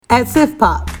At Sif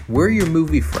Pop, we're your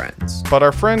movie friends. But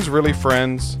are friends really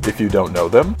friends if you don't know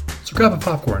them? So grab a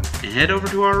popcorn and head over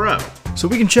to our row so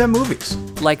we can chat movies.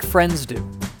 Like friends do.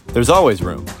 There's always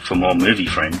room for more movie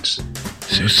friends.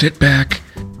 So sit back,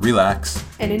 relax,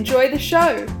 and enjoy the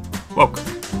show.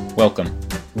 Welcome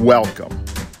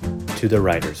to the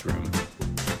writer's room.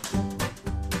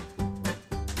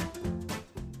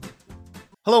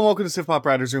 Hello and welcome to Sif Pop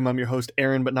Writers Room. I'm your host,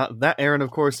 Aaron, but not that Aaron, of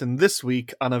course. And this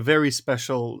week, on a very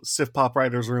special Sif Pop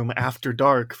Writers Room After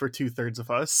Dark for 2/3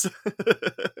 of us,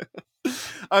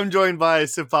 I'm joined by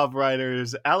Sif Pop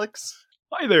Writers Alex.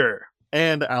 Hi there.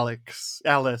 And Alice.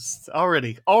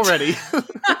 Already.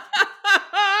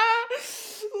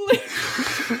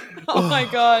 Oh my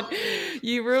god,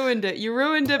 you ruined it. You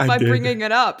ruined it by bringing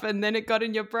it up, and then it got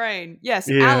in your brain. Yes,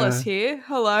 yeah. Alice here.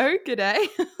 Hello, g'day.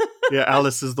 Yeah,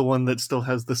 Alice is the one that still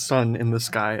has the sun in the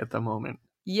sky at the moment.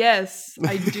 Yes,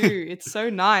 I do. It's so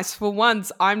nice. For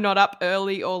once, I'm not up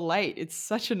early or late. It's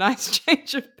such a nice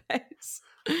change of pace.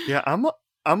 Yeah,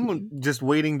 I'm just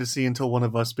waiting to see until one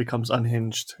of us becomes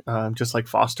unhinged, just like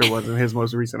Foster was in his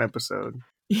most recent episode.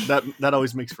 That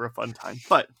always makes for a fun time.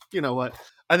 But you know what?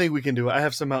 I think we can do it. I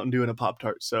have some Mountain Dew and a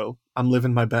Pop-Tart, so I'm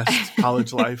living my best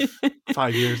college life.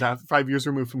 5 years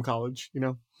removed from college, you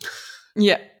know?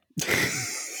 Yeah.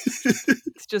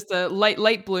 It's just a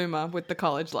late bloomer with the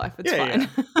college life. It's fine.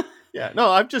 Yeah, no,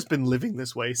 I've just been living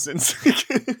this way since.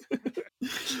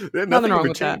 Nothing wrong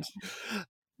with that.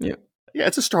 Yeah. Yeah,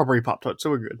 it's a strawberry Pop-Tart, so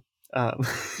we're good.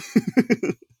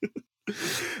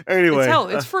 Anyway.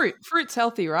 It's fruit. Fruit's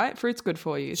healthy, right? Fruit's good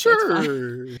for you. So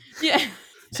sure. Yeah.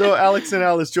 So Alex and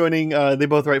Alice joining, they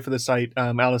both write for the site.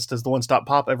 Alice does the One Stop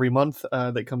Pop every month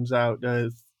that comes out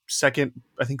second,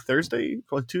 I think Thursday,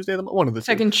 or Tuesday, one of the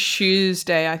second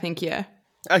Tuesday, I think, yeah.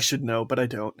 I should know, but I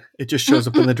don't. It just shows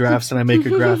up in the drafts and I make a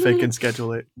graphic and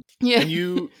schedule it. Yeah. And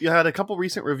you had a couple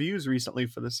recent reviews recently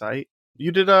for the site.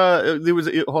 You did,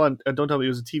 hold on, don't tell me, it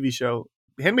was a TV show.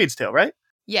 Handmaid's Tale, right?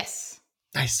 Yes.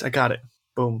 Nice, I got it.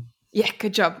 Boom. Yeah,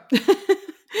 good job.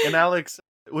 And Alex,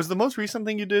 was the most recent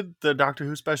thing you did the Doctor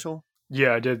Who special?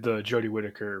 Yeah, I did the Jodie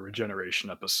Whittaker Regeneration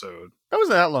episode. That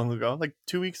wasn't that long ago. Like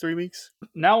 2 weeks, 3 weeks?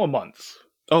 Now a month.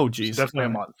 Oh, geez. Definitely a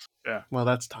month. Yeah. Well,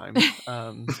 that's time.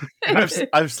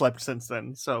 I've slept since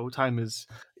then. So time is,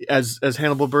 as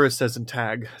Hannibal Buress says in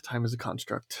Tag, time is a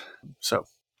construct. So,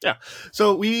 yeah.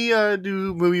 So we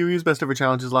do movie reviews, best ever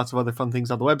challenges, lots of other fun things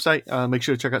on the website. Make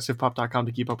sure to check out sifpop.com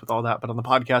to keep up with all that. But on the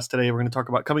podcast today, we're going to talk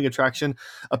about coming attraction.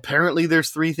 Apparently,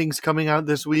 there's 3 things coming out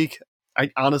this week. I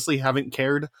honestly haven't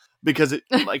cared because it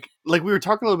like we were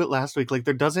talking a little bit last week. Like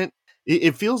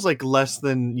it feels like less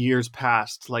than years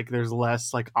past. Like there's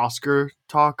less like Oscar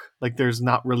talk. Like there's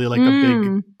not really like a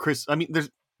big I mean,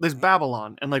 there's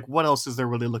Babylon, and like what else is there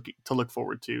really to look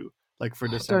forward to? Like for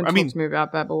December. Don't talk to me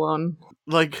about Babylon.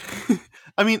 Like,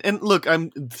 I mean, and look,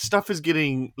 stuff is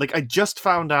getting like I just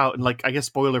found out, and like I guess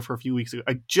spoiler for a few weeks ago,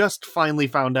 I just finally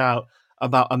found out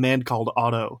about A Man Called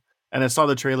Otto, and I saw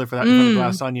the trailer for that in front of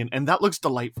Glass Onion, and that looks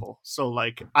delightful. So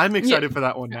like, I'm excited for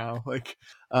that one now. Like,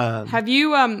 have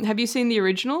you seen the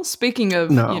original? Speaking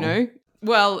of,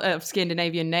 of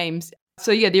Scandinavian names.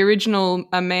 So yeah, the original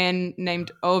A Man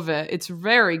Named Ove, it's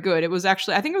very good. It was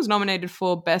actually, I think it was nominated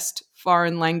for Best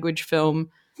Foreign Language Film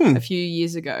a few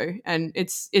years ago, and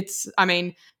it's I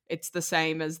mean, it's the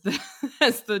same as the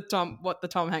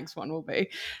Tom Hanks one will be.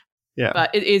 Yeah,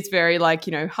 but it is very like,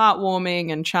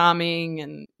 heartwarming and charming,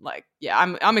 and like, yeah,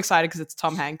 I'm excited because it's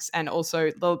Tom Hanks, and also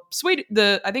I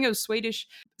think it was Swedish,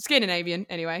 Scandinavian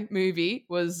anyway, movie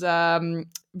was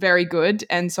very good,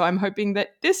 and so I'm hoping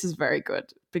that this is very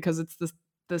good because it's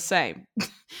the same.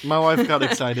 My wife got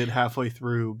excited halfway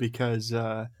through because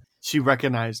she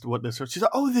recognized what this was. She's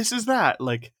like, "Oh, this is that!"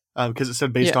 Like because it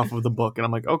said based off of the book, and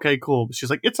I'm like, "Okay, cool." She's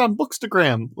like, "It's on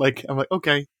Bookstagram." Like I'm like,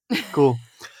 "Okay, cool."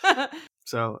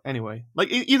 So anyway, like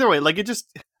either way, like it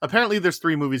just apparently there's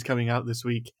 3 movies coming out this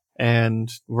week, and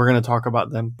we're gonna talk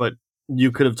about them. But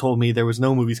you could have told me there was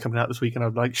no movies coming out this week, and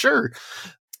I'd be like, sure.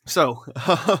 So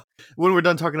when we're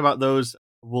done talking about those,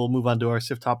 we'll move on to our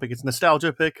SIF topic. It's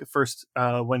Nostalgia Pick, first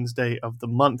Wednesday of the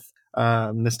month.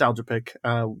 Nostalgia Pick,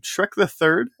 Shrek the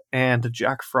Third and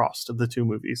Jack Frost of the 2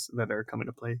 movies that are coming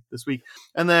to play this week.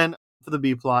 And then for the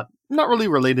B plot, not really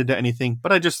related to anything,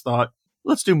 but I just thought,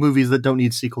 let's do movies that don't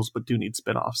need sequels but do need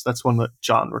spin-offs. That's one that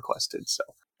John requested. So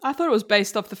I thought it was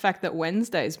based off the fact that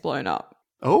Wednesday's blown up.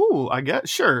 Oh, I guess.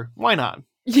 Sure. Why not?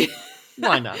 Yeah.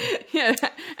 Why not? Yeah,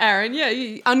 Aaron.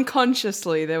 Yeah,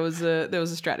 unconsciously there was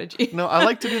a strategy. No, I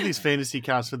like to do these fantasy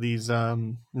casts for these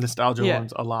nostalgia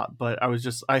ones a lot, but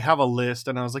I have a list,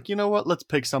 and I was like, you know what? Let's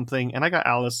pick something, and I got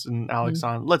Alice and Alex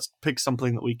on. Let's pick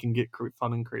something that we can get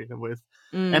fun and creative with.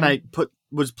 And I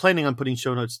was planning on putting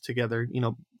show notes together,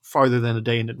 farther than a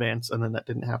day in advance, and then that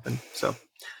didn't happen. So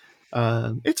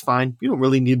it's fine. You don't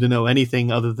really need to know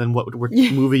anything other than what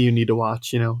movie you need to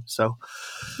watch, So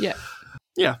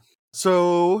yeah.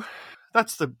 So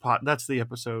that's the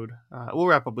episode. We'll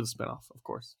wrap up with a spinoff, of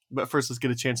course. But first, let's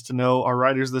get a chance to know our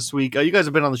writers this week. You guys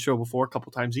have been on the show before a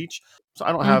couple times each, so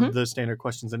I don't have the standard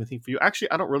questions, anything for you.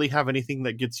 Actually, I don't really have anything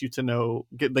that gets to know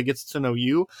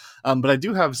you, but I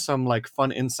do have some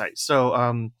fun insights. So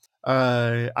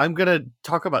I'm gonna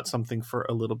talk about something for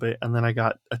a little bit, and then I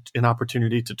got an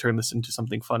opportunity to turn this into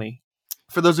something funny.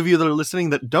 For those of you that are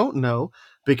listening that don't know,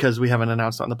 because we haven't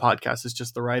announced it on the podcast, it's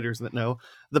just the writers that know,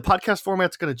 the podcast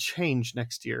format's going to change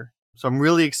next year. So I'm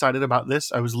really excited about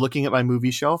this. I was looking at my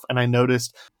movie shelf and I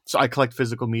noticed, so I collect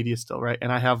physical media still, right? And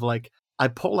I have I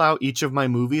pull out each of my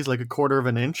movies a quarter of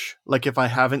an inch, if I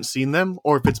haven't seen them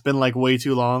or if it's been way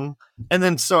too long. And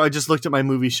then so I just looked at my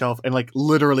movie shelf and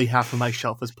literally half of my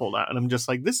shelf is pulled out. And I'm just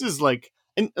this is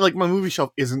and my movie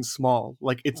shelf isn't small.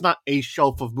 It's not a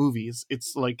shelf of movies.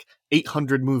 It's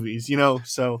 800 movies,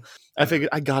 So I figured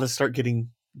I gotta start getting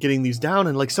these down,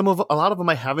 and a lot of them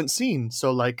I haven't seen.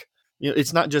 So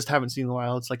it's not just haven't seen in a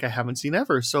while. It's I haven't seen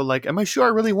ever. So am I sure I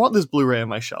really want this Blu-ray on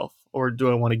my shelf, or do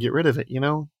I want to get rid of it?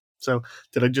 So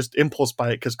did I just impulse buy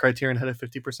it because Criterion had a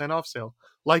 50% off sale?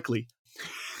 Likely.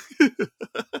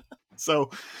 So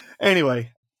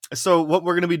anyway. So what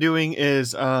we're going to be doing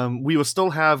is we will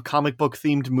still have comic book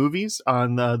themed movies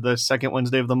on the second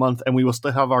Wednesday of the month, and we will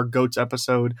still have our GOATs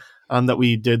episode that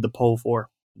we did the poll for.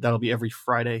 That'll be every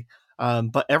Friday.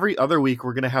 But every other week,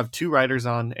 we're going to have two writers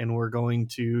on, and we're going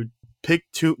to pick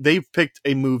two. They've picked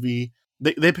a movie.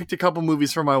 They picked a couple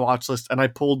movies from my watch list, and I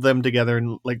pulled them together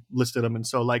and listed them. And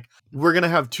so we're going to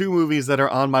have two movies that are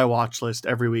on my watch list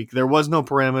every week. There was no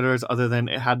parameters other than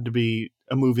it had to be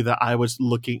a movie that I was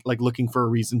looking for a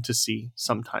reason to see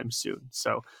sometime soon.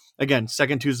 So again,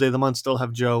 second Tuesday of the month, still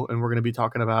have Joe, and we're going to be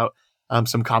talking about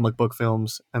some comic book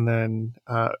films. And then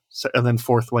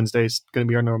fourth Wednesday is going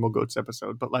to be our normal GOATs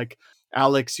episode. But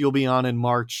Alex, you'll be on in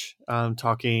March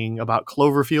talking about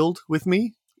Cloverfield with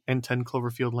me. And 10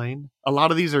 Cloverfield Lane. A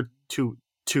lot of these are two,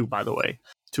 by the way,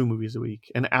 2 movies a week.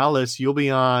 And Alice, you'll be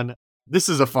on, this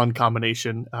is a fun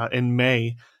combination, in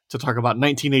May to talk about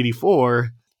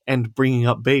 1984 and Bringing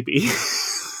Up Baby.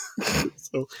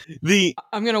 So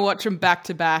I'm going to watch them back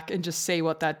to back and just see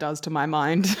what that does to my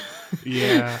mind.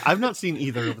 Yeah, I've not seen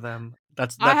either of them.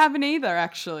 That's I haven't either,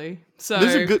 actually. So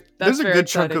there's a good exciting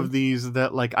chunk of these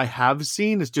that I have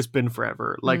seen. It's just been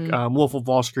forever. Wolf of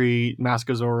Wall Street, Mask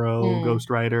of Zorro, Ghost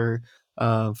Rider,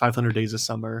 500 Days of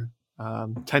Summer,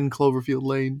 10 Cloverfield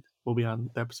Lane will be on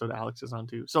the episode Alex is on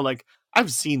too. So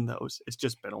I've seen those. It's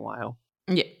just been a while.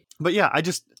 Yeah. But yeah,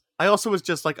 I also was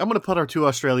just I'm going to put our two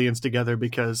Australians together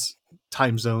because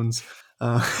time zones.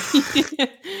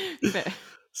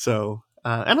 So.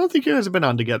 I don't think you guys have been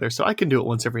on together, so I can do it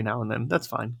once every now and then. That's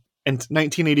fine. And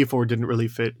 1984 didn't really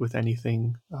fit with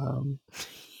anything.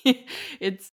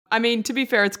 To be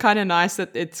fair, it's kind of nice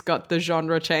that it's got the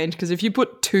genre change, because if you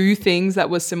put two things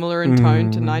that were similar in tone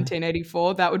to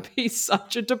 1984, that would be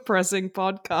such a depressing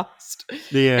podcast.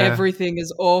 Yeah. Everything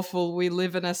is awful. We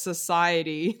live in a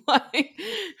society.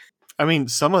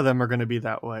 Some of them are going to be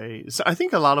that way. So I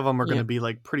think a lot of them are going to be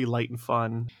pretty light and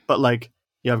fun, but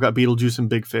yeah, I've got Beetlejuice and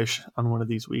Big Fish on one of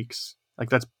these weeks.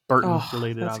 That's Burton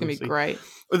related. That's obviously. Gonna be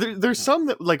great. There's some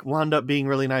that wound up being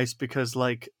really nice because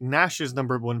Nash's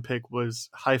number 1 pick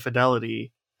was High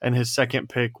Fidelity, and his second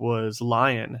pick was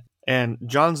Lion, and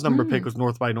John's number pick was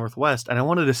North by Northwest, and I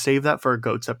wanted to save that for a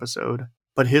GOATs episode,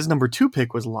 but his number 2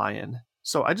 pick was Lion,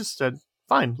 so I just said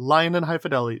fine, Lion and High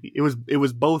Fidelity. It was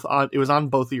on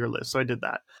both of your lists, so I did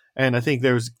that, and I think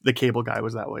there's the Cable Guy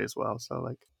was that way as well.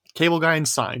 So Cable Guy and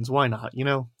Signs, why not?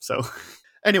 So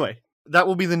anyway, that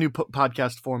will be the new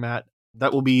podcast format.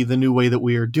 That will be the new way that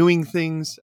we are doing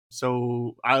things.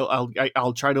 So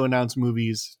I'll try to announce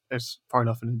movies as far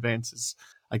enough in advance as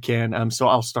I can. So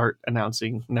I'll start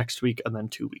announcing next week and then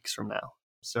 2 weeks from now.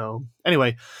 So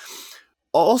anyway,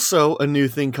 also a new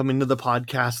thing coming to the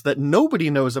podcast that nobody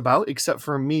knows about except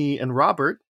for me and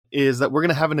Robert is that we're going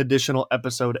to have an additional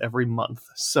episode every month.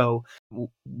 So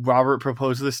Robert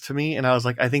proposed this to me and I was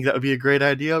like, I think that would be a great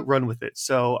idea. Run with it.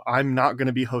 So I'm not going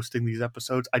to be hosting these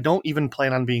episodes. I don't even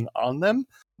plan on being on them,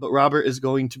 but Robert is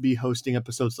going to be hosting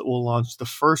episodes that will launch the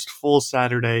first full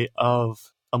Saturday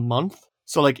of a month.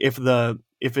 So if the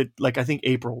if it, like, I think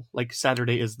April, like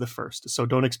Saturday is the 1st. So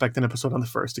don't expect an episode on the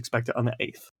 1st, expect it on the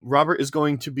 8th. Robert is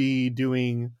going to be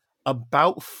doing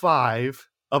about 5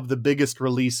 of the biggest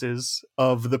releases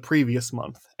of the previous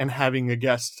month and having a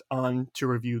guest on to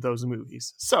review those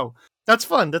movies. So that's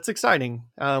fun. That's exciting.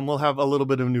 We'll have a little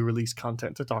bit of new release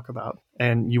content to talk about,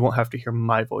 and you won't have to hear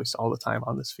my voice all the time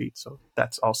on this feed. So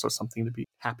that's also something to be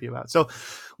happy about. So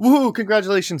woohoo,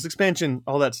 congratulations, expansion,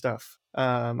 all that stuff.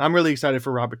 I'm really excited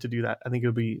for Robert to do that. I think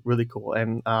it'll be really cool,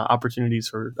 and opportunities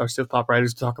for our Stiff Pop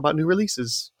writers to talk about new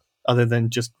releases other than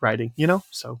just writing,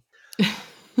 so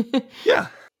yeah,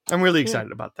 I'm really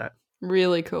excited about that.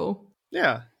 Really cool.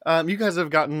 Yeah. You guys have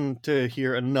gotten to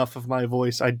hear enough of my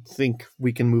voice. I think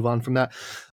we can move on from that.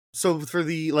 So for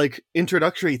the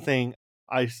introductory thing,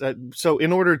 I said, so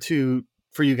in order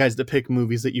for you guys to pick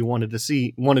movies that you wanted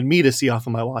me to see off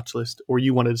of my watch list, or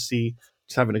you wanted to see,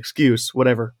 just have an excuse,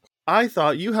 whatever. I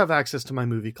thought you have access to my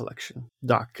movie collection,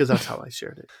 Doc, because that's how I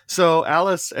shared it. So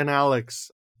Alice and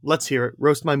Alex, let's hear it.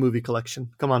 Roast my movie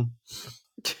collection. Come on.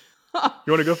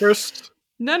 You want to go first?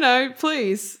 No,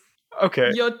 please.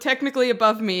 Okay. You're technically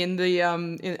above me in the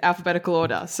in alphabetical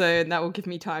order, so that will give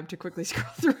me time to quickly scroll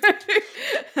through.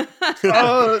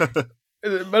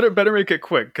 Better make it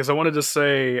quick, because I wanted to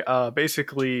say,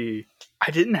 basically,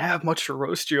 I didn't have much to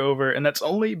roast you over, and that's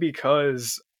only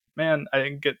because, man, I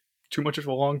didn't get too much of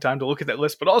a long time to look at that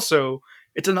list, but also,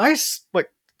 it's a nice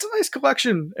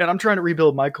collection, and I'm trying to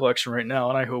rebuild my collection right now,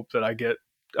 and I hope that I get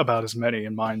about as many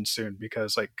in mine soon,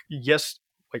 because,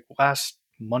 last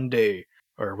Monday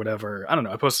or whatever, I don't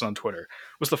know, I posted on Twitter,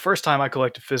 was the first time I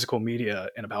collected physical media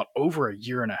in about over a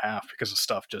year and a half because of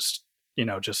stuff just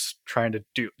trying to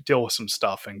deal with some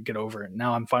stuff and get over it.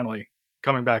 Now I'm finally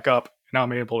coming back up. Now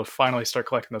I'm able to finally start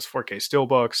collecting those 4K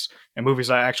steelbooks and movies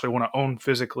I actually want to own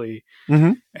physically.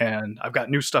 Mm-hmm. And I've got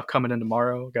new stuff coming in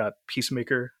tomorrow. Got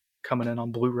Peacemaker coming in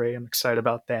on Blu-ray. I'm excited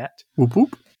about that. Whoop,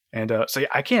 whoop. And so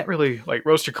I can't really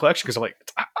roast your collection, because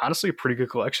it's honestly a pretty good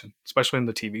collection, especially in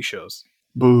the TV shows.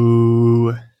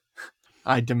 Boo.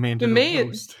 I demanded a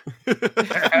roast. For me,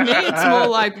 it's more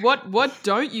like, what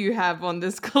don't you have on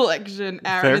this collection,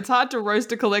 Aaron? Fair. It's hard to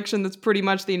roast a collection that's pretty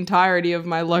much the entirety of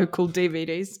my local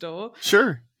DVD store.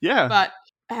 Sure, yeah. But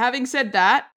having said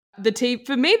that,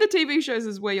 for me, the TV shows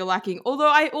is where you're lacking. Although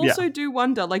I also do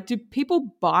wonder, do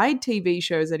people buy TV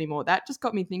shows anymore? That just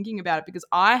got me thinking about it, because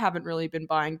I haven't really been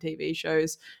buying TV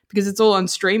shows because it's all on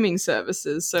streaming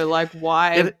services. So,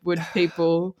 why would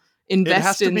people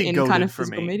invest in kind of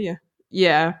physical media?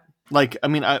 Yeah. I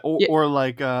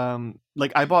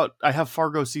have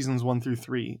Fargo seasons 1 through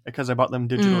 3 because I bought them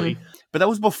digitally, but that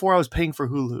was before I was paying for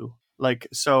Hulu.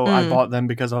 I bought them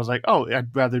because I was like, oh,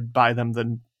 I'd rather buy them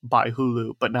than buy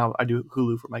Hulu, but now I do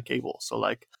Hulu for my cable. So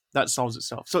that solves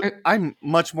itself. So I'm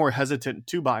much more hesitant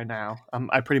to buy now.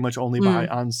 I pretty much only buy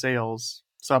on sales.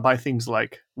 So I buy things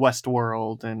like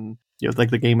Westworld and,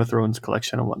 the Game of Thrones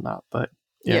collection and whatnot. But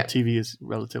TV is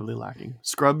relatively lacking.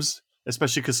 Scrubs,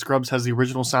 especially because Scrubs has the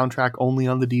original soundtrack only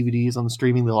on the DVDs. On the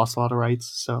streaming, they lost a lot of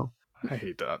rights. So I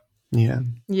hate that.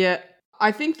 Yeah.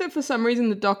 I think that for some reason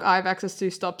the doc I have access to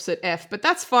stops at F, but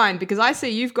that's fine, because I see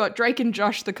you've got Drake and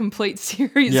Josh, the complete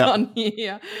series on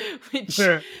here, which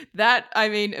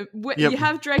you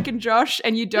have Drake and Josh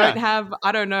and you don't have,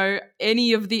 I don't know,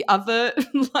 any of the other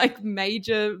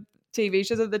major TV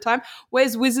shows at the time.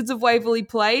 Where's Wizards of Waverly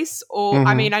Place? Or,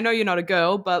 I know you're not a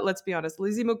girl, but let's be honest,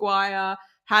 Lizzie McGuire,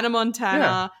 Hannah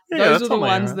Montana, those are the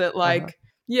ones that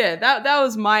that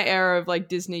was my era of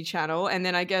Disney Channel. And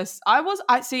then I guess I wasn't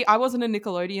a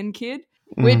Nickelodeon kid,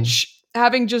 which,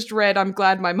 having just read I'm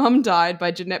Glad My Mum Died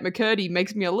by Jeanette McCurdy,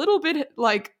 makes me a little bit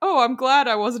I'm glad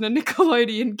I wasn't a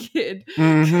Nickelodeon kid,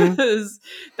 because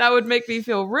that would make me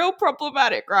feel real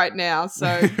problematic right now.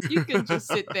 So you can just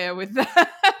sit there with that,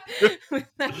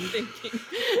 thinking.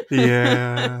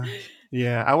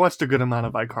 Yeah. I watched a good amount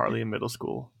of iCarly in middle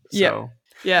school. So.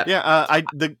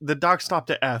 The doc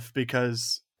stopped at F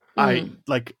because I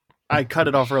cut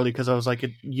it off early because I was like,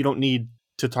 you don't need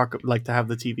to talk to have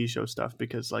the TV show stuff,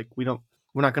 because we're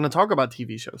not going to talk about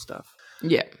TV show stuff.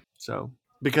 Yeah. So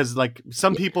because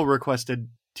some people requested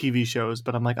TV shows,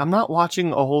 but I'm like, I'm not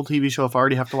watching a whole TV show if I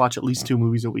already have to watch at least 2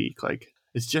 movies a week.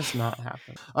 It's just not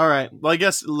happening. All right. Well, I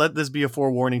guess let this be a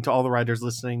forewarning to all the writers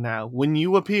listening now. When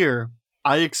you appear,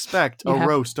 I expect a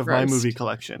roast of my movie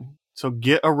collection. So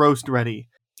get a roast ready.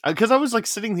 Because I was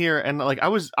sitting here and I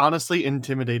was honestly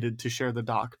intimidated to share the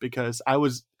doc, because I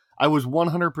was I was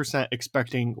 100%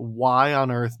 expecting, why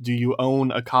on earth do you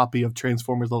own a copy of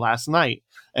Transformers: The Last Knight?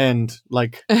 And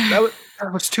like that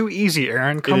was too easy,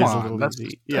 Aaron. Come on, a little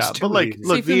easy. That's but like, easy.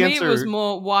 look, See, for the me, answer it was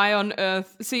more, why on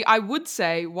earth? See, I would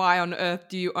say, why on earth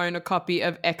do you own a copy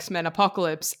of X-Men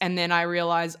Apocalypse? And then I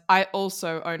realized I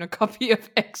also own a copy of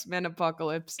X-Men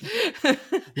Apocalypse. that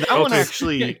one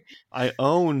actually, I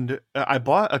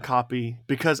bought a copy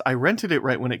because I rented it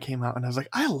right when it came out, and I was like,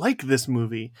 I like this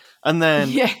movie, and then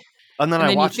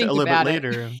I watched it a little bit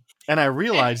later. And I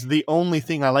realized the only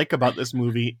thing I like about this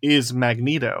movie is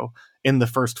Magneto in the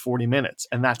first 40 minutes,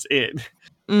 and that's it.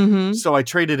 Mm-hmm. So I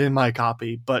traded in my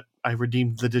copy, but I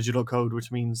redeemed the digital code,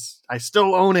 which means I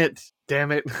still own it.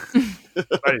 Damn it.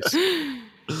 Nice.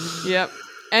 Yep.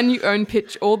 And you own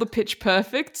all the Pitch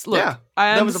Perfects. Look, Yeah,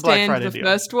 I that was a Black understand Friday the deal.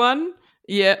 first one.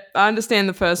 Yeah, I understand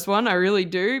the first one. I really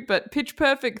do. But Pitch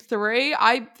Perfect 3,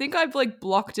 I think I've like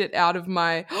blocked it out of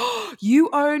my...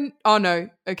 You own... Oh, no.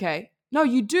 Okay. No,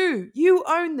 you do. You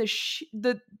own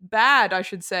the bad, I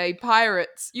should say,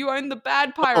 pirates. You own the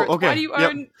bad pirates. okay. Why do you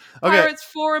own Pirates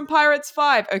 4 and Pirates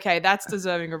 5? Okay, that's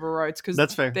deserving of a roast because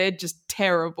That's fair. They're just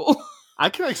terrible. I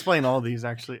can explain all these,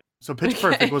 actually. So Pitch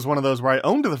Perfect was one of those where I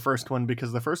owned the first one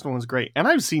because the first one was great. And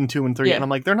I've seen 2 and 3, and I'm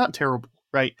like, they're not terrible,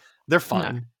 right? They're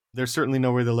fine. No. They're certainly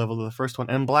nowhere the level of the first one.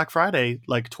 And Black Friday,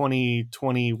 like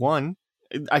 2021,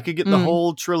 I could get the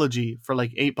whole trilogy for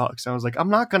like $8. I was like, I'm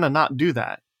not going to not do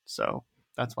that. So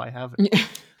that's why I have it. Yeah.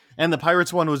 And the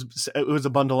Pirates one was a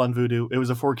bundle on Vudu. It was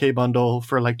a 4K bundle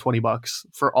for like $20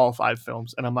 for all 5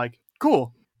 films. And I'm like,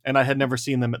 cool. And I had never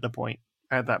seen them at that point.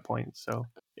 So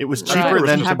it was cheaper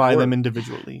than to buy them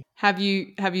individually. Have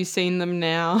you seen them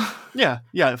now? Yeah.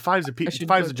 5's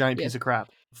a giant piece of crap.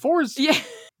 4's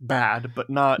bad, but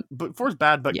 4's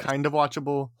bad, but kind of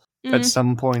watchable at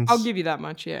some points. I'll give you that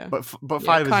much, yeah. But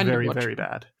 5 is very, very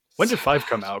bad. When did 5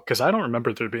 come out? Because I don't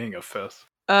remember there being a 5th.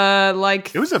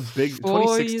 Like it was a big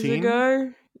 2016 years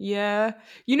ago. Yeah,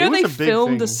 you know they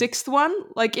filmed the 6th one.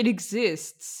 Like it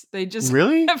exists. They just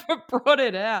never brought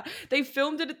it out. They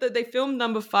filmed it. They filmed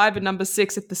number 5 and number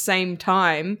 6 at the same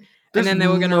time, and then they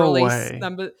were going to release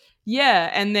number. Yeah,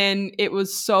 and then it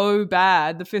was so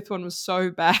bad. The 5th one was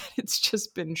so bad. It's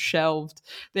just been shelved.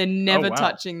 They're never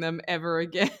touching them ever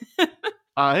again.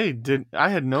 I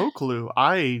had no clue.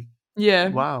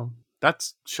 Wow,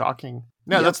 that's shocking.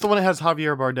 Yeah, that's the one that has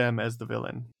Javier Bardem as the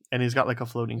villain, and he's got like a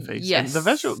floating face. Yes, and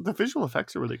the visual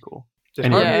effects are really cool.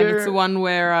 And it's the one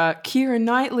where Keira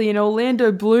Knightley and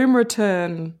Orlando Bloom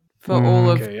return for all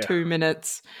of 2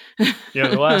 minutes. Yeah,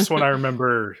 the last one I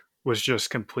remember was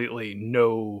just completely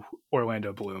no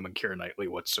Orlando Bloom and Keira Knightley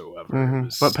whatsoever. Mm-hmm.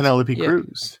 But Penelope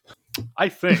Cruz. I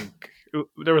think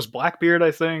there was Blackbeard.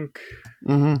 I think.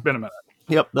 Mm-hmm. Been a minute.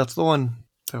 Yep, that's the one.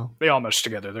 So they all meshed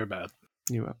together. They're bad.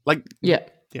 Yeah.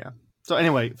 So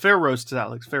anyway, fair roasts,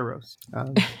 Alex. Fair roast.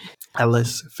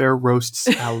 Alice. Fair roasts,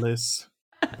 Alice.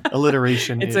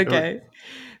 Alliteration. It's okay.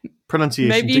 Pronunciation.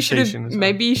 Maybe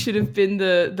you should have been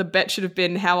the bet should have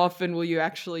been, how often will you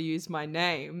actually use my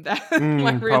name?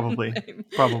 My real name.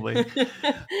 Probably.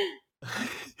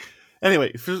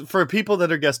 Anyway, for people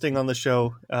that are guesting on the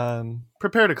show,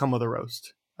 prepare to come with a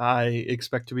roast. I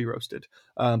expect to be roasted,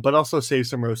 but also save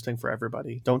some roasting for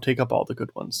everybody. Don't take up all the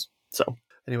good ones. So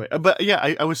anyway, but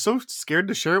yeah, I was so scared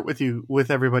to share it with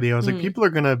everybody. I was like, people are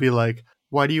going to be like,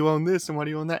 why do you own this and why do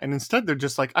you own that? And instead they're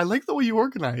just like, I like the way you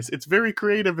organize. It's very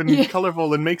creative and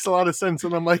colorful and makes a lot of sense.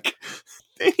 And I'm like,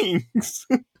 thanks.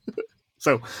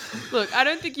 So, look, I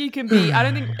don't think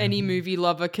any movie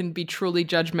lover can be truly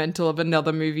judgmental of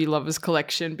another movie lover's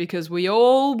collection, because we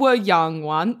all were young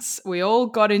once. We all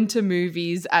got into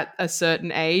movies at a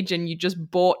certain age and you just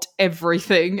bought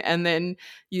everything, and then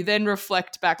you then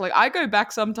reflect back. Like, I go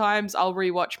back sometimes, I'll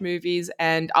rewatch movies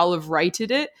and I'll have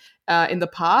rated it in the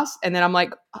past, and then I'm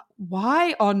like,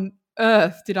 why on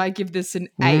earth did I give this an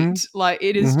 8? Like,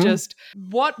 it is just,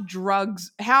 what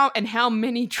drugs, how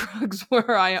many drugs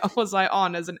was I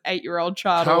on as an 8-year-old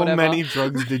child? How or whatever. many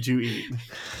drugs did you eat?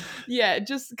 Yeah,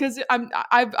 just because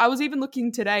I was even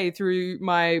looking today through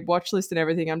my watch list and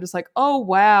everything. I'm just like, oh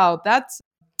wow, that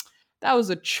was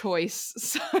a choice.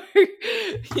 So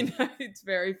it's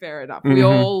very fair enough.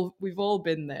 We've all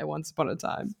been there once upon a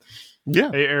time.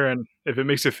 Yeah. Hey Aaron, if it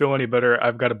makes you feel any better,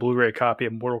 I've got a Blu-ray copy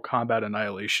of Mortal Kombat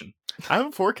Annihilation. I have a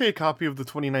 4K copy of the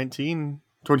 2020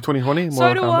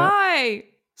 Mortal Kombat.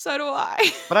 So do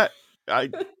I. But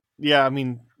I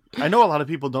mean, I know a lot of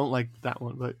people don't like that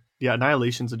one, but yeah,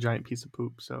 Annihilation's a giant piece of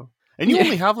poop. So, and you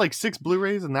only have like 6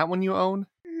 Blu-rays, and that one you own?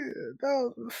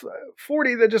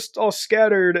 40 that just all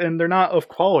scattered, and they're not of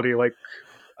quality. Like,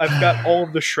 I've got all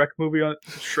of the Shrek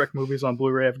movies on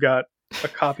Blu-ray. I've got a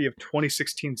copy of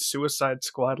 2016 Suicide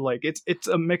Squad. Like it's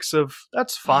a mix of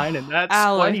that's fine and that's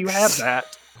Alex. why do you have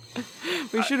that?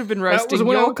 We should have been roasting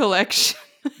your collection.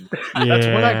 That's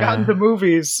when I got into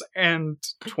movies, and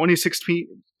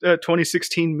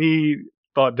 2016 me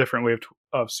thought differently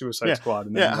of Suicide Squad,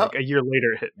 and then a year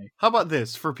later it hit me. How about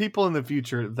this for people in the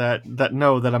future that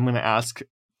know that I'm going to ask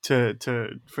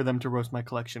for them to roast my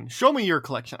collection? Show me your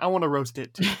collection. I want to roast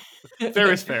it too.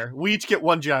 Fair is fair. We each get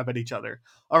one jab at each other.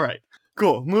 All right,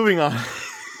 cool. Moving on.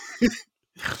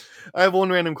 I have one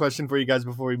random question for you guys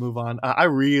before we move on. I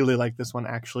really like this one,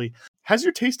 actually. Has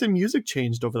your taste in music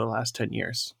changed over the last 10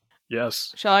 years?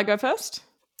 Yes. Shall I go first?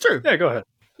 Sure. Yeah, go ahead.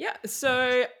 Yeah,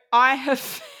 so I have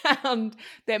found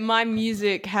that my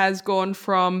music has gone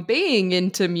from being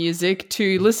into music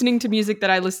to listening to music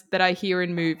that I hear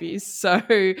in movies. So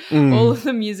all of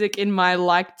the music in my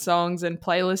liked songs and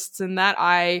playlists and that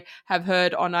I have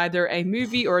heard on either a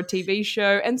movie or a TV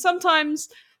show, and sometimes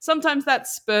that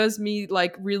spurs me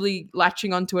like really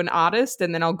latching onto an artist,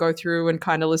 and then I'll go through and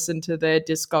kind of listen to their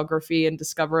discography and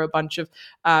discover a bunch of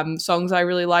songs I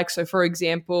really like. So for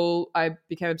example, I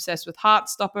became obsessed with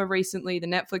Heartstopper recently, the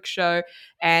Netflix show,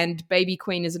 and Baby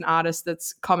Queen is an artist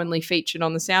that's commonly featured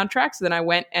on the soundtrack. So then I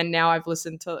went and now I've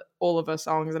listened to all of her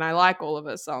songs and I like all of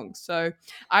her songs. So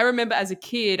I remember as a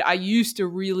kid, I used to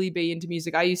really be into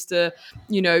music. I used to,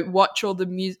 watch all the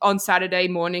music on Saturday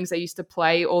mornings. I used to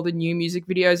play all the new music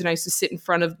videos, and I used to sit in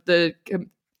front of the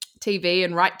TV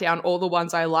and write down all the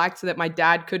ones I liked so that my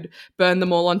dad could burn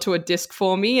them all onto a disc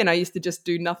for me. And I used to just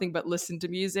do nothing but listen to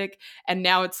music. And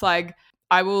now it's like,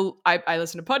 I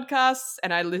listen to podcasts,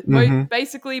 and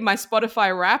basically my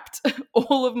Spotify Wrapped,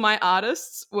 all of my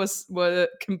artists were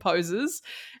composers,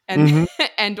 and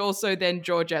and also then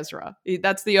George Ezra.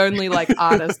 That's the only like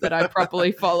artist that I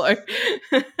properly follow.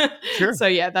 Sure. So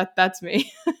yeah, that's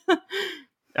me.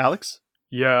 Alex?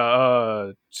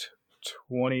 Yeah,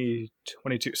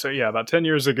 2022. So yeah, about 10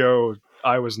 years ago,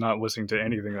 I was not listening to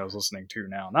anything I was listening to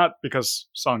now. Not because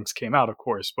songs came out, of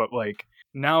course, but like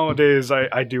nowadays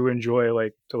I do enjoy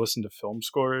like to listen to film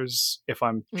scores if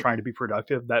I'm trying to be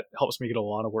productive. That helps me get a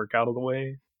lot of work out of the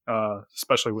way,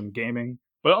 especially when gaming.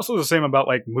 But also the same about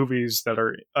like movies that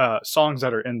are songs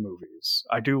that are in movies.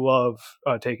 I do love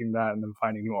taking that and then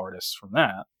finding new artists from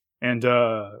that. And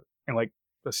like,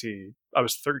 let's see, I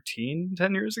was 13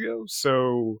 10 years ago.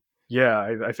 So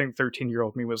yeah, I think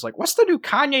 13-year-old me was like, what's the new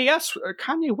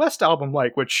Kanye West album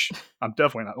like? Which I'm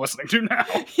definitely not listening to now.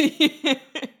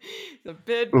 It's a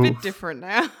bit different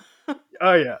now.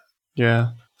 Oh, yeah.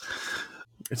 Yeah.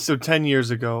 So 10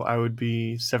 years ago, I would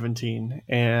be 17.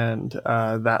 And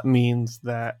that means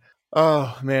that,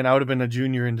 oh, man, I would have been a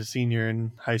junior into senior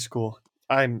in high school.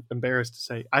 I'm embarrassed to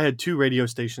say. I had 2 radio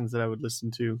stations that I would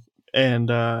listen to, and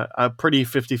a pretty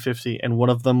 50-50. And one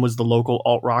of them was the local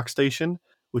alt-rock station,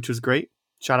 which was great.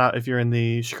 Shout out if you're in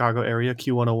the Chicago area,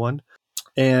 Q101.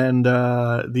 And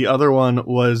the other one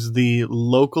was the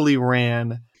locally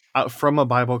ran out from a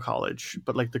Bible college,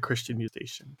 but like the Christian music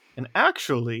station. And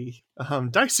actually,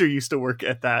 Dicer used to work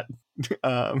at that,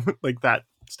 like that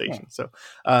station. So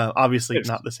obviously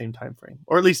not the same time frame,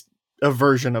 or at least a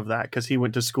version of that, because he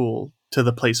went to school to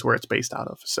the place where it's based out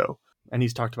of. So, and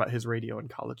he's talked about his radio in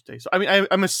college days. So I mean,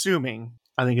 I'm assuming,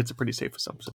 I think it's a pretty safe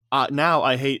assumption. Now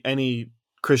I hate any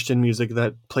Christian music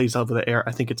that plays over the air.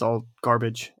 I think it's all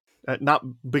garbage. Not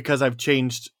because I've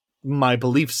changed my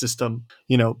belief system,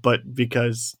 but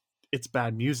because it's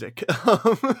bad music.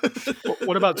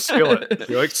 What about Skillet? Do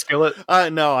you like Skillet?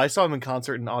 No, I saw him in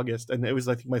concert in August, and it was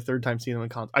I think my 3rd time seeing them in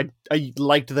concert. I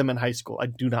liked them in high school. I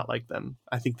do not like them.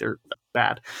 I think they're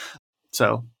bad.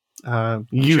 So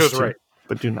used to, right,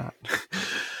 but do not.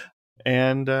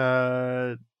 And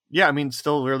yeah, I mean,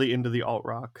 still really into the alt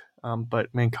rock.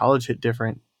 But man, college hit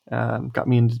different. Got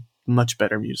me into much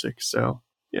better music. So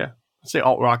yeah, I'd say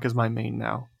alt rock is my main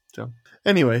now. So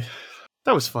anyway,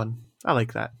 that was fun. I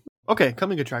like that. Okay,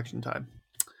 coming attraction time.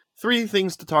 3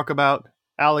 things to talk about.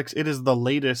 Alex, it is the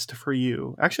latest for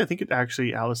you. Actually, I think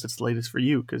Alice, it's the latest for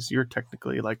you because you're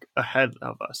technically like ahead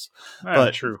of us.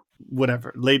 But true.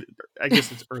 Whatever. Late. I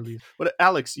guess it's early. But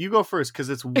Alex, you go first because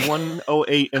it's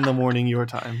 1:08 in the morning your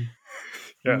time.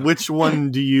 Yeah. Which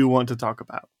one do you want to talk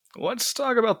about? Let's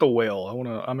talk about The Whale.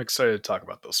 I'm excited to talk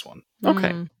about this one.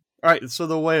 Okay. All right, so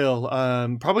The Whale,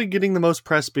 probably getting the most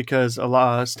press because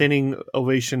a standing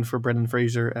ovation for Brendan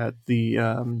Fraser at the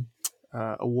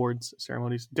awards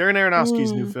ceremonies. Darren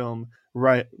Aronofsky's new film,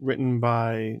 written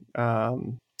by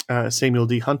Samuel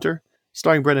D. Hunter,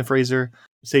 starring Brendan Fraser,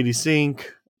 Sadie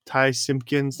Sink, Ty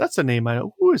Simpkins. That's a name I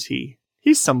know. Who is he?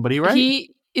 He's somebody, right?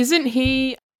 Isn't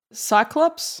he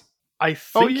Cyclops? I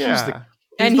think he's the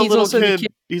And he's also the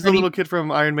kid. He's the little kid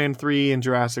from Iron Man 3 and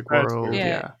Jurassic World.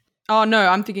 Yeah. Oh no,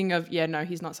 I'm thinking of no,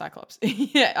 he's not Cyclops.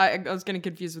 Yeah, I was getting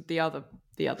confused with the other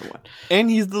one. And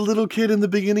he's the little kid in the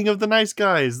beginning of The Nice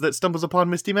Guys that stumbles upon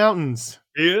Misty Mountains.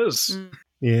 He is.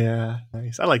 Yeah,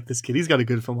 nice. I like this kid. He's got a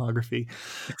good filmography.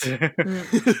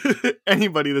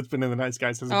 Anybody that's been in The Nice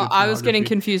Guys has a good filmography. I was getting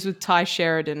confused with Ty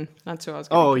Sheridan. That's who I was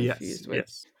getting confused with.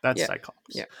 Yes. That's Cyclops.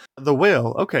 Yeah. The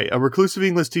Whale. Okay. A reclusive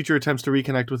English teacher attempts to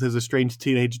reconnect with his estranged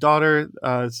teenage daughter.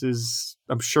 This is,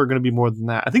 I'm sure, going to be more than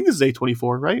that. I think this is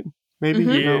A24, right? Maybe?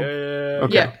 Yeah. No?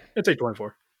 Okay. Yeah. It's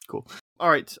A24. Cool. All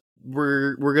right.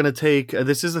 We're going to take,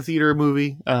 this is a theater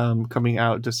movie coming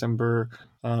out December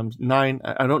 9.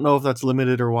 I don't know if that's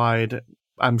limited or wide.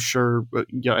 I'm sure,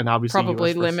 and obviously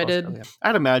probably limited.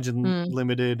 I'd imagine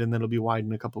limited, and then it'll be wide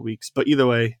in a couple weeks. But either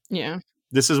way,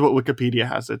 this is what Wikipedia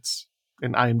has.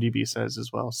 And IMDb says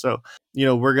as well. So,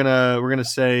 we're gonna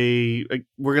say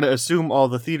we're gonna assume all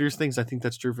the theaters things. I think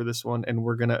that's true for this one, and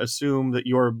we're gonna assume that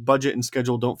your budget and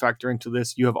schedule don't factor into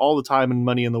this. You have all the time and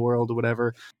money in the world, or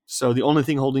whatever. So the only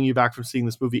thing holding you back from seeing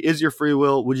this movie is your free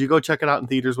will. Would you go check it out in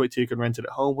theaters? Wait till you can rent it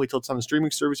at home. Wait till it's on the streaming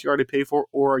service you already pay for,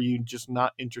 or are you just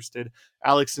not interested?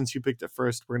 Alex, since you picked it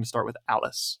first, we're gonna start with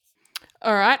Alice.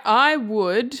 All right,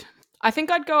 I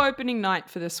think I'd go opening night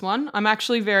for this one. I'm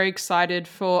actually very excited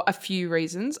for a few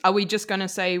reasons. Are we just going to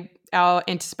say our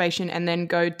anticipation and then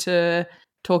go to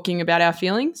talking about our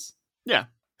feelings? Yeah.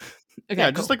 Okay, yeah,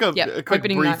 cool. just like a quick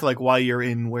brief, night. Like why you're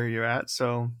in where you're at.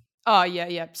 So. Oh,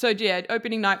 yeah. So,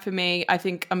 opening night for me, I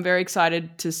think I'm very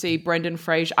excited to see Brendan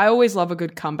Fraser. I always love a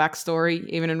good comeback story,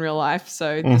 even in real life.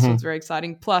 So this one's very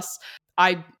exciting. Plus,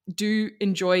 I do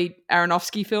enjoy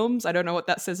Aronofsky films. I don't know what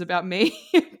that says about me,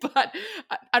 but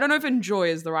I don't know if enjoy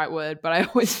is the right word, but I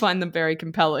always find them very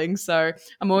compelling. So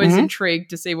I'm always intrigued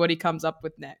to see what he comes up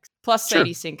with next. Plus,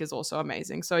 Sadie Sink is also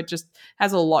amazing. So it just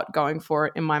has a lot going for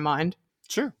it in my mind.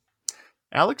 Sure.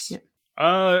 Alex? Yeah.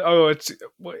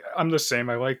 I'm the same.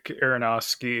 I like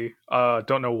Aronofsky.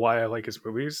 Don't know why I like his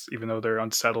movies, even though they're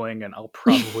unsettling, and I'll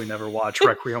probably never watch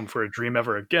Requiem for a Dream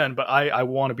ever again. But I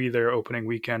want to be there opening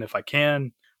weekend if I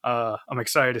can. I'm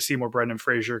excited to see more Brendan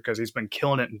Fraser because he's been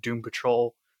killing it in Doom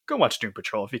Patrol. Go watch Doom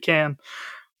Patrol if you can.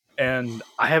 And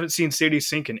I haven't seen Sadie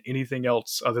Sink in anything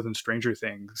else other than Stranger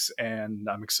Things, and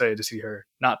I'm excited to see her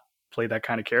not play that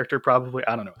kind of character. Probably,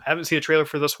 I don't know. I haven't seen a trailer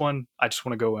for this one. I just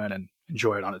want to go in and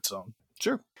enjoy it on its own.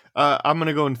 Sure. I'm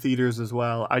gonna go in theaters as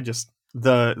well. I just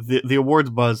the awards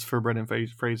buzz for Brendan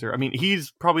Fraser. I mean,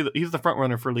 he's the front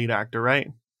runner for lead actor,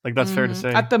 right? Like that's fair to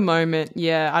say at the moment.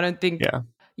 Yeah, I don't think.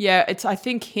 Yeah. It's I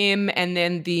think him and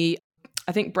then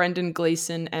I think Brendan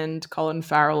Gleeson and Colin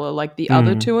Farrell are like the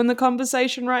other two in the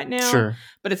conversation right now. Sure,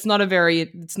 but it's not a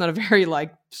very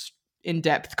like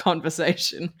in-depth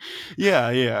conversation.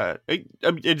 Yeah. I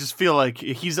just feel like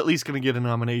he's at least going to get a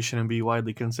nomination and be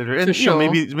widely considered. And for sure.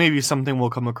 Maybe something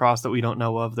will come across that we don't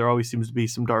know of. There always seems to be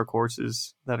some dark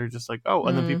horses that are just like, oh,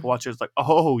 and then people watch it, it's like,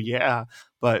 oh yeah.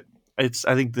 But I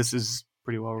think this is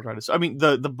pretty well regarded. So I mean,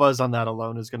 the buzz on that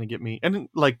alone is going to get me. And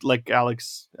like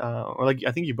Alex, or like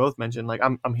I think you both mentioned, like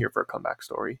I'm here for a comeback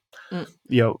story.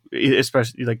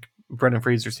 Especially like Brendan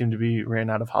Fraser seemed to be ran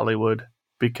out of Hollywood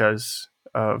because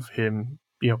of him,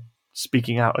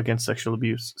 speaking out against sexual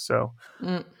abuse. So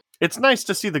it's nice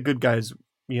to see the good guys,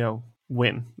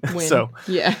 win. So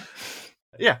yeah.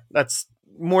 That's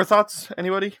more thoughts.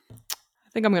 Anybody? I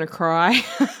think I'm gonna cry.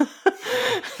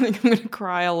 I think I'm gonna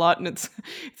cry a lot, and it's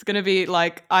gonna be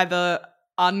like either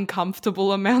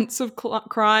uncomfortable amounts of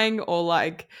crying or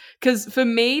like, because for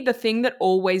me the thing that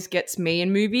always gets me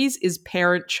in movies is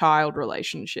parent-child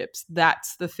relationships.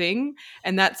 That's the thing,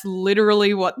 and that's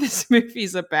literally what this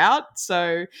movie's about.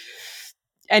 So,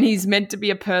 and he's meant to be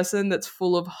a person that's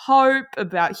full of hope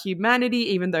about humanity,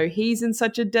 even though he's in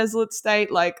such a desolate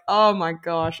state. Like, oh my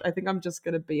gosh, I think I'm just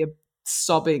gonna be a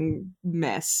sobbing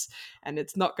mess, and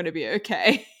it's not gonna be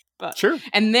okay. But, sure.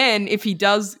 And then if he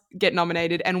does get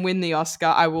nominated and win the Oscar,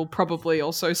 I will probably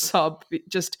also sob,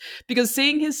 just because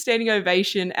seeing his standing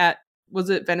ovation at, was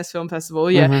it Venice Film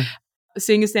Festival? Yeah.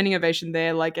 Seeing his standing ovation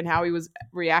there, like, and how he was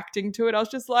reacting to it, I was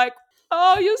just like,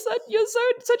 oh, you're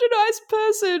such a nice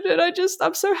person. And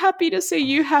I'm so happy to see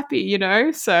you happy,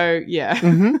 So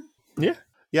yeah.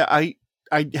 Yeah. I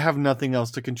have nothing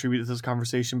else to contribute to this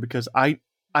conversation because I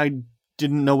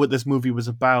didn't know what this movie was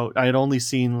about. I had only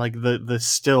seen like the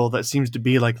still that seems to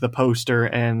be like the poster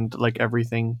and like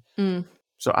everything.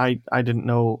 So I don't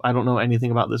know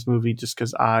anything about this movie just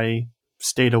because I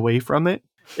stayed away from it.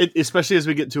 Especially as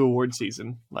we get to award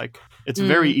season. Like it's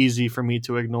very easy for me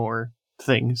to ignore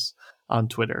things on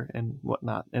Twitter and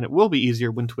whatnot. And it will be easier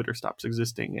when Twitter stops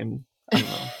existing. And I don't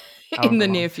know. in the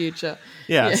near future.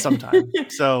 Yeah, sometime.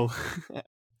 So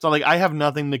like I have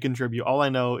nothing to contribute. All I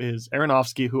know is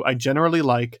Aronofsky, who I generally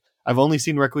like. I've only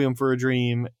seen Requiem for a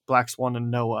Dream, Black Swan, and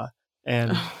Noah,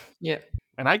 and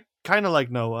and I kind of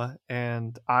like Noah,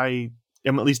 and I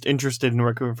am at least interested in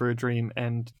Requiem for a Dream,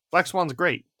 and Black Swan's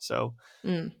great. So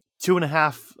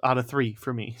 2.5 out of 3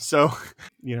 for me. So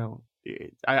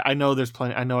I know there's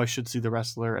plenty. I know I should see The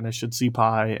Wrestler, and I should see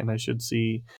Pi, and I should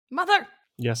see Mother.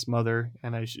 Yes, Mother,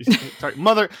 and I should sorry,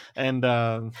 Mother, and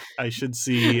I should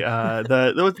see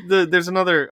there's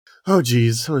another. Oh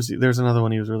geez, there's another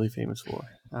one he was really famous for.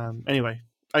 Anyway,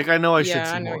 like I know I should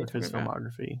see more of his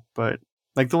filmography, but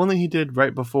like the one that he did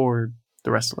right before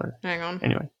The Wrestler. Hang on.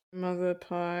 Anyway, Mother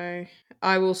Pi.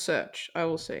 I will search. I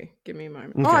will see. Give me a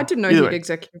moment. Okay. Oh, I didn't know he'd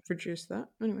executive produce that.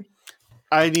 Anyway,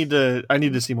 I need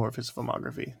to see more of his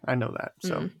filmography. I know that.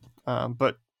 So,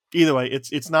 but either way,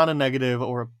 it's not a negative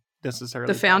or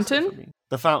necessarily The Fountain. For me.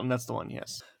 The Fountain, that's the one.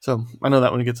 Yes. So I know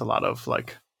that one gets a lot of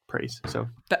like praise. So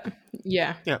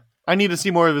yeah. I need to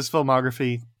see more of his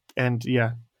filmography and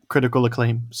critical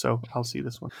acclaim. So I'll see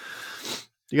this one.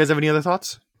 You guys have any other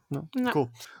thoughts? No. Cool.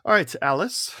 All right,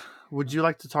 Alice, would you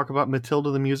like to talk about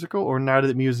Matilda the musical or Night at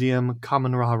the Museum,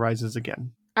 Kamen Ra Rises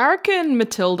Again? I reckon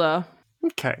Matilda.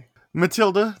 Okay.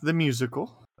 Matilda the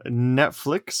musical,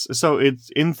 Netflix. So it's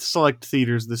in select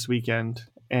theaters this weekend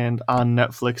and on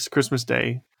Netflix Christmas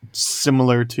Day,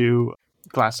 similar to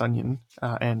Glass Onion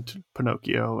and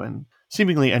Pinocchio and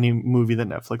seemingly any movie that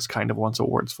Netflix kind of wants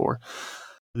awards for.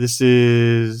 This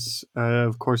is,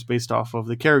 of course, based off of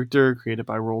the character created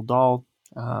by Roald Dahl.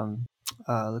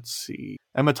 Let's see.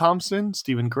 Emma Thompson,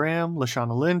 Stephen Graham,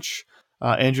 Lashana Lynch,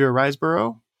 Andrea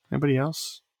Riseborough. Anybody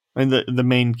else? And the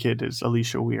main kid is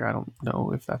Alicia Weir. I don't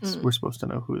know if that's we're supposed to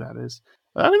know who that is.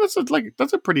 I mean,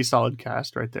 that's a pretty solid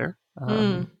cast right there.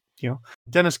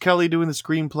 Dennis Kelly doing the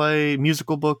screenplay,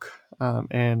 musical book,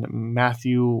 and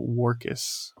Matthew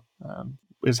Warchus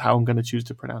is how I'm going to choose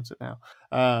to pronounce it now.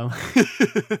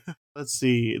 Let's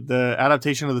see. The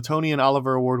adaptation of the Tony and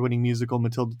Oliver Award-winning musical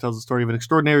Matilda tells the story of an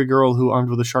extraordinary girl who, armed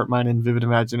with a sharp mind and vivid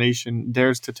imagination,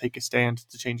 dares to take a stand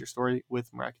to change her story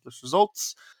with miraculous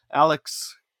results.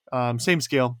 Alex, same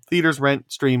scale. Theaters,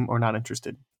 rent, stream, or not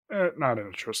interested? Not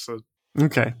interested.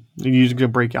 Okay. You're going to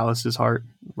break Alice's heart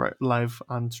right live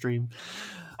on stream.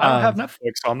 I don't have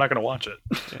Netflix, so I'm not going to watch it.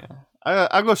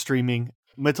 I'll go streaming.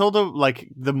 Matilda, like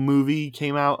the movie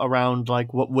came out around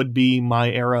like what would be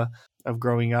my era of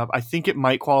growing up. I think it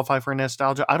might qualify for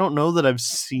nostalgia. I don't know that I've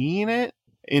seen it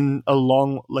in a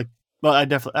long,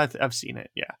 I've seen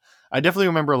it. Yeah. I definitely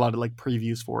remember a lot of like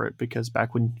previews for it because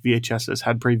back when VHSs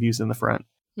had previews in the front.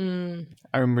 I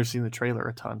remember seeing the trailer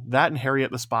a ton. That and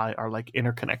Harriet the Spy are like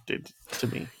interconnected to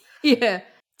me. Yeah.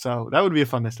 So that would be a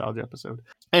fun nostalgia episode.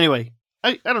 Anyway,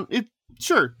 it's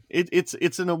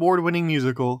an award-winning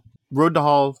musical. Road to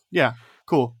Hall, yeah,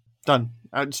 cool, done.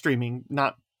 Streaming,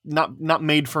 not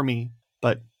made for me,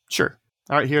 but sure.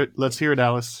 All right, let's hear it,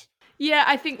 Alice. Yeah,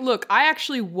 I think, look, I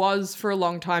actually was for a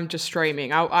long time just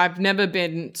streaming. I've never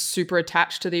been super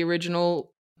attached to the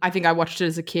original. I think I watched it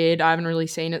as a kid. I haven't really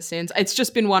seen it since. It's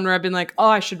just been one where I've been like, oh,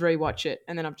 I should rewatch it.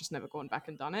 And then I've just never gone back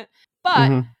and done it.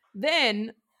 But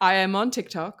then I am on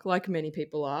TikTok, like many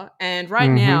people are. And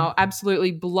right now,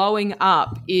 absolutely blowing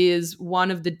up is one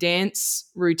of the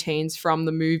dance routines from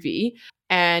the movie.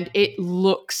 And it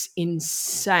looks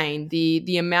insane.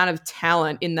 The amount of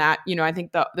talent in that, I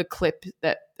think the clip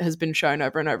that has been shown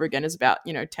over and over again is about,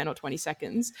 10 or 20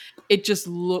 seconds. It just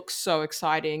looks so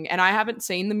exciting. And I haven't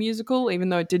seen the musical, even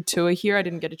though it did tour here. I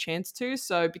didn't get a chance to.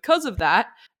 So because of that,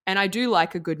 and I do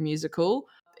like a good musical,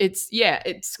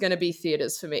 it's going to be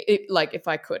theaters for me. If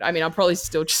I could. I mean, I'll probably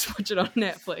still just watch it on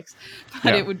Netflix,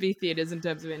 but it would be theaters in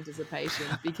terms of anticipation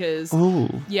because,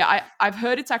 I've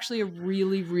heard it's actually a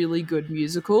really, really good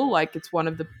musical. Like, it's one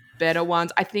of the better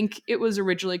ones. I think it was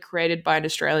originally created by an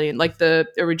Australian, like the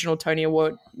original Tony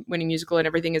Award winning musical and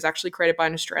everything is actually created by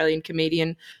an Australian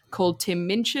comedian called Tim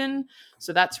Minchin.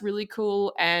 So that's really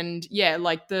cool. And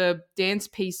like the dance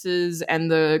pieces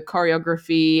and the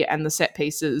choreography and the set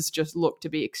pieces just look to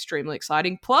be extremely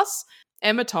exciting. Plus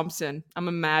Emma Thompson. I'm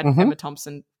a mad Emma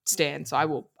Thompson stan. So I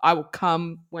will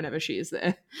come whenever she is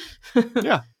there.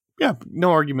 Yeah.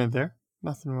 No argument there.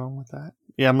 Nothing wrong with that.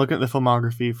 Yeah. I'm looking at the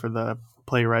filmography for the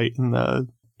playwright and the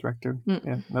director.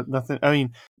 Nothing. I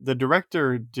mean, the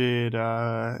director did,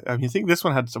 I think this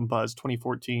one had some buzz.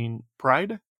 2014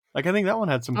 Pride. Like, I think that one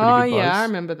had some pretty good buzz. Oh, yeah, I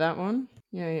remember that one.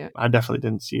 Yeah. I definitely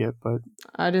didn't see it, but...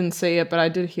 I didn't see it, but I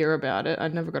did hear about it. I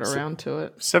never got around to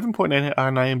it. 7.9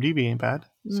 on IMDb ain't bad.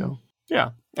 So,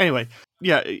 yeah. Anyway,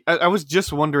 I was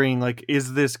just wondering, like,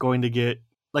 is this going to get...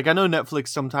 Like, I know Netflix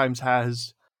sometimes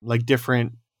has, like,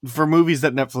 different for movies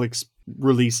that Netflix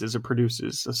releases or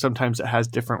produces, sometimes it has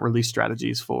different release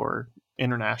strategies for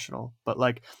international. But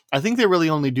like, I think they really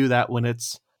only do that when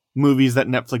it's movies that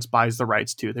Netflix buys the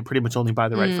rights to. They pretty much only buy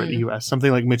the right for the US.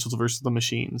 Something like Mitchell's versus the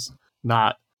Machines,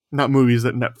 not movies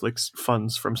that Netflix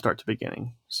funds from start to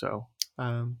beginning. So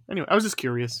anyway, I was just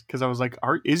curious because I was like,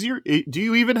 do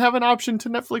you even have an option to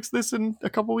Netflix this in a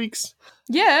couple weeks?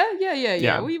 Yeah.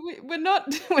 We're not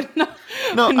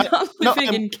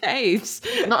living in caves.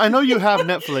 No, I know you have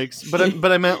Netflix,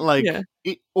 but I meant like,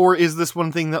 or is this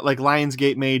one thing that like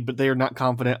Lionsgate made, but they are not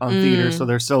confident on theater, so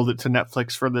they're sold it to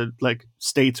Netflix for the like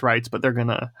states rights, but they're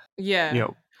gonna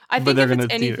I think if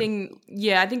it's anything,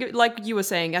 I think like you were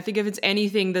saying, I think if it's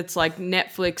anything that's like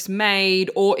Netflix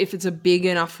made, or if it's a big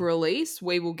enough release,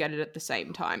 we will get it at the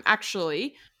same time.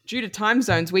 Actually, due to time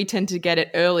zones, we tend to get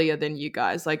it earlier than you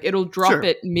guys. Like it'll drop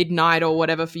at midnight or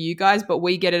whatever for you guys, but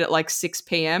we get it at like 6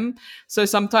 p.m. So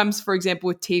sometimes, for example,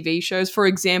 with TV shows, for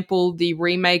example, the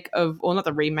reboot,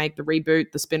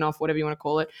 the spin-off, whatever you want to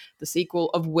call it, the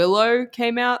sequel of Willow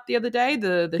came out the other day,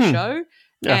 the show.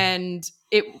 Yeah. And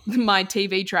my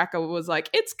TV tracker was like,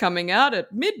 it's coming out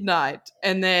at midnight.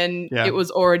 And then it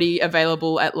was already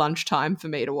available at lunchtime for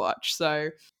me to watch. So,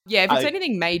 if it's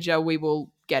anything major, we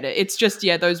will get it. It's just,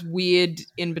 those weird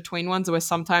in-between ones where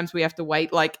sometimes we have to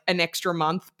wait like an extra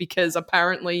month because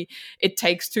apparently it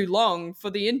takes too long for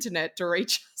the internet to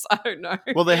reach us. I don't know.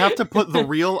 Well, they have to put the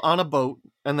reel on a boat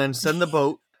and then send the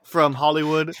boat from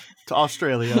Hollywood to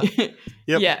Australia.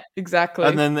 Yep. Yeah, exactly.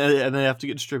 And then they have to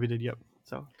get distributed. Yep.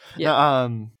 So,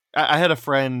 I had a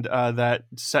friend that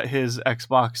set his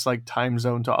Xbox like time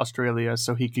zone to Australia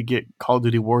so he could get Call of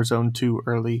Duty Warzone 2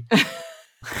 early.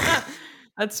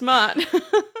 That's smart.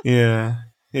 Yeah,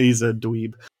 he's a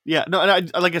dweeb. Yeah, no,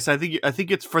 and like I said, I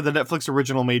think it's for the Netflix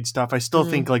original made stuff. I still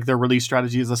think like their release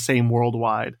strategy is the same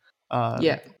worldwide.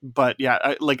 But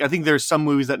I think there's some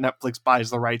movies that Netflix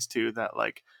buys the rights to that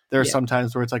like. There are some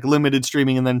times where it's like limited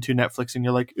streaming and then to Netflix, and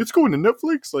you're like, it's going to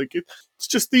Netflix. Like it's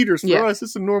just theaters for us.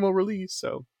 It's a normal release.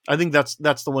 So I think that's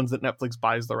the ones that Netflix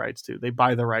buys the rights to. They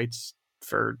buy the rights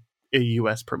for a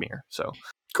US premiere. So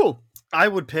cool. I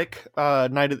would pick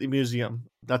Night at the Museum.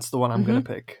 That's the one I'm going to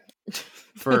pick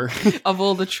for of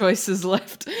all the choices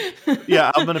left.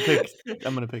 I'm going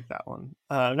to pick that one.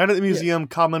 Night at the Museum,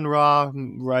 Common Raw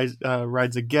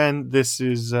rides again. This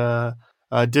is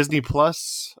Disney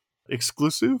Plus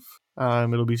exclusive.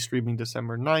 It'll be streaming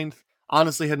December 9th.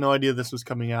 Honestly, had no idea this was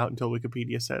coming out until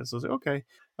Wikipedia says. So I was like, okay.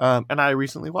 And I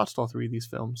recently watched all 3 of these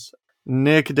films.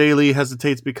 Nick Daly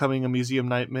hesitates becoming a museum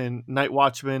night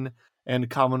watchman, and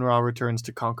Common Raw returns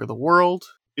to conquer the world.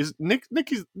 Is Nick's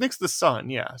the son?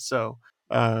 Yeah. So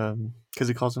because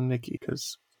he calls him Nicky.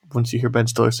 Because once you hear Ben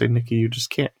Stiller say Nicky, you just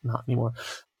can't not anymore.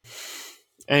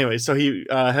 Anyway, so he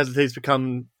hesitates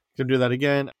to do that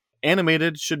again.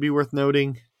 Animated should be worth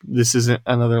noting. This isn't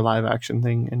another live action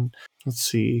thing, and let's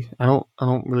see. I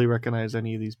don't really recognize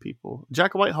any of these people.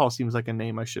 Jack Whitehall seems like a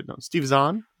name I should know. Steve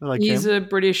Zahn, he's a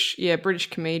British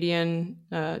comedian.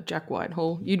 Jack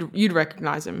Whitehall, you'd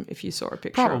recognize him if you saw a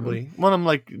picture. Probably. Of him. One I'm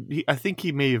like, I think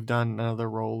he may have done another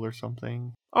role or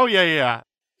something. Oh yeah.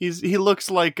 He looks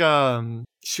like Matt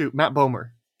Bomer.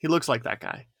 He looks like that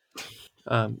guy.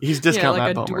 He's discount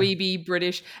Matt Bomer. Like a dweeby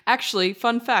British. Actually,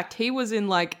 fun fact: he was in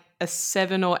like a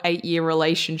 7 or 8 year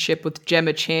relationship with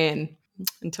Gemma Chan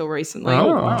until recently.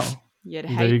 Oh, wow. You'd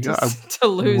hate to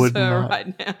lose her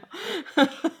right now.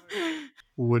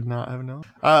 Would not have known.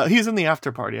 He's in The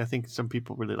After Party. I think some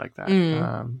people really like that.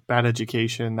 Bad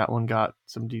Education. That one got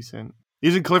some decent.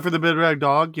 He's in Clifford the Big Red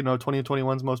Dog,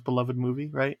 2021's most beloved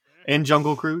movie, right? And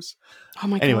Jungle Cruise. Oh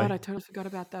my God, I totally forgot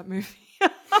about that movie.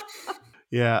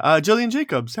 Yeah. Jillian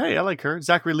Jacobs. Hey, I like her.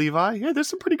 Zachary Levi. Yeah, there's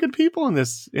some pretty good people in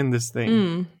this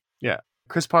thing. Yeah.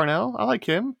 Chris Parnell. I like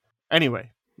him.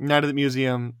 Anyway, Night at the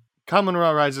Museum. Common Raw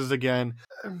rises again.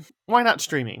 Why not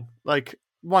streaming? Like,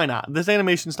 why not? This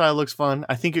animation style looks fun.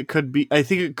 I think it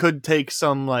could take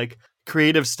some like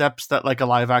creative steps that like a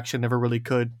live action never really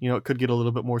could. It could get a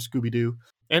little bit more Scooby-Doo.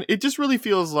 And it just really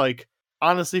feels like,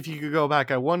 honestly, if you could go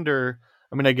back, I wonder,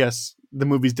 I guess the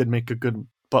movies did make a good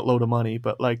buttload of money,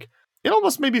 but like, it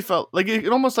almost maybe felt like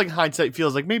hindsight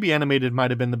feels like maybe animated might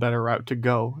have been the better route to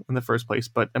go in the first place.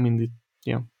 But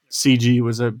CG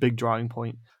was a big drawing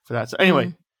point for that. So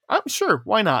anyway, I'm sure.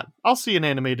 Why not? I'll see an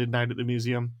animated Night at the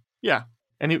Museum. Yeah.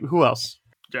 And who else?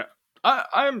 Yeah.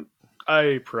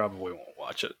 I probably won't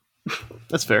watch it.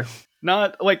 That's fair.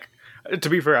 Not like, to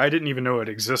be fair, I didn't even know it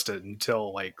existed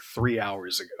until like 3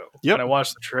 hours ago. Yep. When I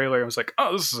watched the trailer, I was like,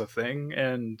 oh, this is a thing.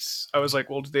 And I was like,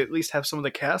 well, do they at least have some of the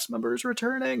cast members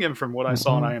returning? And from what I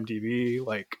saw on IMDb,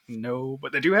 like, no.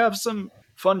 But they do have some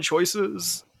fun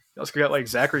choices. You also got like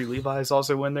Zachary Levi's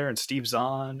also in there, and Steve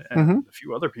Zahn, and a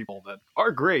few other people that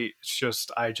are great. It's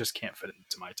just I just can't fit it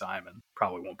into my time, and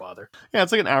probably won't bother. Yeah,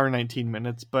 it's like an hour and 19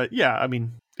 minutes, but yeah, I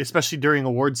mean, especially during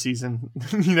award season,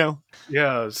 you know.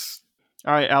 Yes.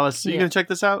 All right, Alice, are you gonna check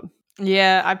this out?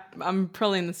 Yeah, I'm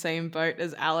probably in the same boat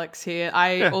as Alex here.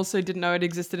 I also didn't know it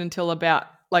existed until about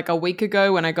like a week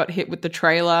ago when I got hit with the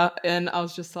trailer, and I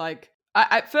was just like,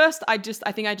 at first I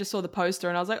think I just saw the poster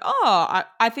and I was like, oh,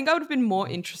 I think I would have been more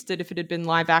interested if it had been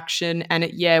live action and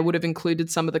it would have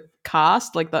included some of the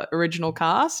cast, like the original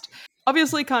cast.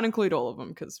 Obviously can't include all of them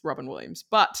because Robin Williams,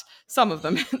 but some of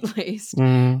them at least.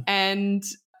 And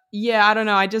yeah, I don't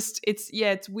know.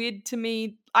 It's weird to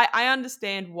me. I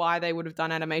understand why they would have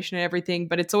done animation and everything,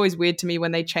 but it's always weird to me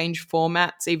when they change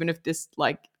formats, even if this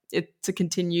like it's a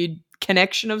continued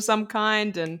connection of some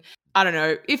kind. And I don't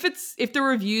know, if the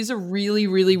reviews are really,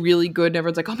 really, really good and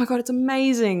everyone's like, oh my God, it's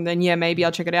amazing, then yeah, maybe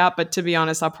I'll check it out. But to be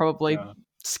honest, I'll probably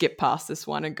skip past this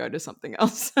one and go to something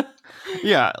else.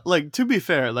 Yeah, like to be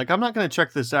fair, like I'm not going to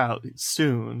check this out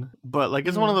soon, but like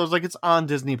it's one of those, like it's on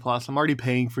Disney Plus. I'm already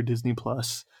paying for Disney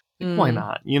Plus. Like, why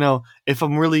not? You know, if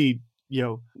I'm really, you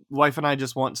know, wife and I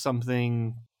just want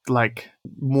something like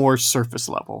more surface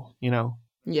level, you know?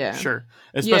 Yeah. Sure.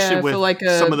 Especially with like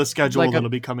some of the schedule that'll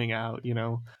be coming out, you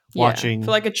know, watching. For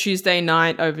like a Tuesday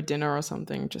night over dinner or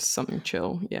something, just something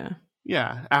chill. Yeah.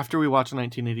 Yeah. After we watch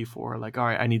 1984, like, all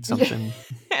right, I need something.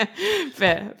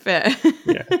 Fair.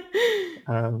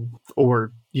 Yeah.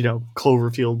 Or, you know,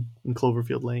 Cloverfield and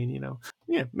Cloverfield Lane, you know.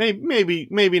 Yeah. Maybe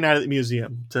Night at the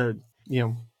Museum to, you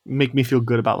know, make me feel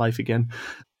good about life again.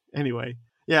 Anyway.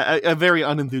 Yeah, a very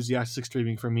unenthusiastic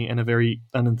streaming for me and a very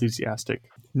unenthusiastic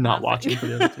not watching for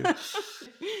the other two.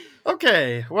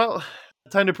 Okay, well,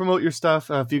 time to promote your stuff.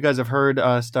 If you guys have heard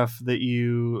stuff that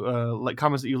you like,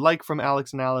 comments that you like from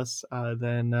Alex and Alice,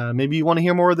 then maybe you want to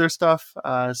hear more of their stuff.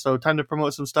 So time to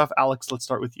promote some stuff. Alex, let's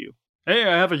start with you. Hey,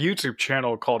 I have a YouTube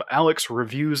channel called Alex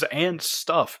Reviews and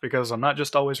Stuff, because I'm not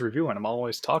just always reviewing, I'm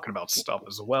always talking about stuff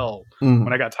as well,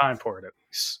 when I got time for it, at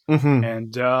least.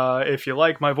 And if you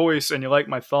like my voice and you like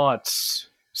my thoughts,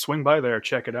 swing by there,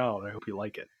 check it out. I hope you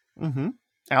like it.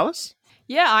 Alice?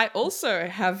 Yeah, I also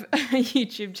have a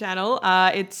YouTube channel.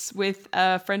 It's with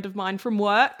a friend of mine from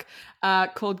work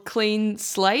called Clean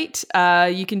Slate.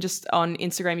 You can just, on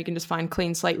Instagram, you can just find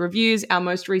Clean Slate Reviews. Our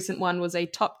most recent one was a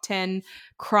top 10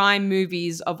 crime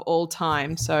movies of all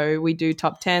time. So we do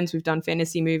top 10s. We've done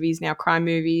fantasy movies, now crime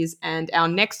movies. And our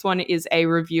next one is a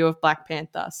review of Black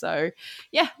Panther. So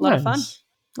yeah, a lot of fun.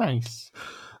 Nice.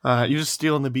 You're just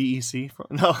stealing the BEC from...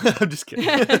 No, I'm just kidding.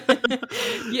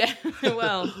 Yeah,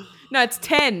 well, no, it's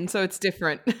 10, so it's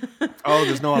different. Oh,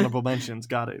 there's no honorable mentions.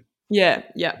 Got it. Yeah.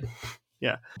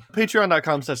 Yeah.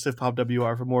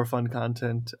 Patreon.com/SifPopWR for more fun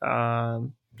content.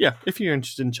 Yeah, if you're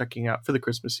interested in checking out for the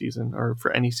Christmas season or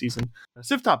for any season.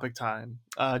 Sif Topic time.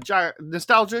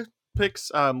 Nostalgia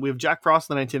picks. We have Jack Frost,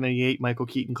 the 1998 Michael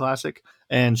Keaton classic,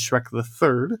 and Shrek the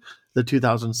Third, the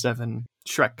 2007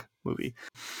 Shrek movie.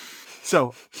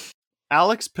 So,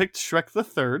 Alex picked Shrek the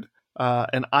Third,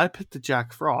 and I picked the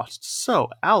Jack Frost. So,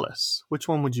 Alice, which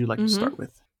one would you like to start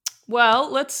with?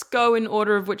 Well, let's go in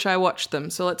order of which I watched them.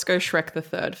 So let's go Shrek the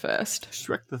Third first.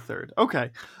 Shrek the Third.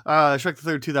 Okay. Shrek the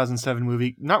Third 2007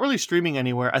 movie. Not really streaming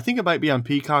anywhere. I think it might be on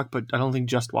Peacock, but I don't think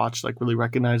Just Watch really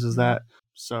recognizes that.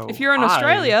 So if you're in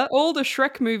Australia, all the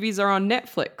Shrek movies are on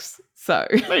Netflix. So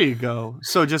there you go.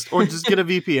 So just get a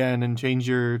VPN and change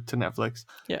to Netflix.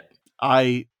 Yeah.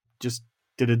 I just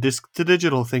did a disc to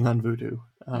digital thing on Vudu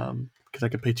because I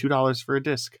could pay $2 for a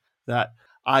disc that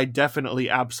I definitely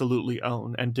absolutely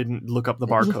own and didn't look up the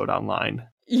barcode online.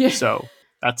 Yeah. So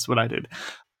that's what I did.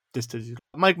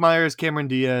 Mike Myers, Cameron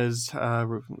Diaz,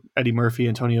 Eddie Murphy,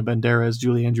 Antonio Banderas,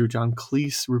 Julie Andrew, John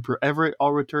Cleese, Rupert Everett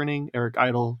all returning, Eric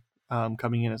Idle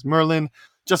coming in as Merlin,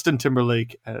 Justin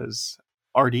Timberlake as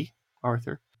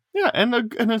Arthur. Yeah,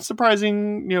 and a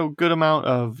surprising, good amount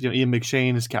of Ian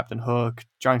McShane as Captain Hook,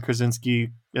 John Krasinski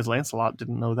as Lancelot.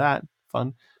 Didn't know that.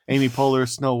 Fun. Amy Poehler,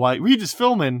 Snow White, Regis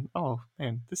Philbin. Oh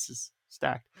man, this is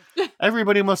stacked.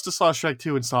 Everybody must have saw Shrek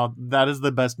 2 and saw that is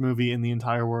the best movie in the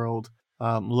entire world.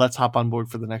 Let's hop on board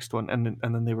for the next one, and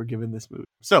then they were given this movie.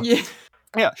 So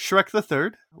yeah, Shrek the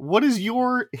Third. What is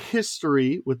your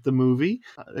history with the movie?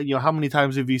 How many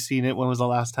times have you seen it? When was the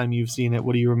last time you've seen it?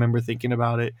 What do you remember thinking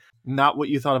about it? Not what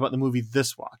you thought about the movie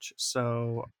this watch.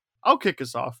 So I'll kick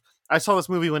us off. I saw this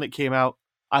movie when it came out.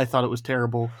 I thought it was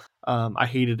terrible. I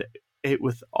hated it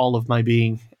with all of my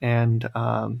being, and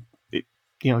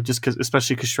just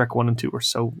especially because Shrek 1 and 2 were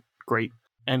so great.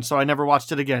 And so I never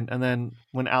watched it again. And then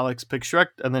when Alex picked Shrek,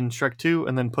 and then Shrek 2,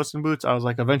 and then Puss in Boots, I was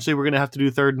like, eventually we're going to have to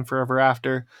do Third and Forever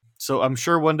After. So I'm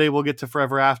sure one day we'll get to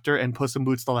Forever After and Puss in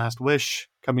Boots: The Last Wish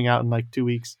coming out in like 2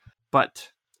 weeks.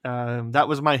 But that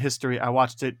was my history. I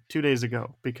watched it 2 days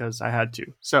ago because I had to.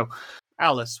 So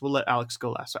Alice, we'll let Alex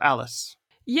go last. So Alice.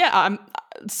 Yeah, I'm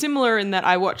similar in that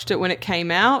I watched it when it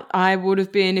came out. I would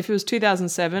have been, if it was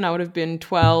 2007, I would have been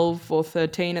 12 or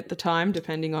 13 at the time,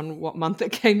 depending on what month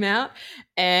it came out.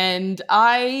 And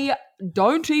I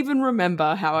don't even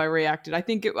remember how I reacted. I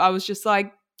think I was just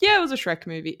like, yeah, it was a Shrek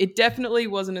movie. It definitely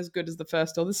wasn't as good as the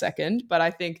first or the second, but I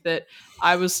think that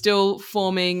I was still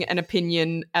forming an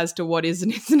opinion as to what is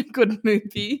and isn't a good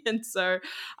movie. And so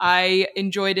I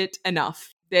enjoyed it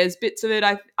enough. There's bits of it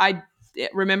I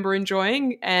remember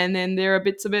enjoying, and then there are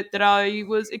bits of it that I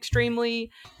was extremely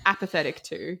apathetic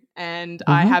to, and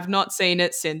I have not seen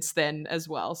it since then as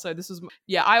well. So this was,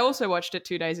 I also watched it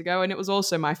 2 days ago, and it was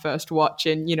also my first watch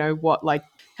in,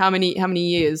 how many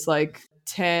years? Like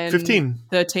 10, 15.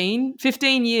 13,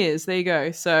 15 years. There you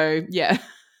go. So yeah,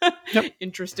 yep.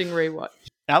 Interesting rewatch.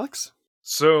 Alex?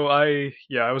 So I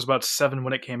was about 7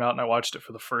 when it came out, and I watched it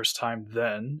for the first time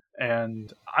then.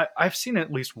 And I've seen it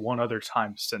at least one other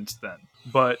time since then.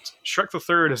 But Shrek the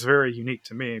Third is very unique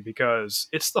to me because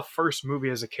it's the first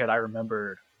movie as a kid I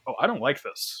remembered, I don't like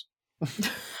this.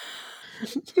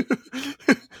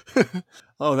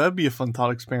 Oh, that'd be a fun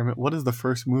thought experiment. What is the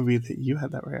first movie that you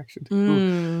had that reaction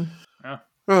to?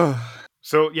 Yeah.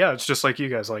 So yeah, it's just like you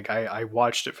guys. Like I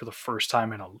watched it for the first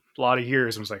time in a lot of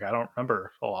years and was like, I don't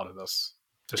remember a lot of this.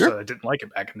 Just that I didn't like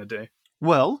it back in the day.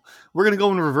 Well, we're gonna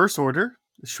go in reverse order.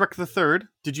 Shrek the Third.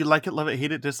 Did you like it, love it,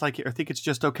 hate it, dislike it, or think it's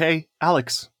just okay?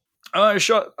 Alex. I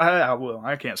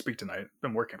can't speak tonight.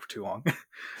 Been working for too long.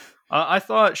 I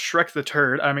thought Shrek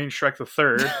the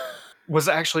Third was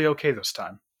actually okay this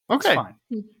time. Okay. It's fine.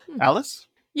 Alice?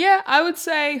 Yeah, I would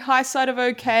say high side of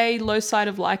okay, low side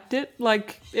of liked it.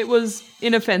 Like, it was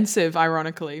inoffensive,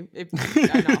 ironically.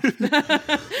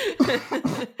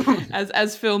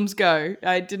 As films go.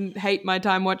 I didn't hate my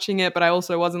time watching it, but I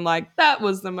also wasn't like, that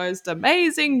was the most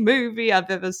amazing movie I've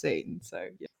ever seen. So,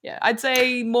 yeah, I'd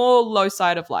say more low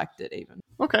side of liked it even.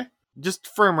 Okay. Just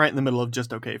firm right in the middle of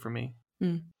just okay for me.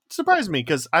 Surprised me,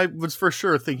 because I was for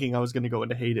sure thinking I was going to go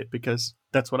into hate it, because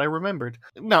that's what I remembered.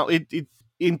 Now, it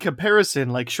in comparison,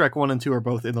 like Shrek 1 and 2 are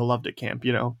both in the loved it camp,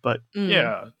 but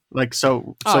yeah, like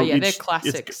so they're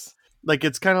classics.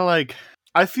 It's kind of like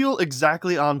I feel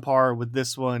exactly on par with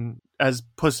this one as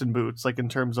Puss in Boots, like in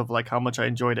terms of like how much I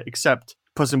enjoyed it, except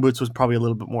Puss in Boots was probably a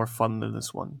little bit more fun than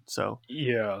this one. So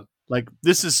yeah, like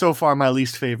this is so far my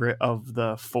least favorite of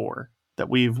the 4 that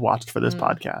we've watched for this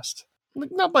podcast. Like,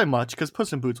 not by much, because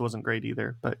Puss in Boots wasn't great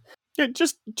either, but yeah,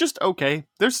 just okay.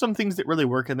 There's some things that really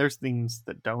work, and there's things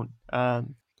that don't.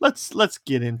 Let's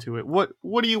get into it. What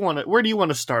do you want to? Where do you want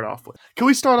to start off with? Can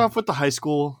we start off with the high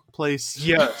school place?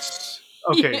 Yes.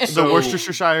 Okay. Yeah. So the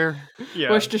Worcestershire.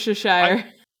 Yeah. Worcestershire.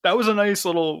 That was a nice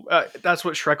little. That's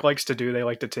what Shrek likes to do. They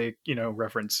like to take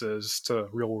references to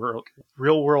real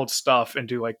world stuff and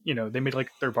do they made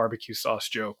like their barbecue sauce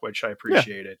joke, which I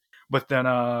appreciated. Yeah. But then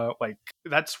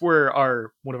that's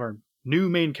where one of our new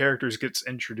main characters gets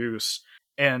introduced,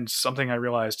 and something I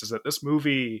realized is that this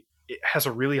movie has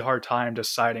a really hard time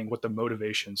deciding what the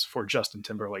motivations for Justin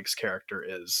Timberlake's character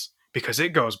is, because it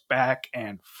goes back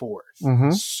and forth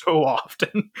so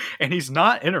often, and he's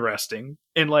not interesting.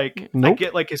 And nope. I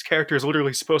get his character is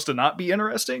literally supposed to not be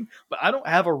interesting, but I don't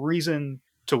have a reason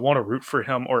to want to root for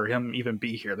him or him even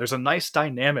be here. There's a nice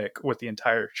dynamic with the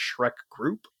entire Shrek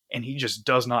group, and he just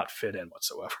does not fit in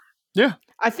whatsoever. Yeah.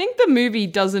 I think the movie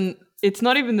doesn't, it's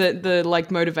not even the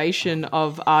motivation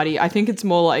of Artie. I think it's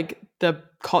more like the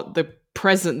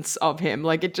presence of him.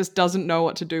 Like, it just doesn't know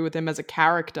what to do with him as a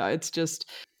character. It's just,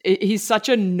 he's such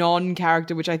a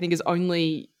non-character, which I think is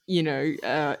only,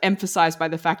 emphasized by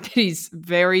the fact that he's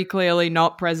very clearly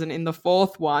not present in the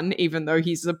 4th one, even though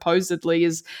he supposedly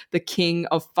is the king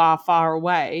of Far, Far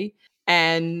Away.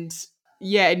 And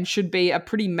should be a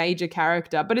pretty major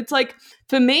character. But it's like,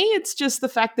 for me, it's just the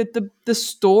fact that the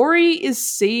story is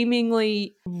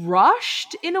seemingly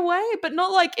rushed in a way, but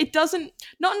not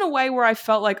not in a way where I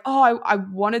felt like, I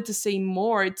wanted to see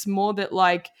more. It's more that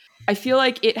I feel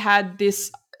like it had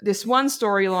this one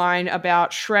storyline about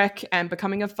Shrek and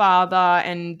becoming a father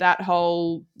and that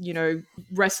whole,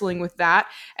 wrestling with that.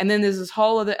 And then there's this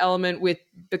whole other element with,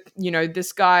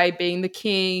 this guy being the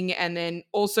king. And then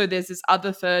also there's this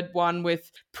other third one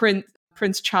with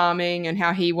Prince Charming and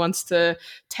how he wants to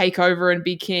take over and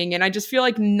be king. And I just feel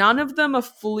like none of them are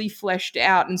fully fleshed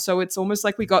out. And so it's almost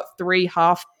like we got 3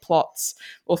 half plots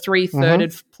or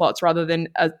 3/3 plots rather than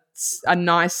a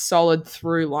nice solid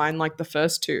through line like the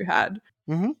first 2 had.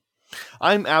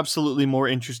 I'm absolutely more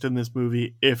interested in this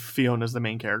movie if Fiona's the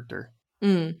main character.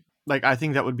 Like, I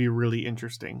think that would be really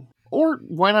interesting. Or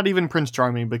why not even Prince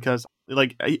Charming? Because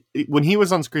like when he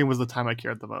was on screen was the time I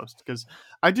cared the most, because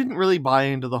I didn't really buy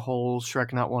into the whole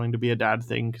Shrek not wanting to be a dad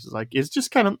thing, because like it's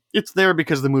just kind of, it's there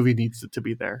because the movie needs it to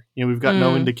be there. You know, we've got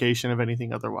no indication of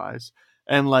anything otherwise.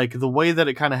 And like the way that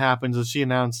it kind of happens is she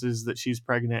announces that she's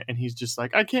pregnant and he's just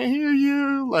like, I can't hear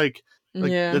you. Like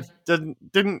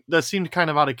that seemed kind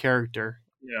of out of character.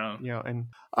 Yeah. You know, and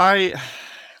I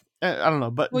don't know,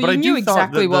 but you I knew do thought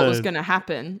exactly that what was going to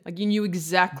happen. Like you knew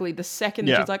exactly the second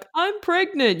that Yeah. she's like, "I'm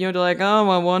pregnant." You're like, "Oh,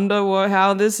 I wonder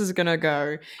how this is going to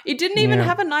go." It didn't even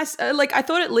have a nice. Like I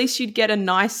thought, at least you'd get a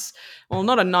nice, well,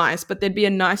 not a nice, but there'd be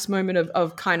a nice moment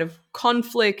of kind of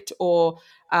conflict, or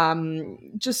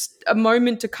just a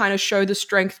moment to kind of show the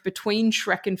strength between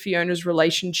Shrek and Fiona's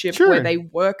relationship, where they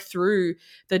work through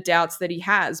the doubts that he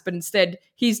has. But instead,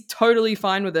 he's totally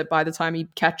fine with it by the time he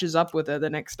catches up with her the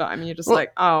next time. And you're just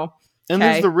like, oh. And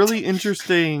okay. there's a really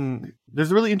interesting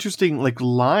like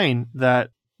line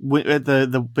that at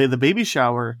the baby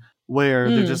shower where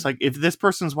they're just like, if this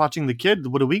person's watching the kid,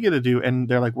 what are we going to do? And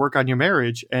they're like, work on your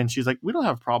marriage. And she's like, we don't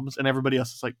have problems. And everybody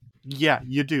else is like, yeah,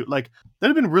 you do. Like,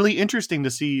 that'd have been really interesting to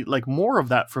see like more of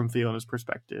that from Fiona's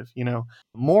perspective, you know,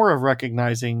 more of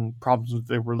recognizing problems with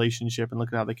their relationship and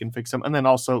looking how they can fix them. And then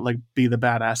also like be the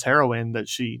badass heroine that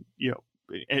she, you know,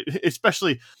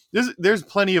 especially there's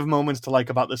plenty of moments to like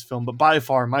about this film, but by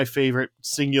far my favorite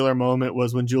singular moment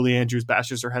was when Julie Andrews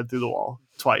bashes her head through the wall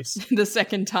twice. The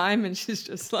second time, and she's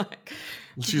just like,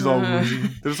 she's all woozy.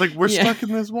 There's like, we're stuck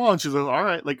in this wall, and she's like, all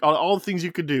right, like all the things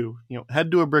you could do, you know,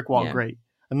 head to a brick wall, great.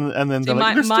 And then they're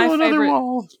like, there's still another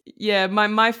wall. Yeah,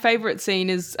 my favorite scene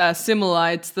is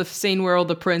similar. It's the scene where all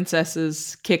the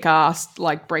princesses kick ass,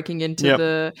 like breaking into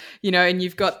the, you know, and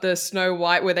you've got the Snow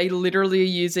White where they literally are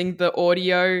using the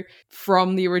audio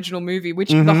from the original movie, which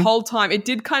the whole time, it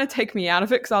did kind of take me out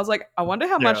of it, because I was like, I wonder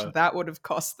how much that would have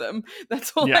cost them.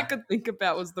 That's all I could think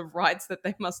about was the rights that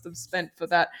they must have spent for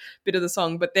that bit of the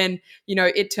song. But then, you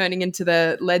know, it turning into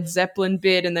the Led Zeppelin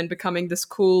bit and then becoming this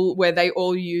cool where they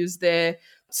all use their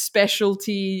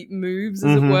specialty moves,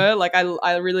 as it were. Like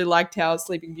I really liked how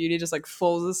Sleeping Beauty just like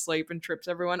falls asleep and trips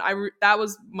everyone. That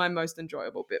was my most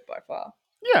enjoyable bit by far.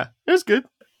 Yeah, it was good.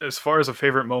 As far as a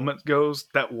favorite moment goes,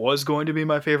 that was going to be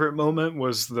my favorite moment,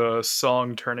 was the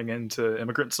song turning into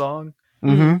Immigrant Song.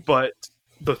 But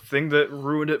the thing that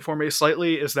ruined it for me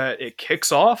slightly is that it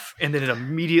kicks off and then it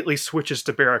immediately switches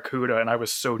to Barracuda, and I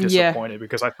was so disappointed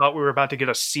because I thought we were about to get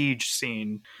a siege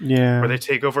scene where they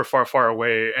take over far, far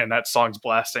away and that song's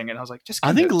blasting, and I was like,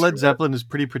 I think Led Zeppelin is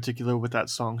pretty particular with that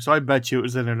song, so I bet you it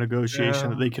was in a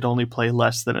negotiation that they could only play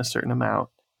less than a certain amount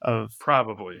of...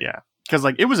 Probably. Yeah. Because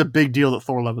like it was a big deal that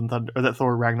Thor Love and Thunder, or that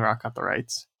Thor Ragnarok got the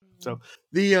rights. So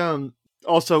the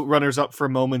also runners up for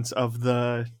moments of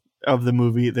the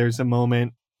movie. There's a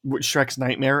moment with Shrek's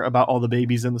nightmare about all the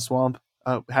babies in the swamp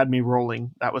had me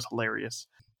rolling. That was hilarious.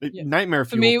 Nightmare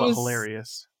fuel, but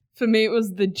hilarious. For me, it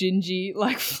was the Gingy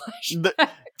like flashbacks.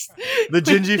 The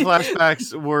Gingy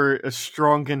flashbacks were a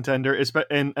strong contender,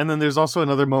 and then there's also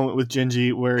another moment with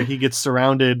Gingy where he gets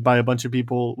surrounded by a bunch of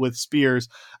people with spears,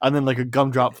 and then like a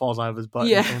gumdrop falls out of his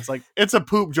butt. And it's like, it's a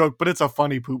poop joke, but it's a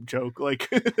funny poop joke. Like,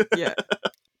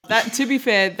 that, to be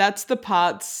fair, that's the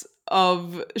parts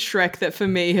of Shrek that for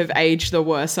me have aged the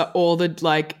worst, are all the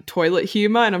like toilet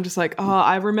humor, and I'm just like, oh,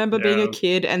 I remember being a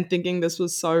kid and thinking this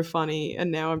was so funny,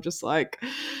 and now I'm just like,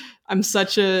 I'm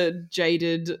such a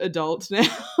jaded adult now.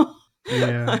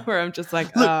 Where I'm just like,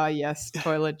 yes,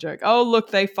 toilet joke. Oh,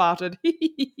 look, they farted.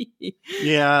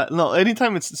 No,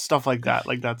 anytime it's stuff like that,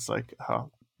 like that's like,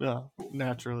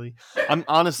 naturally. I'm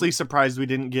honestly surprised we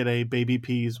didn't get a baby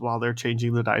peas while they're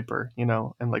changing the diaper, you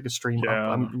know, and like a stream up.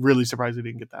 I'm really surprised we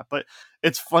didn't get that. But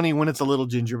it's funny when it's a little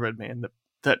gingerbread man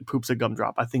that poops a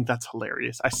gumdrop. I think that's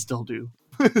hilarious. I still do.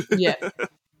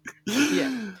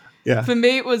 Yeah. For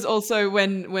me, it was also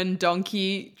when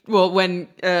Donkey, when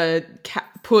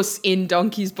Puss in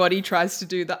Donkey's body tries to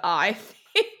do the eye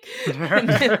thing, and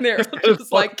then they're all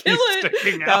just like, kill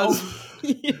it.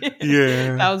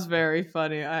 That was very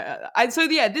funny.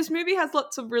 This movie has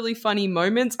lots of really funny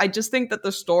moments. I just think that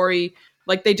the story,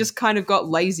 like, they just kind of got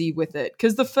lazy with it,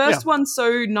 because the first one's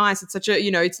so nice. It's such a,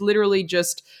 you know, it's literally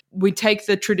just, we take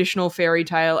the traditional fairy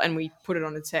tale and we put it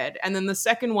on its head. And then the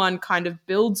second one kind of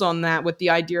builds on that with the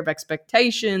idea of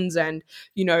expectations and,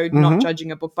 you know, not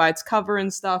judging a book by its cover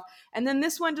and stuff. And then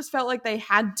this one just felt like they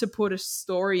had to put a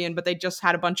story in, but they just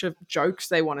had a bunch of jokes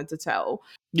they wanted to tell.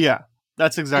 Yeah.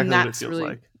 That's exactly and what it that's feels really,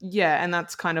 like. Yeah, and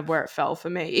that's kind of where it fell for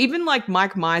me. Even like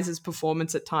Mike Myers'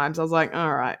 performance at times, I was like,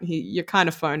 all right, you're kind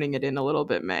of phoning it in a little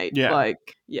bit, mate. Yeah. Like,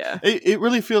 yeah. It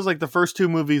really feels like the first two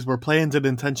movies were planned and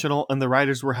intentional, and the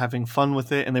writers were having fun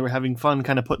with it, and they were having fun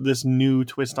kind of put this new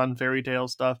twist on fairy tale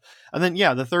stuff. And then,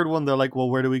 the third one, they're like,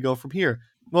 well, where do we go from here?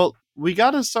 Well, we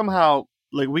got to somehow,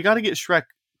 we got to get Shrek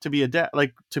to be a dad,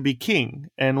 to be king,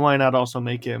 and why not also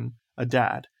make him a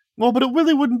dad? Well, but it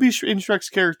really wouldn't be in Shrek's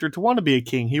character to want to be a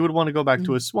king. He would want to go back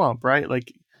to his swamp, right?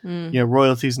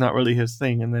 Royalty's not really his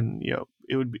thing. And then,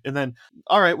 it would be, and then,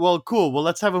 all right, well, cool. Well,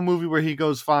 let's have a movie where he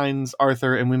finds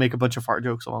Arthur, and we make a bunch of fart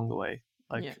jokes along the way.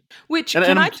 Which,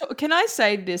 can I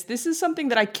say this? This is something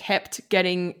that I kept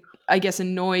getting, I guess,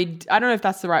 annoyed. I don't know if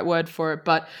that's the right word for it,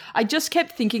 but I just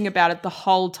kept thinking about it the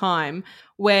whole time,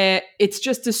 where it's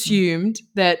just assumed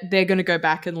that they're going to go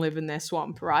back and live in their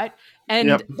swamp, right?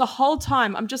 And the whole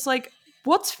time I'm just like,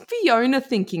 what's Fiona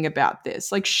thinking about this?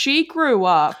 Like, she grew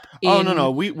up in... Oh,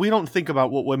 no. We don't think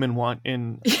about what women want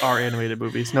in our animated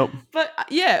movies. Nope. But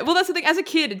well, that's the thing. As a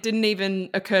kid, it didn't even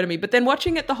occur to me. But then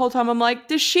watching it the whole time, I'm like,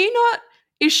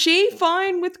 is she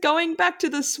fine with going back to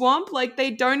the swamp? Like, they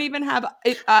don't even have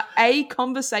a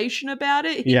conversation about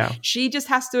it. Yeah. She just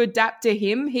has to adapt to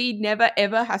him. He never,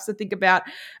 ever has to think about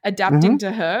adapting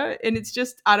to her. And it's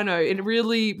just, I don't know, it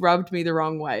really rubbed me the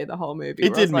wrong way, the whole movie.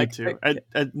 It did me too.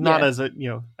 Not as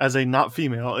a not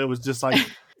female. It was just like,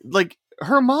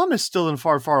 her mom is still in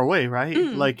far, far away, right?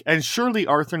 And surely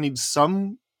Arthur needs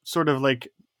some sort of,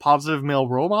 positive male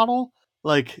role model.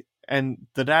 And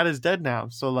the dad is dead now.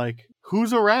 So,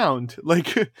 who's around?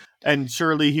 And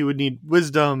surely he would need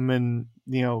wisdom, and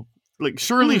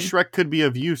surely Shrek could be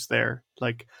of use there.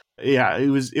 It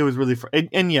was really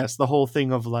and yes, the whole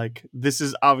thing of this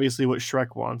is obviously what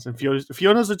Shrek wants, and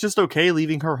Fiona's just okay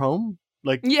leaving her home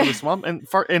for the swamp, and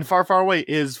far, far away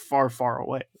is far, far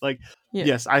away.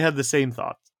 Yes, I had the same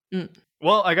thoughts.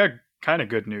 Well, I got kind of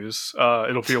good news.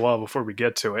 It'll be a while before we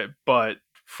get to it, but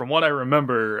from what I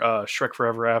remember, Shrek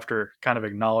Forever After kind of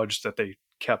acknowledged that they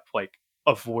kept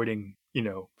avoiding,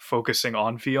 focusing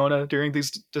on Fiona during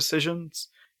these decisions.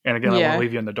 And again, I want to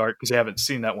leave you in the dark because I haven't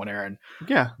seen that one, Aaron.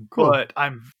 Yeah, cool. But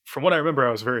from what I remember,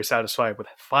 I was very satisfied with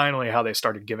finally how they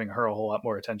started giving her a whole lot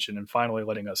more attention and finally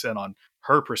letting us in on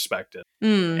her perspective.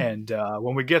 And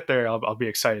when we get there, I'll be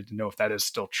excited to know if that is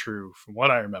still true from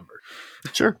what I remember.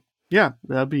 Sure. Yeah,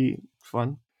 that'd be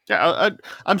fun. Yeah,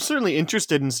 I'm certainly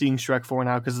interested in seeing Shrek 4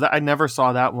 now, because I never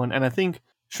saw that one. And I think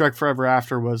Shrek Forever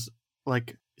After was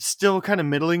still kind of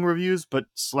middling reviews, but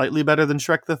slightly better than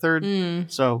Shrek the Third.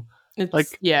 So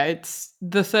it's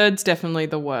the third's definitely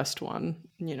the worst one,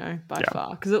 by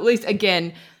far. Because at least,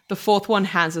 again, the fourth one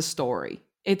has a story.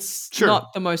 It's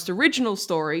not the most original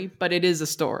story, but it is a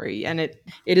story, and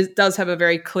it does have a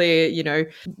very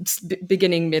clear,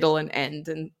 beginning, middle, and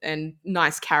end, and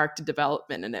nice character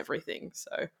development and everything.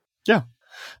 So yeah,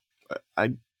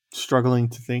 I'm struggling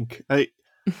to think.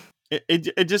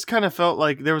 It just kind of felt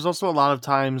like there was also a lot of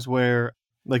times where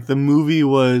the movie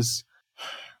was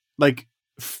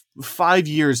 5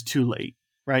 years too late,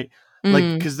 right?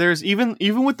 Because there's even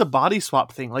with the body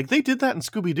swap thing, they did that in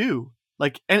Scooby-Doo.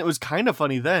 And it was kind of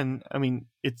funny then. I mean,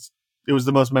 it was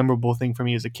the most memorable thing for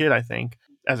me as a kid, I think.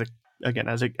 As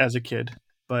a kid.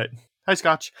 But hi,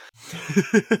 Scotch.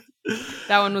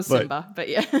 That one was Simba, but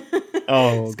yeah.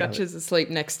 Oh, Scotch is asleep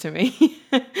next to me.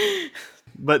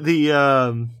 But the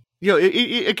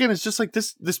again, it's just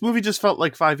this movie just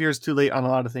felt 5 years too late on a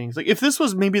lot of things. If this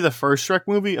was maybe the first Shrek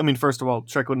movie, I mean, first of all,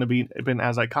 Shrek wouldn't have been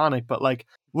as iconic, but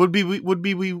would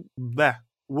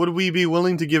we be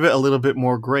willing to give it a little bit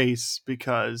more grace,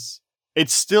 because it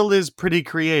still is pretty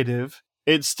creative.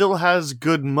 It still has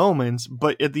good moments,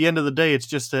 but at the end of the day, it's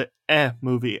just a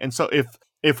movie. And so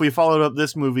if we followed up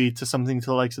this movie to something to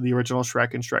the likes of the original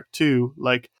Shrek and Shrek 2,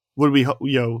 would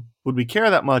we care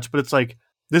that much? But it's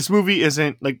this movie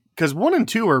isn't because 1 and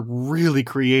 2 are really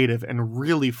creative and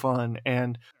really fun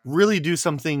and really do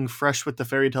something fresh with the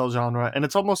fairy tale genre. And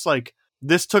it's almost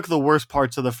this took the worst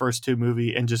parts of the first two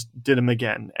movie and just did them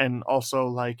again. And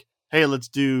also hey, let's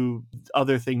do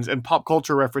other things and pop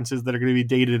culture references that are going to be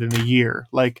dated in a year.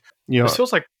 This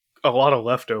feels like a lot of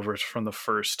leftovers from the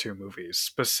first two movies,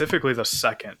 specifically the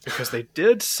second, because they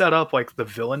did set up the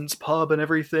villains pub and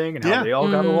everything and how they all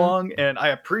got along. And I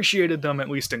appreciated them at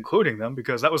least including them,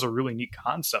 because that was a really neat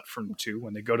concept from 2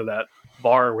 when they go to that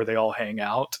bar where they all hang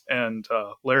out. And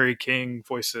Larry King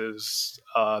voices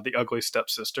the ugly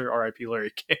stepsister, R.I.P.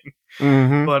 Larry King.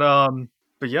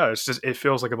 But yeah, it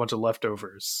feels like a bunch of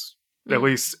leftovers. At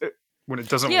least when it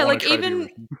doesn't Yeah, want like to try to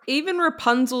be even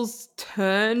Rapunzel's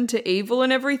turn to evil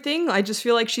and everything, I just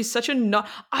feel like she's such a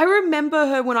I remember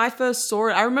her when I first saw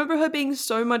it. I remember her being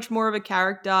so much more of a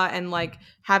character and like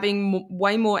having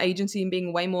way more agency and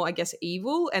being way more, I guess,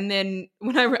 evil. And then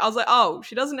when I was like, oh,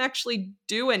 she doesn't actually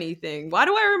do anything. Why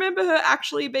do I remember her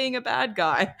actually being a bad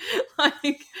guy?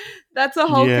 Like, that's a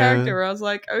whole character where I was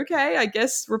like, okay, I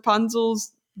guess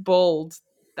Rapunzel's bald.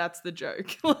 That's the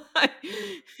joke. Like,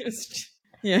 it's just,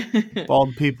 yeah.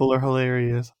 Bald people are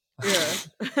hilarious. Yeah.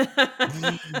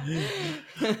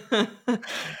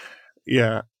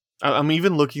 Yeah. I'm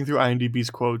even looking through IMDb's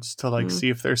quotes to like see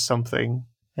if there's something.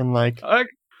 And like,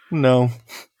 no.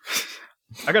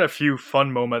 I got a few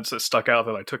fun moments that stuck out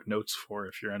that I took notes for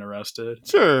if you're interested.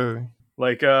 Sure.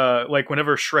 Like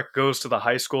whenever Shrek goes to the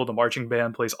high school, the marching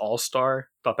band plays All Star.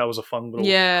 Thought that was a fun little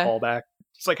callback.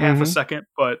 It's like half a second,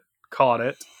 but caught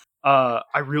it.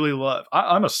 I really love.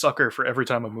 I'm a sucker for every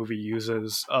time a movie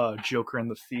uses Joker and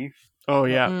the Thief. Oh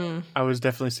yeah, I was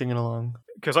definitely singing along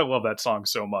because I love that song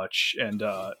so much. And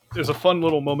there's a fun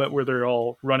little moment where they're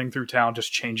all running through town,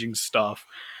 just changing stuff.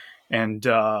 And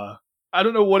I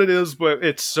don't know what it is, but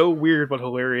it's so weird but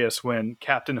hilarious when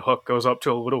Captain Hook goes up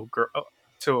to a little girl.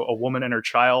 To a woman and her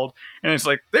child, and it's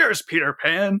like, there's Peter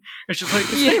Pan, and she's like,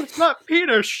 his name's not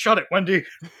Peter. Shut it, Wendy.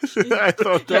 I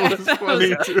thought that was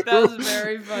funny too. That was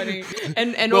very funny.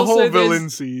 And the also whole villain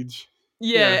siege.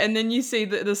 Yeah, and then you see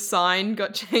that the sign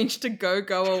got changed to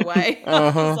go away.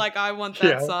 I was like, I want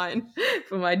that sign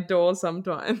for my door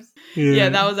sometimes. Yeah,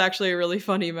 that was actually a really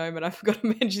funny moment. I forgot to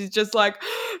mention. She's just like,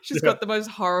 she's got the most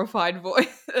horrified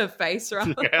face,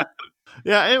 right?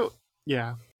 Yeah.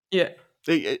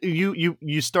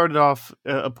 You started off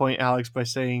a point, Alex, by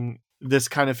saying this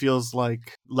kind of feels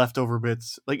like leftover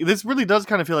bits. Like, this really does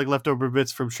kind of feel like leftover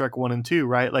bits from Shrek 1 and 2,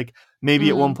 right? Like, maybe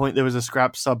at one point there was a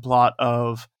scrap subplot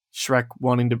of Shrek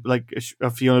wanting to, like,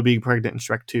 Fiona being pregnant in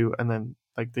Shrek 2, and then,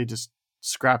 like, they just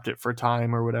scrapped it for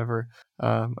time or whatever.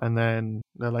 And then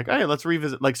they're like, hey, let's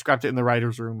revisit, like, scrapped it in the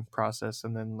writer's room process,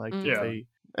 and then, like,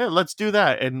 let's do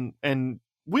that. And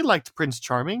we liked Prince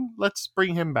Charming. Let's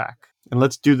bring him back. And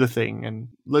let's do the thing. And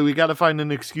like, we got to find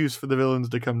an excuse for the villains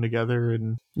to come together.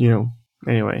 And,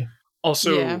 anyway.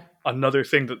 Also, another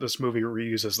thing that this movie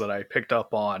reuses that I picked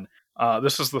up on,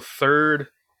 this is the third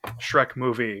Shrek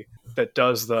movie that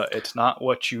does the it's not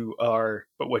what you are,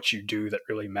 but what you do that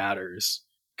really matters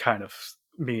kind of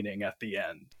meaning at the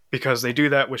end. Because they do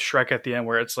that with Shrek at the end,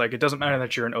 where it's like, it doesn't matter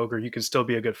that you're an ogre, you can still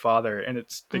be a good father. And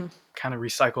it's they kind of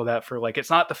recycle that for like,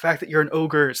 it's not the fact that you're an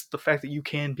ogre, it's the fact that you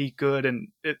can be good. And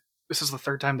this is the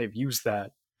third time they've used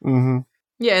that. Mm-hmm.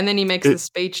 Yeah, and then he makes the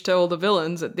speech to all the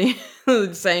villains at the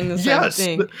saying the same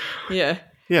thing. Yeah.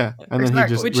 Yeah, and then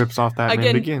he just rips off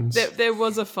Batman Begins. There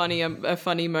was a funny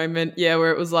moment,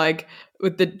 where it was like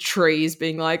with the trees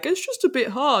being like, it's just a bit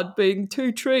hard being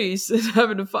two trees and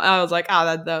having a fight. I was like,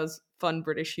 that was fun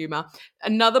British humor.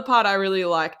 Another part I really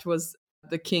liked was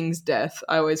the king's death.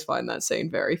 I always find that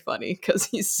scene very funny because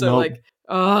he's so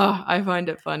I find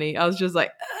it funny. I was just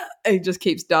like, he just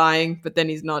keeps dying, but then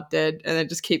he's not dead, and it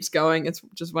just keeps going. It's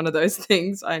just one of those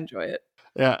things. I enjoy it.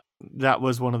 Yeah, that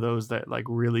was one of those that like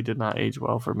really did not age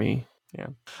well for me. Yeah,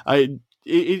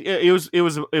 it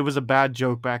was a bad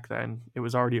joke back then. It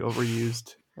was already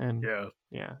overused, and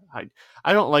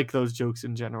I don't like those jokes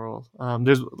in general.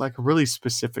 There's like a really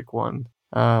specific one.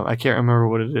 I can't remember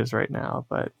what it is right now,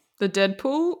 but the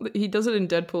Deadpool, he does it in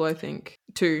Deadpool, I think,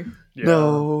 too. Yeah.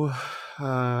 No,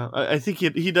 I think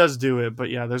he does do it, but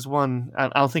yeah, there's one.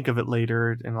 I'll think of it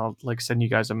later, and I'll like send you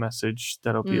guys a message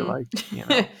that'll be like,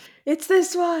 it's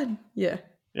this one. Yeah.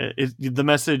 The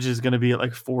message is going to be at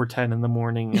like 4:10 in the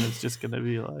morning, and it's just going to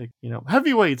be like,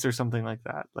 heavyweights or something like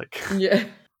that. Like, yeah.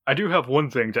 I do have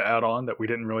one thing to add on that we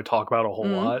didn't really talk about a whole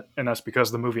lot, and that's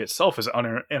because the movie itself is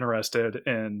uninterested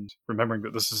in remembering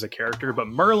that this is a character, but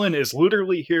Merlin is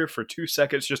literally here for 2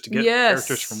 seconds just to get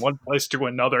characters from one place to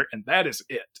another, and that is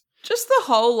it. Just the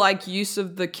whole like use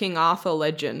of the King Arthur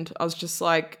legend. I was just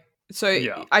like,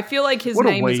 I feel like his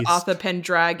name is Arthur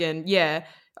Pendragon. Yeah.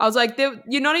 I was like,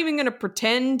 you're not even going to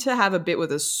pretend to have a bit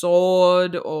with a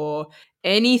sword or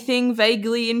anything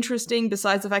vaguely interesting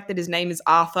besides the fact that his name is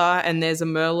Arthur and there's a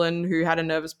Merlin who had a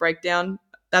nervous breakdown.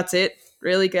 That's it.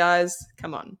 Really, guys?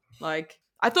 Come on. Like,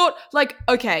 I thought, like,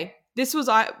 okay, this was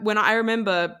when I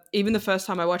remember even the first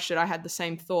time I watched it, I had the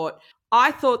same thought.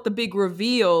 I thought the big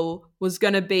reveal was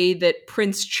going to be that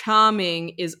Prince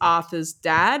Charming is Arthur's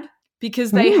dad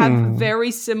because they have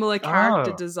very similar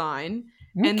character design.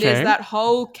 And there's that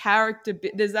whole character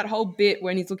bit, there's that whole bit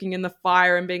when he's looking in the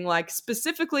fire and being like,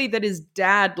 specifically that his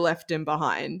dad left him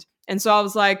behind. And so I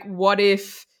was like, what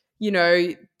if,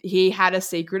 he had a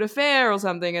secret affair or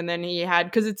something, and then he had,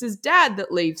 because it's his dad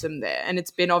that leaves him there, and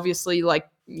it's been obviously like,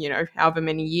 you know, however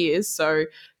many years, so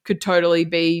could totally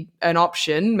be an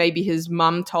option. Maybe his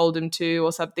mum told him to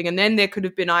or something, and then there could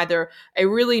have been either a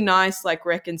really nice like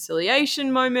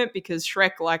reconciliation moment because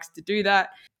Shrek likes to do that,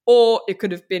 or it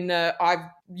could have been I've,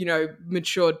 you know,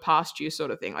 matured past you sort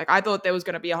of thing. Like I thought there was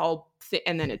going to be a whole thing,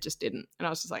 and then it just didn't, and I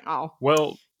was just like, oh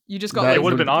well. You just got it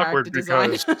would have been awkward because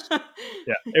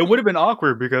it would have been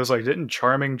awkward because like didn't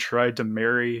Charming try to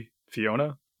marry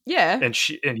Fiona? Yeah, and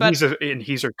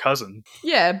he's her cousin.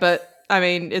 Yeah, but I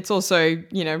mean, it's also,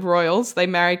 you know, royals. They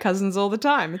marry cousins all the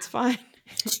time. It's fine.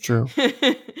 It's true.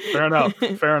 Fair enough.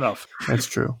 Fair enough. That's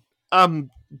true. I'm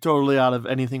totally out of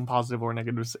anything positive or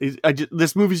negative.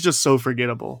 This movie's just so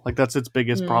forgettable. Like that's its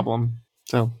biggest problem.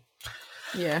 So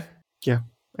yeah.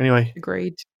 Anyway,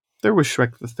 agreed. There was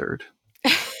Shrek the Third.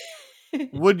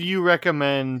 Would you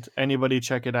recommend anybody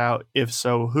check it out? If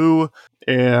so, who?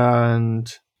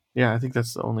 And yeah, I think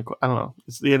that's the only. I don't know.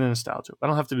 It's the end of nostalgia. I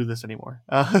don't have to do this anymore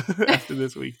after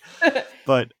this week.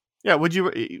 But yeah, would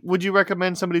you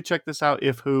recommend somebody check this out?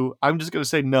 If who? I'm just gonna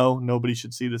say no. Nobody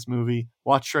should see this movie.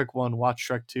 Watch Shrek 1. Watch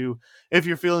Shrek 2. If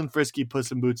you're feeling frisky, Puss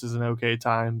in Boots is an okay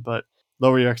time, but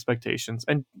lower your expectations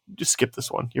and just skip this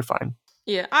one. You're fine.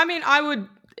 Yeah, I mean, I'm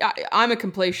a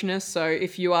completionist, so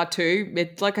if you are too,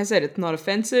 like I said, it's not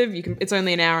offensive. It's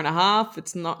only an hour and a half.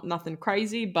 It's nothing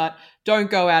crazy, but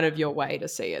don't go out of your way to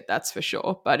see it. That's for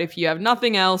sure. But if you have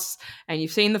nothing else and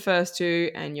you've seen the first two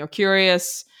and you're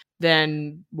curious,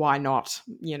 then why not?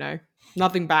 You know,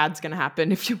 nothing bad's going to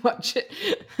happen if you watch it.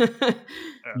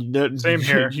 Same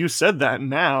here. You said that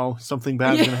now. Something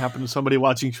bad's going to happen to somebody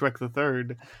watching Shrek the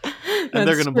Third, and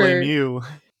they're going to true. blame you.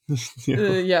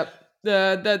 Yep.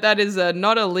 That is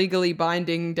not a legally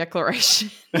binding declaration.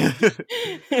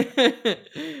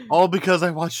 All because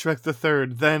I watched Shrek the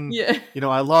Third. Then,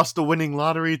 I lost a winning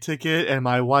lottery ticket, and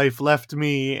my wife left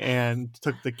me and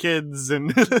took the kids, and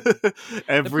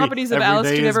the properties of Alice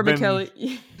Ginevra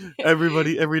McKelly.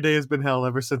 Every day has been hell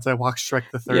ever since I watched Shrek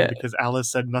the Third because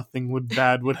Alice said nothing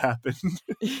bad would happen.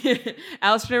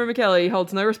 Alice Ginevra McKelly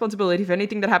holds no responsibility for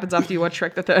anything that happens after you watch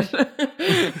Shrek the Third.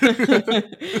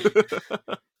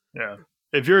 Yeah.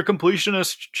 If you're a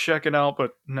completionist, check it out,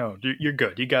 but no, you're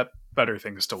good. You got better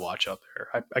things to watch out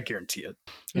there. I guarantee it.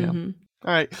 Yeah. Mm-hmm.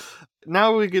 All right.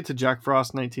 Now we get to Jack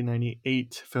Frost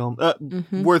 1998 film.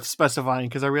 Worth specifying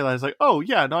because I realized I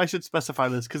should specify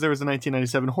this because there was a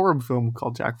 1997 horror film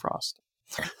called Jack Frost.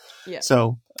 Yeah.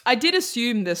 So I did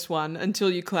assume this one until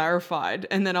you clarified,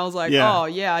 and then I was like,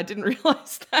 I didn't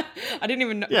realize that. I didn't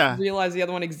even realize the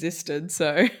other one existed,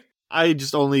 so... I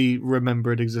just only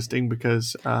remember it existing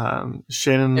because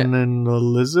Shannon and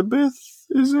Elizabeth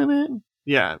is in it.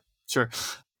 Yeah, sure.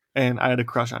 And I had a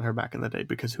crush on her back in the day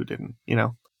because who didn't,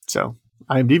 So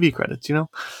IMDb credits,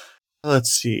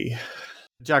 Let's see.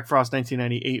 Jack Frost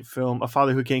 1998 film. A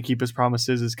father who can't keep his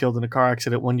promises is killed in a car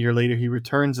accident. 1 year later, he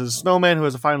returns as a snowman who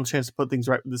has a final chance to put things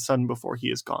right with his son before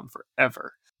he is gone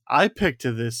forever. I picked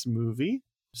this movie,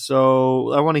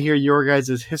 so I want to hear your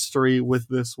guys' history with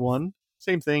this one.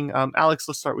 Same thing. Alex,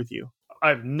 let's start with you.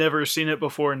 I've never seen it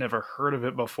before, never heard of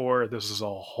it before. This is a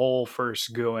whole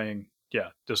first going. Yeah,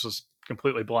 this was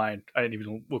completely blind. I didn't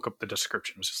even look up the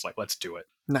description. It was just like, let's do it.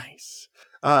 Nice.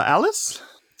 Alice?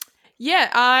 Yeah,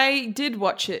 I did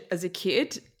watch it as a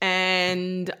kid,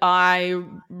 and I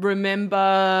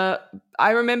remembered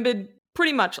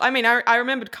pretty much. I mean, I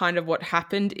remembered kind of what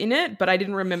happened in it, but I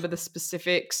didn't remember the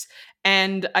specifics.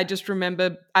 And I just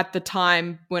remember at the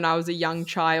time when I was a young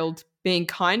child being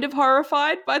kind of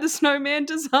horrified by the snowman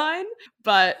design,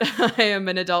 but I am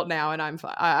an adult now and I'm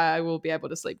fine. I will be able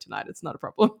to sleep tonight. It's not a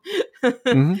problem.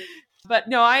 Mm-hmm. But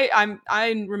no,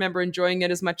 I remember enjoying it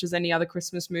as much as any other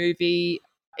Christmas movie.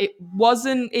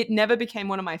 It never became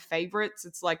one of my favorites.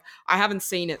 It's like, I haven't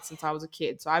seen it since I was a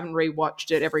kid, so I haven't rewatched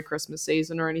it every Christmas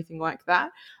season or anything like that.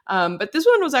 But this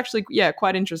one was actually,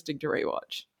 quite interesting to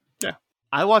rewatch. Yeah.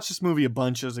 I watched this movie a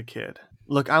bunch as a kid.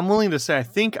 Look, I'm willing to say I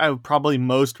think I probably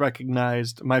most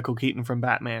recognized Michael Keaton from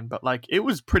Batman, but it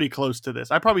was pretty close to this.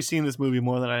 I've probably seen this movie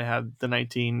more than I had the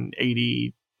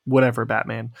 1980 whatever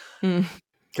Batman.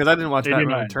 Because I didn't watch 89.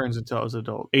 Batman Returns until I was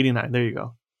adult. 89, there you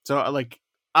go. So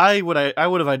I would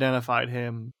have identified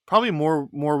him probably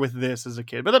more with this as a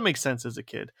kid, but that makes sense as a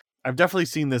kid. I've definitely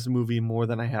seen this movie more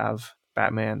than I have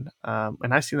Batman,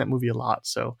 and I've seen that movie a lot.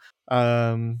 So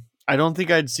I don't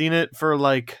think I'd seen it for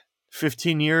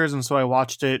 15 years, and so I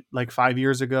watched it 5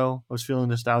 years ago. I was feeling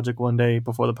nostalgic one day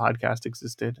before the podcast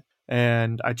existed,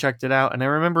 and I checked it out, and I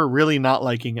remember really not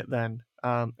liking it then.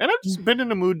 And I've just been in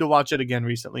the mood to watch it again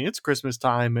recently. It's Christmas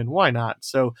time, and why not?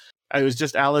 So it was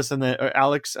just Alex,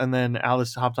 and then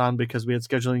Alice hopped on because we had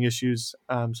scheduling issues.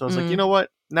 So I was like, you know what?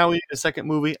 Now we need a second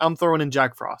movie. I'm throwing in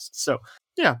Jack Frost. So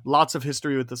yeah, lots of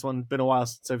history with this one. Been a while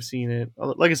since I've seen it.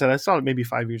 Like I said, I saw it maybe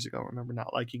 5 years ago. I remember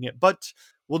not liking it, but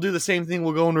we'll do the same thing.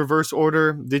 We'll go in reverse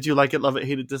order. Did you like it, love it,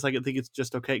 hate it, dislike it, think it's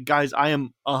just okay? Guys, I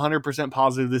am 100%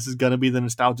 positive this is going to be the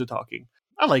nostalgia talking.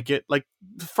 I like it, like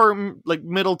firm, like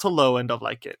middle to low end of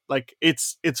like it. Like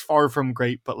it's far from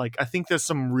great, but like I think there's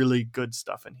some really good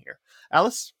stuff in here.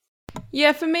 Alice?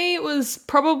 Yeah, for me it was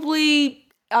probably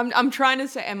I'm trying to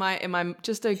say, am I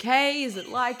just okay? Is it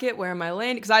like it? Where am I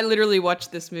landing? Because I literally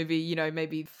watched this movie,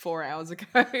 maybe 4 hours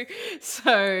ago,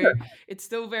 so it's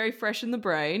still very fresh in the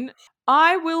brain.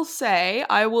 I will say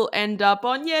I will end up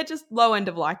on just low end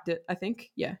of liked it. I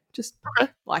think just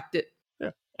liked it.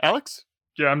 Yeah, Alex.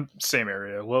 Yeah, I'm same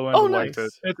area. Low end liked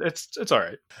it. It's all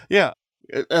right. Yeah.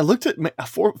 I looked at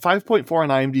 5.4 on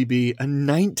IMDb, a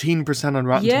 19% on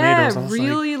Rotten Tomatoes. Yeah,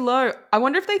 really low. I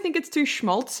wonder if they think it's too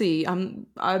schmaltzy. I'm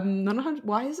not.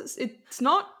 Why is it? It's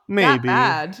not that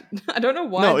bad. I don't know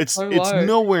why. No, it's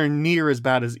nowhere near as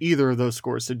bad as either of those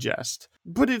scores suggest.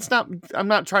 But it's not. I'm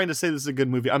not trying to say this is a good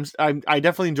movie. I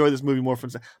definitely enjoy this movie more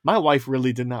from. My wife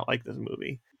really did not like this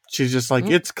movie. She's just like,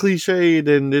 it's cliched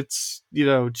and it's,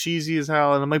 cheesy as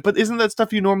hell. And I'm like, but isn't that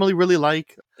stuff you normally really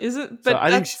like? Is it? But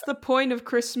that's the point of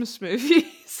Christmas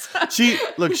movies. She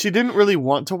didn't really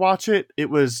want to watch it.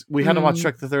 We had to watch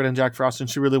Shrek the Third and Jack Frost, and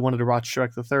she really wanted to watch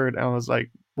Shrek the Third. And I was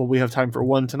like, well, we have time for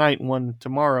one tonight and one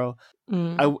tomorrow.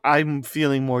 I'm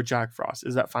feeling more Jack Frost.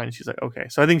 Is that fine? And she's like, okay.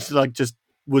 So I think she just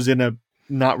was in a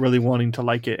not really wanting to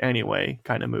like it anyway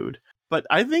kind of mood. But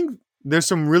I think there's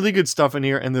some really good stuff in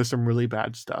here, and there's some really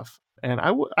bad stuff. And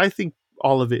I think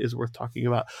all of it is worth talking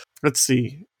about. Let's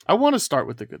see. I want to start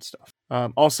with the good stuff.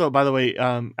 Also, by the way,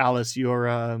 Alice,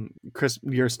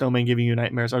 your snowman giving you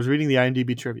nightmares. I was reading the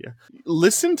IMDb trivia.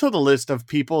 Listen to the list of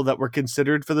people that were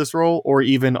considered for this role or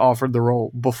even offered the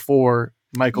role before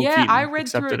Michael Keaton I read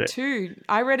accepted through it too.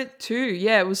 I read it too.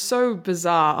 Yeah, it was so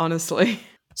bizarre, honestly.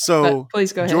 So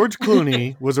please go ahead. George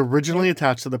Clooney was originally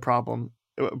attached to the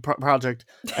project,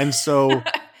 and so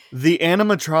the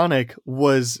animatronic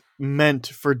was meant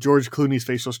for George Clooney's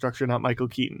facial structure, not Michael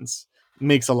Keaton's.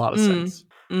 Makes a lot of sense.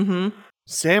 Mm-hmm.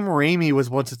 Sam Raimi was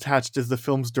once attached as the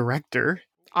film's director.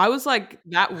 I was like,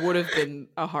 that would have been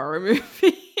a horror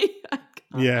movie.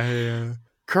 Yeah.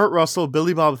 Kurt Russell,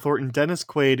 Billy Bob Thornton, Dennis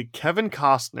Quaid, Kevin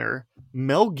Costner,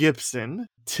 Mel Gibson,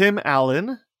 Tim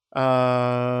Allen.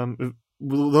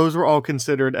 Those were all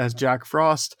considered as Jack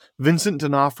Frost. Vincent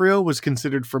D'Onofrio was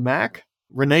considered for Mac.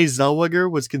 Renee Zellweger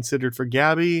was considered for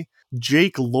Gabby.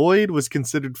 Jake Lloyd was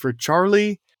considered for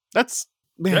Charlie.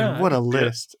 What a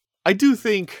list. I do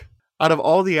think out of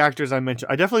all the actors I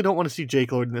mentioned, I definitely don't want to see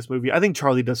Jake Lloyd in this movie. I think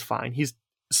Charlie does fine. He's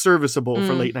serviceable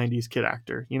for late 90s kid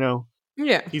actor,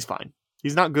 Yeah. He's fine.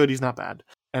 He's not good, he's not bad.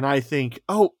 And I think,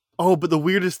 but the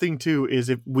weirdest thing too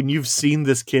is when you've seen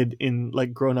this kid in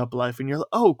like grown up life and you're like,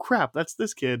 oh crap, that's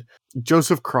this kid.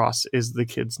 Joseph Cross is the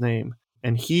kid's name.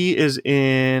 And he is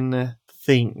in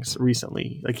things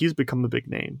recently. Like he's become a big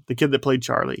name. The kid that played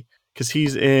Charlie. Because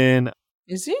he's in...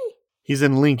 Is he? He's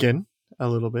in Lincoln a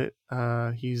little bit.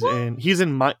 He's in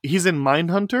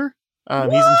Mindhunter.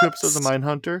 He's in 2 episodes of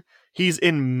Mindhunter. He's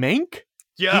in Mank.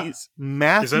 Yeah. He's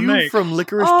Matthew from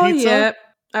Licorice Pizza. Yeah.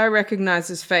 I recognize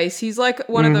his face. He's like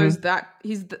one of those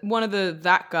one of the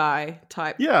that guy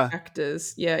type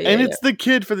actors. Yeah. And it's the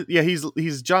kid for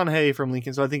he's John Hay from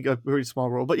Lincoln, so I think a pretty small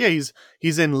role. But yeah,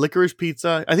 he's in Licorice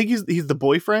Pizza. I think he's the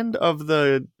boyfriend of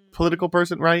the political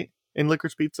person, right? In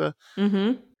Licorice Pizza.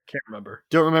 Mm-hmm. Can't remember.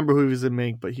 Don't remember who he was in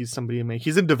Mank, but he's somebody in Mank.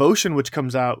 He's in Devotion, which came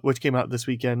out this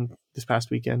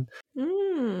past weekend.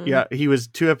 Yeah, he was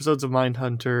 2 episodes of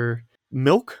Mindhunter.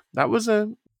 Milk, that was a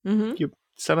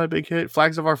semi-big hit.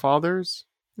 Flags of Our Fathers.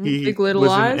 He Big Little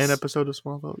was Lies. in an episode of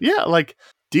Smallville. Yeah, like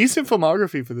decent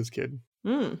filmography for this kid.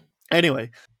 Anyway,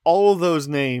 all those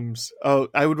names. Oh,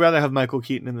 I would rather have Michael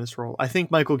Keaton in this role. I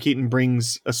think Michael Keaton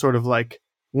brings a sort of like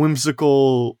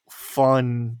whimsical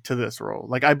fun to this role.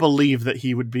 Like I believe that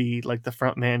he would be like the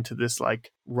front man to this like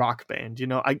rock band.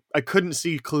 I couldn't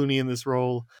see Clooney in this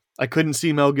role. I couldn't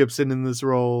see Mel Gibson in this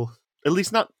role. At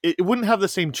least not, it wouldn't have the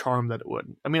same charm that it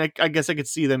would. I mean, I guess I could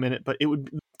see them in it, but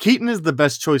Keaton is the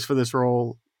best choice for this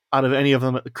role out of any of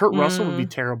them. Kurt Russell would be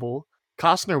terrible.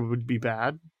 Costner would be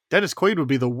bad. Dennis Quaid would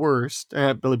be the worst.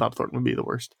 Billy Bob Thornton would be the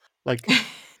worst. Like,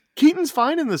 Keaton's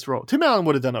fine in this role. Tim Allen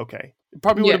would have done okay. It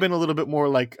probably would have been a little bit more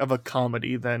like of a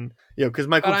comedy than, because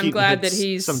Michael Keaton glad hits that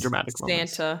he's some dramatic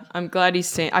Santa. moments. I'm glad he's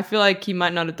Santa. I feel like he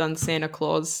might not have done Santa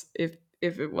Claus if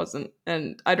it wasn't.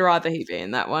 And I'd rather he be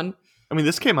in that one. I mean,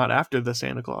 this came out after the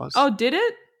Santa Claus. Oh, did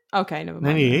it? Okay, never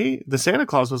mind. 98? The Santa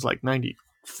Claus was like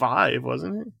 95,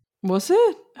 wasn't it? Was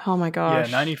it? Oh my gosh.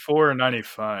 Yeah, 94 and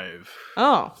 95.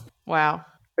 Oh, wow.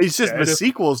 It's just the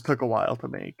sequels took a while to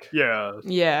make. Yeah.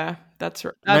 Yeah, that's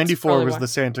right. 94 was the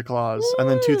Santa Claus, and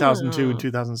then 2002 and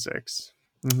 2006.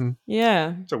 Mm-hmm.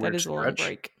 Yeah, that is a long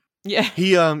break. Yeah.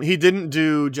 He didn't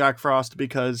do Jack Frost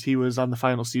because he was on the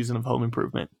final season of Home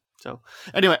Improvement. So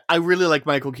anyway, I really like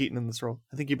Michael Keaton in this role.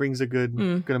 I think he brings a good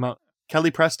amount. Kelly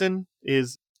Preston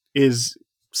is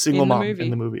single mom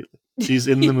in the movie. She's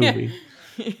in the movie.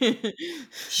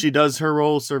 She does her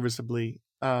role serviceably.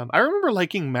 I remember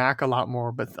liking Mac a lot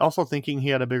more, but also thinking he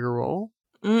had a bigger role.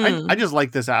 I just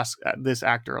like this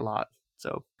actor a lot.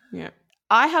 So yeah,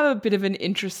 I have a bit of an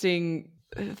interesting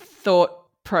thought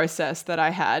process that I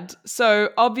had. So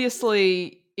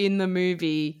obviously in the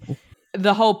movie,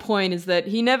 the whole point is that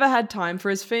he never had time for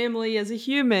his family as a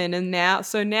human, and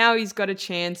now he's got a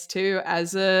chance to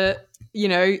as a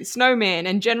snowman.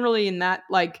 And generally in that,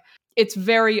 like, it's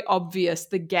very obvious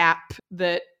the gap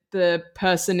that the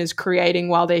person is creating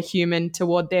while they're human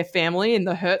toward their family and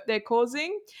the hurt they're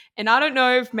causing. And I don't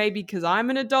know if maybe because I'm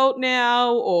an adult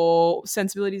now or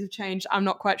sensibilities have changed, I'm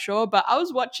not quite sure. But I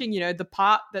was watching, the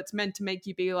part that's meant to make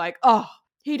you be like, oh,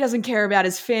 he doesn't care about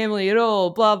his family at all,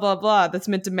 blah, blah, blah. That's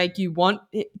meant to make you want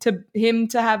him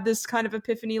to have this kind of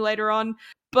epiphany later on.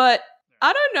 But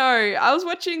I don't know. I was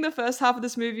watching the first half of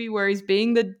this movie where he's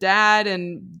being the dad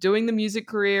and doing the music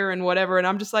career and whatever. And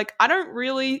I'm just like, I don't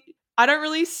really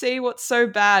see what's so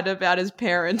bad about his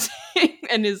parenting.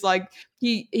 And is like,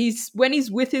 he's when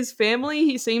he's with his family,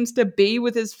 he seems to be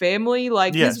with his family.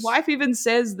 Like his wife even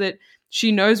says that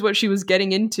she knows what she was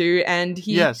getting into, and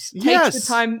he takes the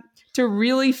time to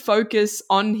really focus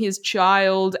on his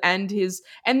child and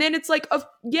then it's like,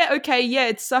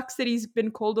 it sucks that he's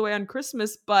been called away on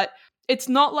Christmas, but it's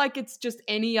not like it's just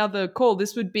any other call.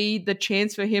 This would be the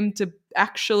chance for him to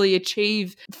actually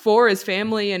achieve for his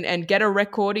family and get a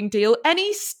recording deal. And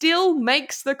he still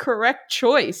makes the correct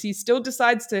choice. He still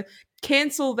decides to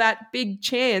cancel that big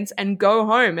chance and go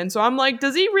home. And so I'm like,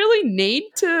 does he really need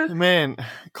to? Man,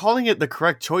 calling it the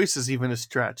correct choice is even a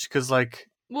stretch, because like,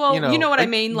 well, you know what I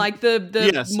mean? Like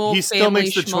the more he still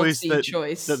makes the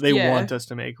choice that they want us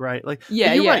to make, right? Like,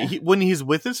 you're right. When he's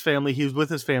with his family, he's with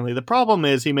his family. The problem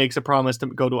is he makes a promise to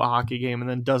go to a hockey game and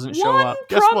then doesn't show up.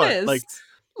 Guess what? Like,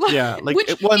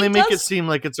 they make it seem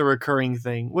like it's a recurring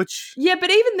thing, which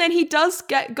but even then he does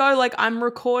go like, I'm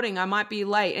recording, I might be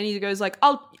late, and he goes like,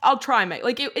 I'll try, mate.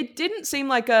 Like it didn't seem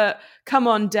like a come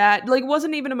on, dad. Like it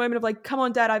wasn't even a moment of like, come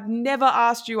on, dad, I've never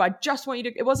asked you, I just want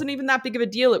you to. It wasn't even that big of a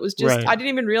deal. It was just I didn't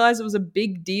even realize it was a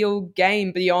big deal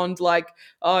game beyond like,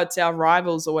 oh, it's our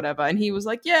rivals or whatever. And he was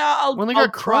like, I'll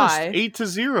got crushed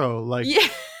 8-0, like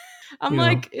I'm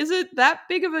like, is it that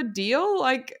big of a deal?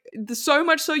 Like, so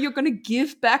much so you're going to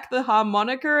give back the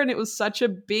harmonica, and it was such a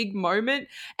big moment.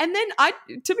 And then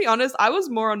to be honest, I was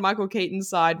more on Michael Keaton's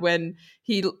side when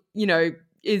he,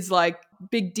 is like,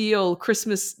 big deal,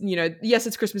 Christmas, yes,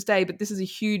 it's Christmas Day, but this is a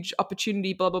huge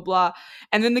opportunity, blah, blah, blah.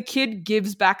 And then the kid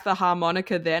gives back the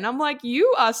harmonica then. I'm like,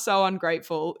 you are so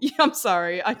ungrateful. I'm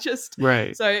sorry.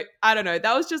 So I don't know.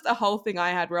 That was just a whole thing I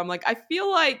had where I'm like, I feel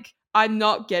like I'm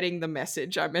not getting the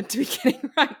message I'm meant to be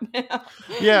getting right now.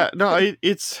 Yeah, no,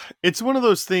 it's one of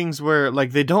those things where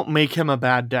like they don't make him a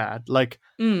bad dad. Like,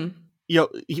 I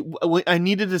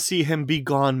needed to see him be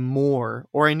gone more,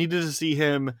 or I needed to see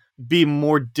him be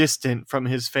more distant from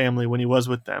his family when he was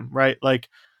with them, right? Like,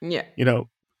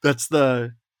 that's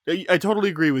I totally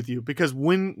agree with you, because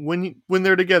when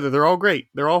they're together, they're all great,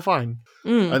 they're all fine,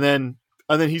 and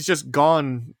then he's just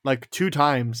gone like 2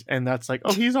 times, and that's like,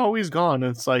 oh, he's always gone.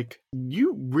 And it's like,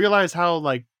 you realize how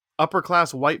like upper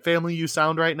class white family you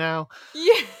sound right now?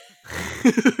 Yeah.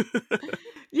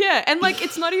 Yeah, and like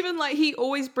it's not even like he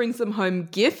always brings them home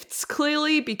gifts,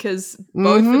 clearly, because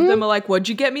both of them are like, what'd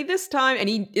you get me this time?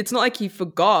 And it's not like he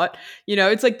forgot,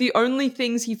 it's like the only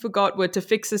things he forgot were to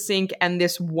fix a sink and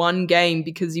this one game,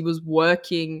 because he was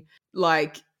working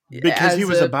like because he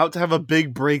was about to have a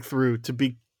big breakthrough to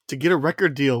get a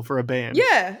record deal for a band.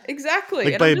 Yeah, exactly.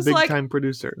 Like, by a big time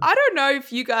producer. I don't know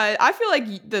if you guys, I feel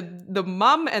like the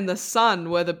mum and the son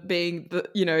were the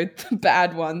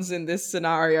bad ones in this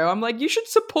scenario. I'm like, you should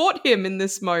support him in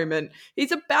this moment.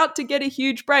 He's about to get a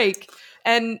huge break,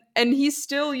 and he's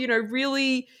still,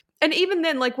 really. And even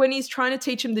then, like when he's trying to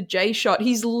teach him the J shot,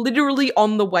 he's literally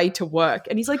on the way to work,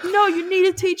 and he's like, no, you need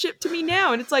to teach it to me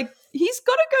now. And it's like, he's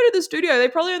got to go to the studio. They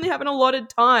probably only have an allotted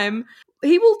time.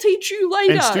 He will teach you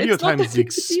later. And studio time is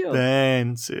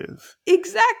expensive.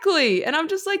 Exactly. And I'm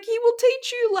just like, he will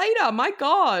teach you later. My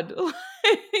God.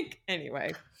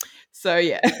 Anyway. So,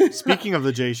 yeah. Speaking of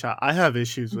the J shot, I have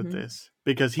issues with this.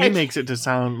 because he makes it to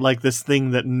sound like this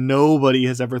thing that nobody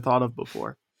has ever thought of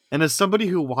before. And as somebody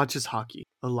who watches hockey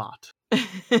a lot,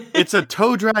 it's a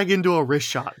toe drag into a wrist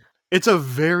shot. It's a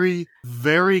very,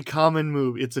 very common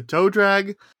move. It's a toe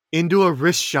drag into a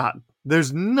wrist shot.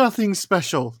 There's nothing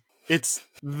special. It's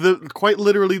quite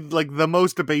literally like the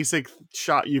most basic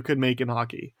shot you could make in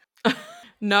hockey.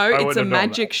 No, it's a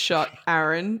magic shot,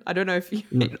 Aaron. I don't know if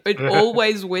it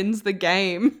always wins the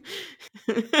game.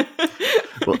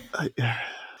 Well,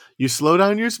 you slow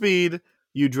down your speed,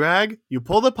 you drag, you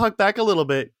pull the puck back a little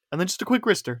bit, and then just a quick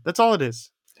wrister. That's all it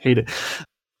is. Hate it.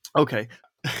 Okay.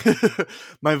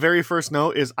 My very first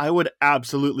note is I would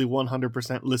absolutely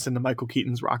 100% listen to Michael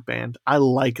Keaton's Rock Band. I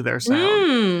like their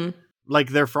sound. Like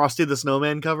their Frosty the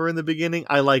Snowman cover in the beginning,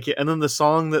 I like it. And then the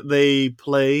song that they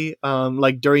play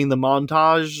like during the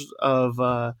montage of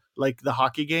like the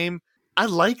hockey game, I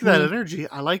like that energy.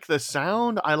 I like the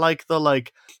sound. I like the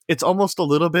like it's almost a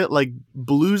little bit like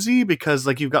bluesy because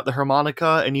like you've got the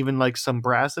harmonica and even like some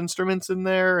brass instruments in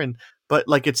there, but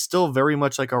like it's still very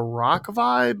much like a rock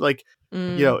vibe. Like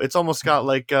you know, it's almost got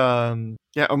like or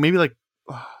maybe like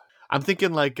I'm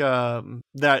thinking like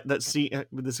that scene.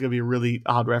 This is gonna be a really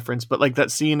odd reference, but like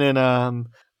that scene in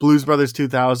Blues Brothers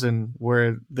 2000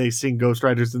 where they sing "Ghost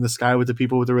Riders in the Sky" with the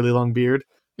people with the really long beard.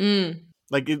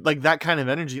 Like that kind of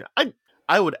energy.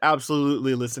 I would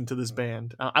absolutely listen to this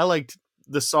band. I liked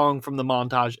the song from the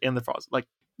montage and the Frost. Like,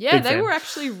 yeah, they were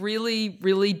actually really,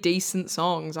 really decent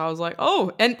songs. I was like,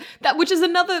 oh, and that, which is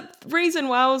another reason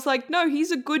why I was like, no,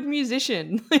 he's a good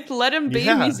musician. Let him be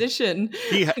a musician.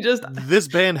 This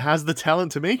band has the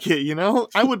talent to make it, you know?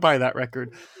 I would buy that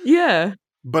record. Yeah.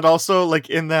 But also, like,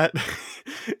 in that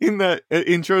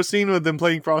intro scene with them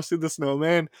playing Frosty the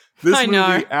Snowman, this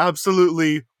movie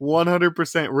absolutely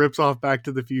 100% rips off Back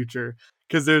to the Future.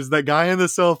 Because there's that guy on the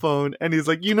cell phone, and he's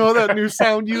like, you know that new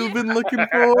sound you've been looking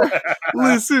for?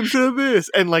 Listen to this.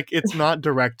 And, like, it's not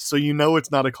direct, so you know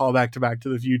it's not a callback to Back to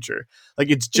the Future. Like,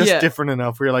 it's just different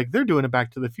enough where you're like, they're doing a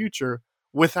Back to the Future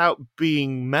without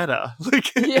being meta.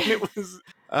 Like,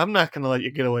 I'm not going to let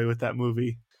you get away with that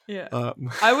movie. Yeah.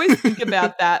 I always think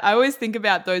about that. I always think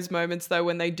about those moments, though,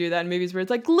 when they do that in movies where it's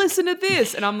like, listen to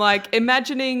this. And I'm like,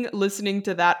 imagining listening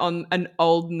to that on an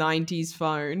old 90s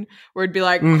phone where it'd be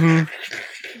like,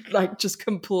 like just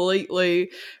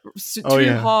completely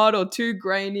too hot or too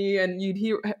grainy. And you'd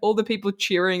hear all the people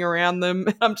cheering around them.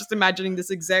 I'm just imagining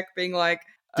this exec being like,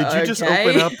 did you just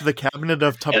open up the cabinet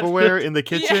of Tupperware in the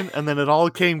kitchen and then it all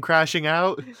came crashing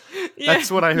out? That's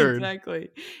what I heard.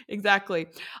 Exactly.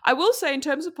 I will say, in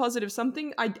terms of positive,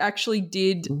 something I actually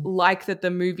did like that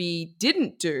the movie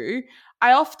didn't do.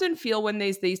 I often feel when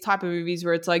there's these type of movies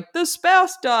where it's like the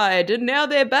spouse died and now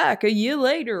they're back a year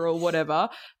later or whatever,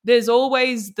 there's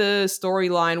always the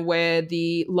storyline where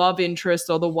the love interest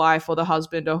or the wife or the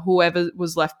husband or whoever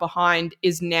was left behind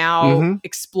is now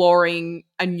exploring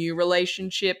a new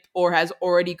relationship or has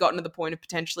already gotten to the point of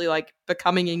potentially like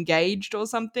becoming engaged or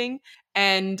something.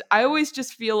 And I always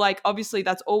just feel like obviously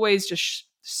that's always just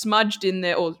smudged in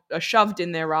there or shoved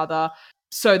in there rather,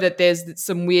 so that there's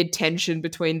some weird tension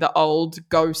between the old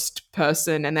ghost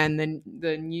person and then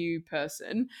the new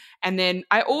person. And then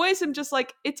I always am just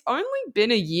like, it's only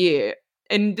been a year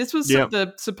and this was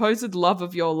the supposed love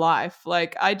of your life.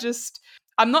 Like,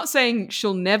 I'm not saying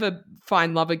she'll never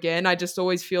find love again. I just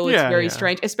always feel it's very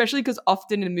strange, especially because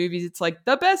often in movies it's like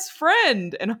the best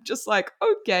friend. And I'm just like,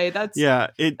 okay, that's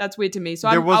weird to me. So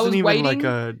I was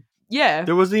waiting.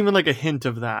 There wasn't even like a hint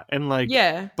of that. And like,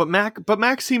 but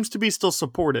Mac seems to be still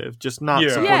supportive, just not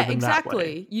supportive in that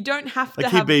way. You don't have to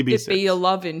have it be a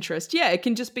love interest. Yeah, it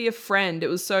can just be a friend.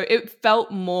 It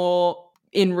felt more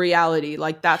in reality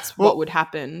like that's what would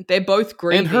happen. They're both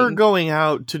grieving. And her going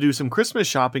out to do some Christmas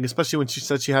shopping, especially when she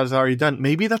said she has already done,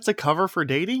 maybe that's a cover for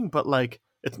dating, but like,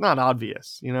 it's not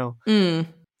obvious, you know?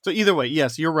 So either way,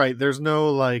 yes, you're right. There's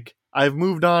no like, I've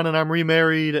moved on and I'm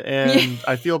remarried and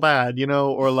I feel bad, you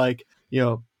know, or like, you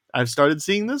know, I've started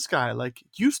seeing this guy. Like,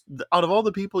 out of all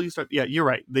the people you start, you're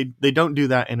right. They don't do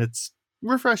that, and it's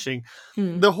refreshing.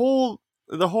 The whole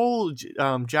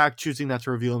Jack choosing not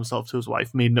to reveal himself to his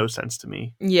wife made no sense to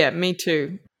me. Yeah, me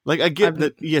too. Like, I get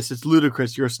that. Yes, it's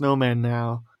ludicrous. You're a snowman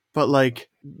now, but like,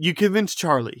 you convinced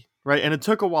Charlie, right? And it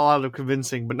took a while out of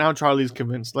convincing, but now Charlie's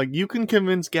convinced. Like, you can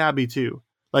convince Gabby too.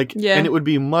 Like, and it would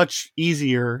be much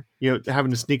easier, you know,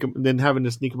 having to sneak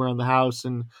him around the house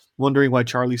and wondering why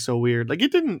Charlie's so weird. Like,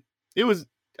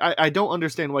 I don't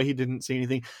understand why he didn't say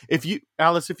anything.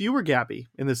 Alice, if you were Gabby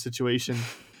in this situation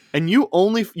and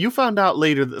you found out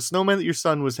later that the snowman that your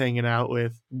son was hanging out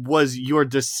with was your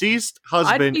deceased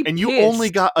husband and you only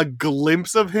got a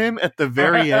glimpse of him at the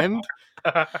very end.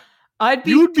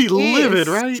 You would be livid,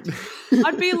 right?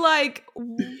 I'd be like,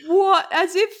 what?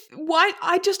 As if, why?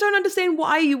 I just don't understand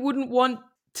why you wouldn't want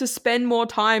to spend more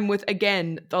time with,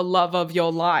 again, the love of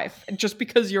your life just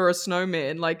because you're a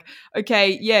snowman. Like,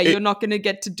 okay, yeah, you're not going to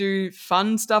get to do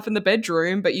fun stuff in the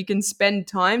bedroom, but you can spend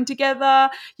time together.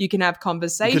 You can have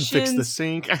conversations. You can fix the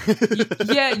sink.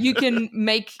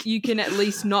 You can at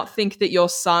least not think that your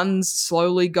son's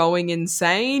slowly going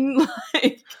insane.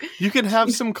 Like, you can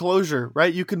have some closure,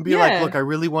 right? You can be like, look, I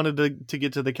really wanted to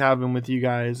get to the cabin with you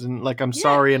guys, and like, I'm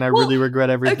sorry, and I really regret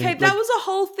everything. Okay, that was a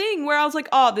whole thing where I was like,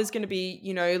 oh, there's going to be,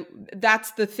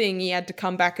 that's the thing he had to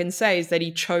come back and say, is that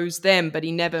he chose them, but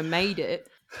he never made it.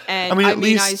 And I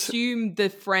assume the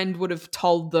friend would have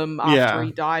told them after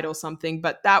he died or something,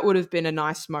 but that would have been a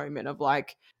nice moment of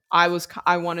like, I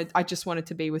just wanted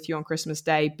to be with you on Christmas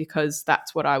Day because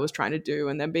that's what I was trying to do.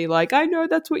 And then be like, I know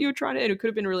that's what you were trying to do. It could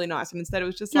have been really nice. And instead it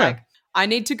was just like, I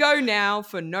need to go now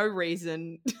for no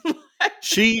reason.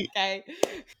 She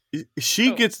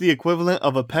gets the equivalent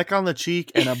of a peck on the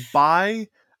cheek and a bye.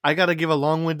 I got to give a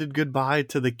long-winded goodbye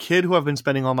to the kid who I've been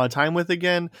spending all my time with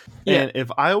again. Yeah. And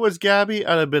if I was Gabby,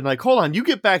 I'd have been like, hold on, you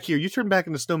get back here. You turn back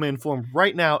into snowman form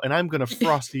right now, and I'm going to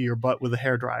frosty your butt with a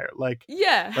hairdryer. Like,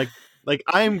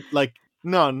 I'm like,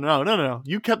 no.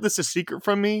 You kept this a secret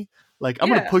from me. Like, I'm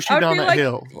going to push you down that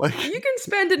hill. Like, you can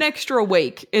spend an extra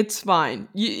week. It's fine.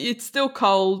 It's still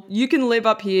cold. You can live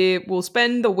up here. We'll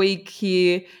spend the week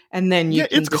here, and then you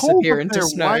can disappear into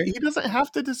snow. Why? He doesn't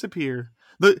have to disappear.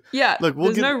 Look,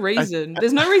 there's no reason.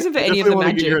 There's no reason for any of the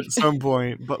magic. Get here at some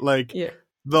point, but like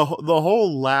the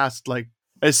whole last, like,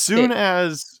 as soon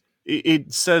as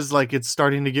it says like it's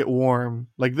starting to get warm,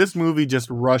 like this movie just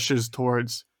rushes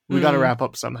towards. We got to wrap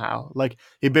up somehow. Like,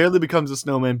 he barely becomes a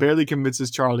snowman, barely convinces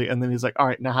Charlie, and then he's like, all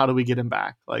right, now how do we get him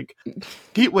back? Like,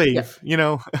 heat wave,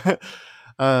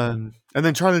 and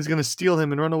then Charlie's gonna steal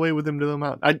him and run away with him to the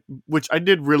mountain. Which I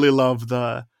did really love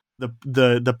the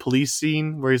police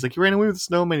scene where he's like, you ran away with the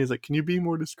snowman. He's like, can you be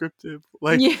more descriptive?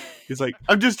 Like, he's like,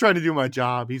 I'm just trying to do my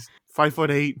job. He's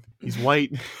 5'8". He's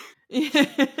white.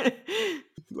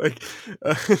 Like,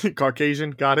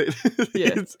 Caucasian, got it.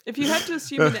 Yeah. If you had to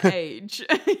assume an age,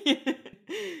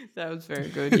 that was very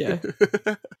good.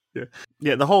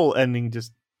 Yeah. The whole ending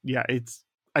just,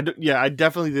 I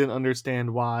definitely didn't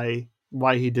understand why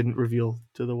he didn't reveal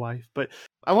to the wife. But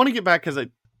I want to get back because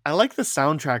I like the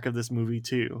soundtrack of this movie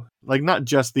too. Like, not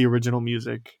just the original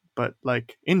music, but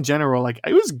like in general, like,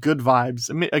 it was good vibes.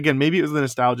 I mean, again, maybe it was the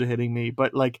nostalgia hitting me,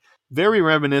 but like very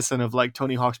reminiscent of like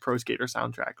Tony Hawk's Pro Skater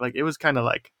soundtrack. Like, it was kind of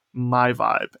like my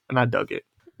vibe, and I dug it.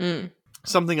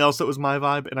 Something else that was my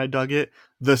vibe, and I dug it,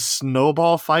 the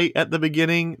snowball fight at the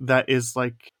beginning that is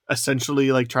like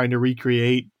essentially like trying to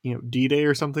recreate, D-Day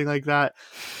or something like that.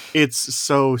 It's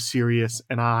so serious,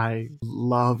 and I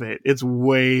love it. It's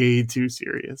way too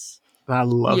serious. And I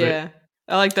love it. Yeah.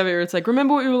 I like that where it's like,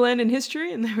 remember what we learned in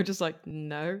history? And they were just like,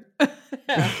 no.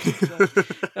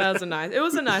 It was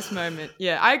a nice moment.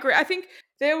 Yeah, I agree. I think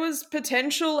there was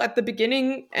potential at the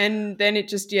beginning, and then it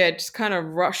just kind of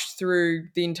rushed through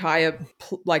the entire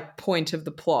point of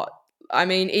the plot. I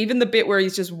mean, even the bit where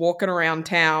he's just walking around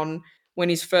town when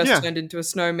he's first turned into a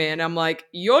snowman, I'm like,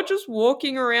 you're just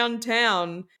walking around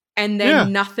town and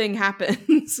then nothing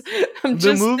happens.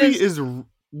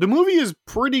 The movie is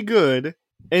pretty good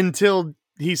until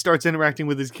he starts interacting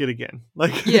with his kid again.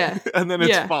 Like, and then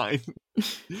it's fine.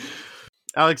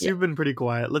 Alex, you've been pretty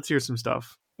quiet. Let's hear some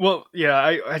stuff. Well,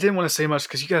 I didn't want to say much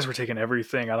because you guys were taking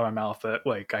everything out of my mouth that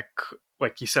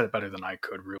you said it better than I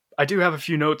could. Really, I do have a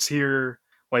few notes here,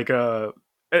 like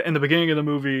in the beginning of the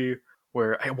movie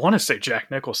where I want to say Jack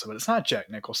Nicholson, but it's not Jack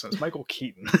Nicholson. It's Michael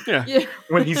Keaton.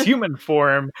 When he's human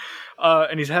form,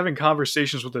 and he's having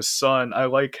conversations with his son. I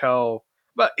like how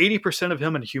about 80% of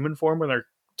him in human form when they're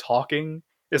talking,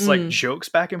 it's like jokes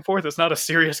back and forth. It's not a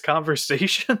serious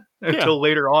conversation until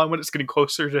later on when it's getting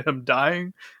closer to him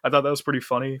dying. I thought that was pretty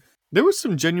funny. There was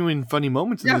some genuine funny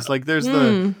moments in this. Like, there's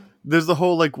the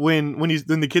whole like when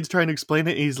the kid's trying to explain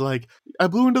it, he's like, I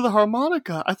blew into the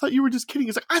harmonica. I thought you were just kidding.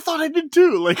 He's like, I thought I did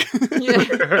too. Like,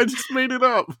 I just made it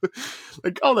up.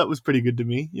 Like, oh, that was pretty good to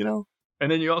me, And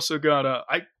then you also got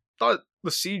I thought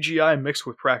the CGI mixed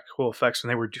with practical effects when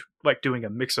they were doing a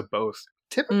mix of both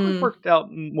typically worked out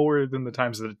more than the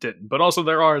times that it didn't. But also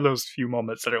there are those few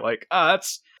moments that are like,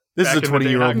 this is a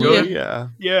 20-year-old movie.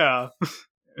 Yeah.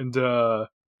 And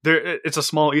it's a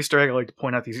small Easter egg. I like to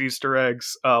point out these Easter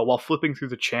eggs while flipping through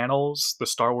the channels. The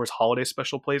Star Wars Holiday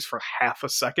Special plays for half a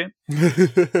second. So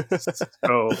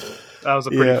that was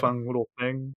a pretty fun little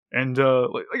thing. And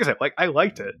like I said, I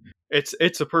liked it.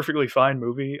 It's a perfectly fine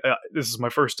movie. This is my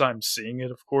first time seeing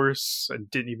it, of course, and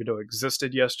didn't even know it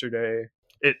existed yesterday.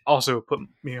 it also put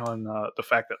me on the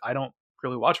fact that I don't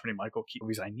really watch many Michael Keaton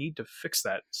movies. I need to fix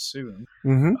that soon.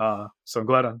 So I'm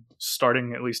glad I'm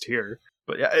starting at least here.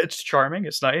 But yeah, it's charming.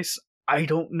 It's nice. I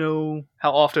don't know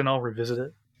how often I'll revisit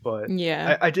it, but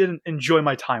yeah, I did enjoy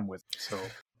my time with it. So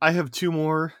I have 2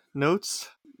 more notes,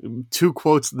 2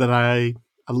 quotes that I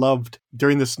loved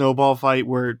during the snowball fight,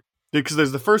 because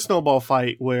there's the first snowball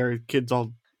fight where kids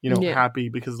all happy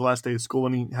because the last day of school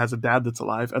and he has a dad that's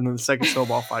alive, and then the second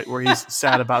snowball fight where he's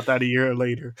sad about that a year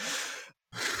later.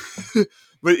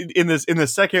 But in the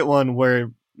second one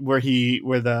where he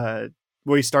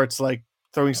starts like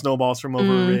throwing snowballs from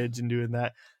over a ridge and doing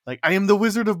that, like, I am the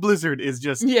Wizard of Blizzard, is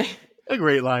just a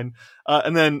great line.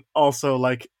 And then also,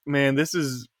 like, man, this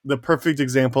is the perfect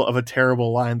example of a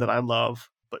terrible line that I love.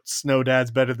 But Snow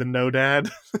Dad's better than No Dad.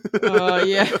 Oh,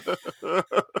 yeah.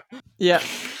 Yeah.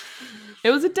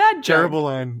 It was a dad joke. Terrible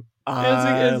line. It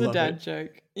was a dad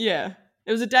joke. Yeah.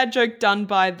 It was a dad joke done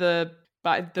by the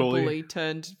bully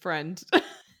turned friend.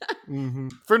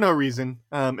 For no reason.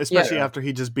 Especially after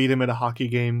he just beat him at a hockey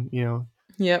game,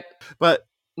 Yep. But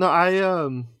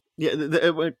no,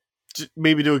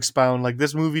 maybe to expound, like,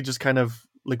 this movie just kind of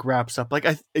like wraps up. Like,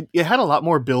 it had a lot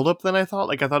more build up than I thought.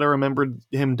 Like, I thought I remembered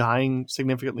him dying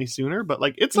significantly sooner, but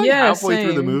like it's like halfway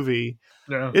through the movie.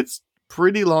 Yeah. It's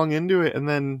pretty long into it, and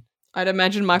then I'd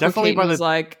imagine Michael Keaton was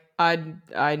like, I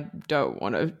don't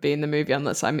want to be in the movie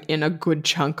unless I'm in a good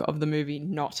chunk of the movie,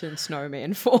 not in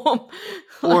snowman form.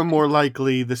 Or more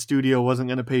likely, the studio wasn't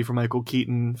going to pay for Michael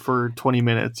Keaton for 20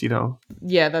 minutes,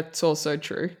 Yeah, that's also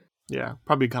true. Yeah,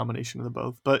 probably a combination of the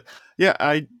both. But yeah,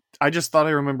 I just thought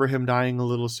I remember him dying a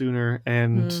little sooner,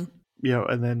 and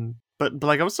and then but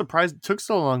like I was surprised it took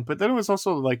so long. But then it was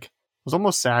also like, it was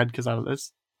almost sad because I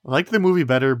liked the movie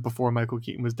better before Michael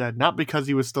Keaton was dead. Not because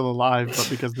he was still alive, but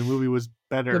because the movie was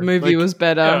better. The movie was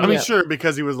better. I mean, sure,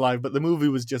 because he was alive, but the movie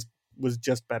was just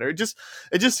better. It just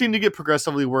seemed to get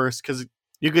progressively worse because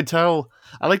you could tell.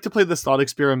 I like to play this thought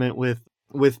experiment with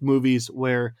movies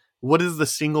where, what is the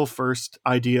single first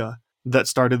idea that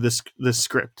started this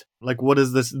script? Like, what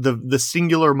is the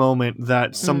singular moment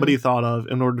that somebody thought of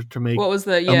in order to make a movie? What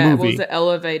was the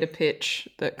elevator pitch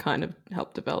that kind of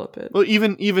helped develop it? Well,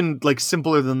 even like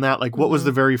simpler than that, like, what was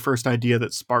the very first idea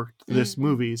that sparked this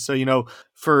movie? So,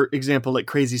 for example, like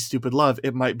Crazy Stupid Love,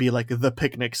 it might be like the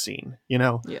picnic scene,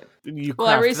 Yeah. You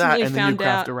craft that and then you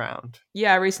craft around.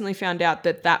 Yeah, I recently found out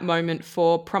that moment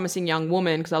for Promising Young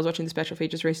Woman, because I was watching the special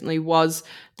features recently, was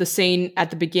the scene at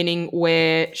the beginning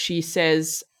where she's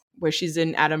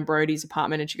in Adam Brody's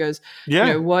apartment and she goes,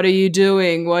 what are you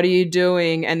doing? What are you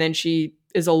doing? And then she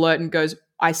is alert and goes,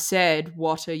 I said,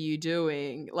 what are you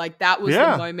doing? Like, that was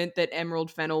the moment that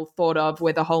Emerald Fennell thought of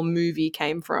where the whole movie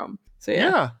came from. So,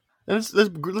 yeah. And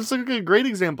it's like a great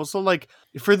example. So, like,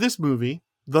 for this movie,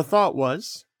 the thought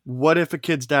was, what if a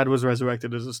kid's dad was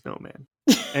resurrected as a snowman?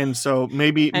 And so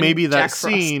maybe that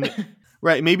scene,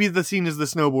 right? Maybe the scene is the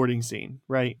snowboarding scene,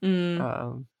 right?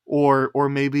 Or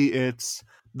maybe it's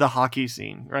the hockey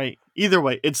scene, right? Either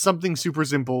way, it's something super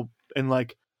simple and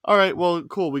like, all right, well,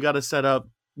 cool. We got to set up,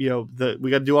 we got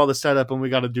to do all the setup and we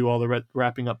got to do all the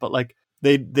wrapping up. But like,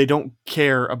 they don't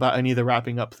care about any of the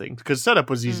wrapping up things because setup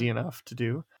was easy enough to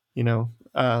do,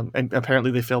 and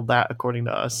apparently they failed that according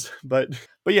to us. But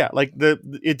yeah, like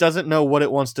it doesn't know what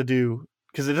it wants to do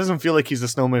because it doesn't feel like he's a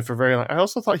snowman for very long. I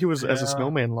also thought he was as a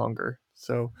snowman longer.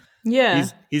 So yeah,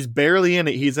 he's barely in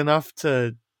it. He's enough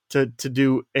to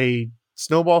do a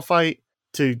snowball fight,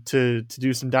 to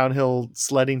do some downhill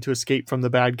sledding to escape from the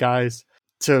bad guys,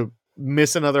 to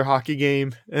miss another hockey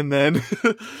game, and then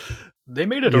they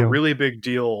made it a really big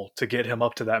deal to get him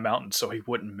up to that mountain so he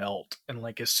wouldn't melt. And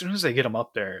like, as soon as they get him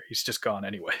up there, he's just gone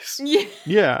anyways.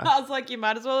 Yeah. I was like, you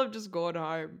might as well have just gone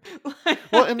home.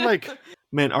 Well, and like,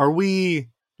 man,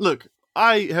 look,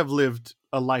 I have lived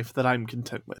a life that I'm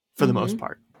content with for the most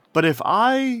part. But if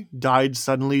I died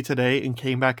suddenly today and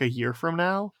came back a year from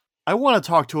now, I want to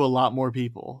talk to a lot more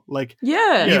people. Like,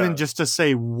 even just to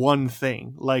say one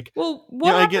thing. Like, well,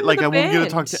 what I get, like, I won't get to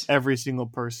talk to every single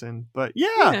person, but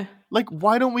like,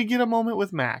 why don't we get a moment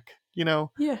with Mac?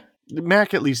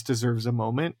 Mac at least deserves a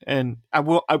moment, and I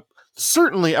would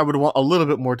want a little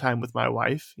bit more time with my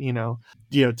wife. To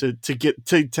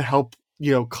help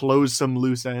close some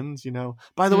loose ends.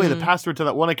 By the way, the password to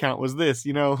that one account was this.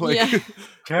 Password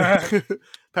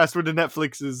to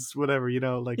Netflix is whatever.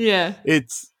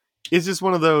 It's just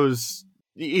one of those.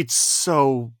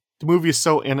 The movie is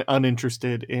so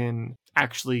uninterested in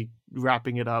actually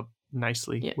wrapping it up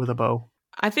nicely with a bow.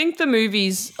 I think the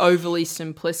movie's overly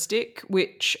simplistic,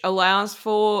 which allows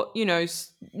for,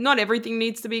 not everything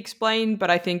needs to be explained, but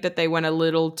I think that they went a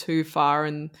little too far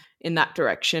in that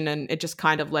direction, and it just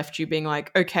kind of left you being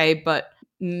like, okay, but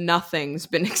nothing's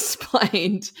been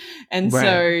explained. And Right.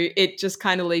 so it just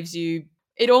kind of leaves you,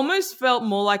 it almost felt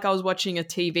more like I was watching a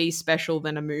TV special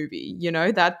than a movie,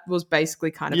 that was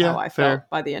basically kind of how I felt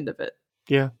by the end of it.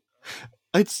 Yeah.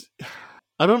 I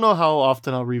don't know how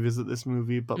often I'll revisit this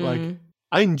movie, but like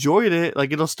I enjoyed it.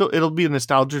 Like it'll be a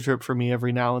nostalgia trip for me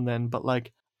every now and then, but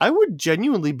like I would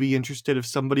genuinely be interested if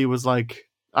somebody was like,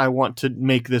 I want to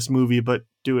make this movie but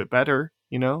do it better,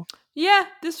 Yeah,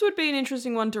 this would be an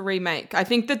interesting one to remake. I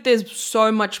think that there's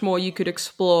so much more you could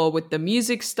explore with the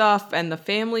music stuff and the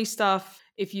family stuff.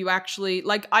 If you actually,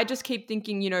 like, I just keep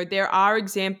thinking, there are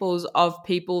examples of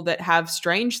people that have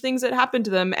strange things that happen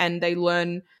to them and they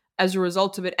learn as a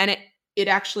result of it. And it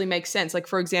actually makes sense. Like,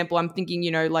 for example, I'm thinking,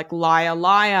 like Liar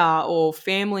Liar or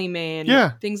Family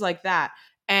Man, things like that.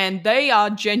 And they are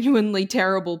genuinely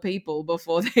terrible people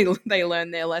before they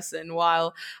learn their lesson.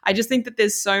 While I just think that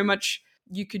there's so much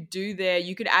you could do there.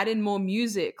 You could add in more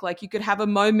music. Like you could have a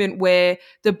moment where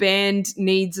the band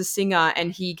needs a singer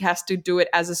and he has to do it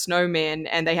as a snowman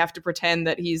and they have to pretend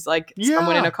that he's like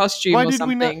someone in a costume or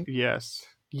something. Yes.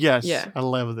 Yeah. I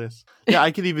love this. Yeah,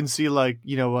 I could even see like,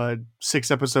 a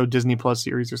 6-episode Disney Plus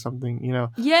series or something,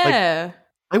 Yeah. Like,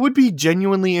 I would be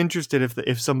genuinely interested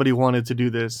if somebody wanted to do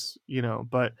this,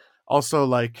 but also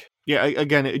like,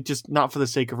 again, it just not for the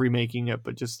sake of remaking it,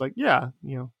 but just like,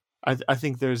 I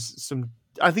think there's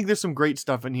some great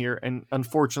stuff in here, and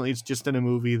unfortunately it's just in a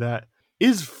movie that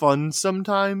is fun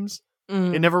sometimes.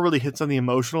 It never really hits on the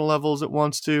emotional levels it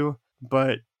wants to,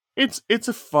 but it's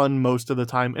a fun most of the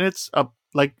time, and it's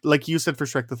like you said for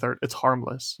Shrek the Third, it's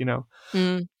harmless,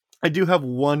 I do have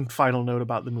one final note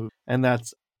about the movie, and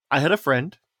that's I had a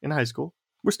friend in high school,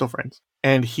 we're still friends,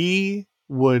 and he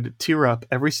would tear up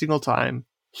every single time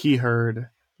he heard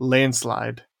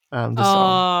Landslide, the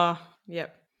song.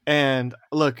 Yep. And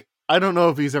look, I don't know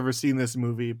if he's ever seen this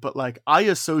movie, but like I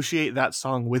associate that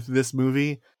song with this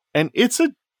movie, and it's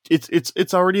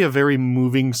already a very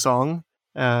moving song.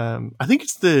 I think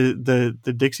it's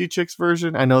the Dixie Chicks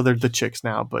version. I know they're the Chicks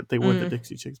now, but they weren't the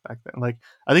Dixie Chicks back then. Like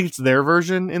I think it's their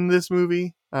version in this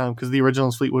movie, because the original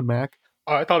is Fleetwood Mac.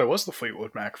 Oh, I thought it was the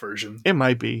Fleetwood Mac version. It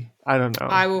might be. I don't know.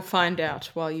 I will find out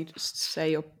while you just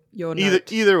say your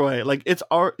note. Either way, like it's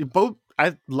both.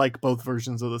 I like both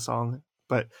versions of the song,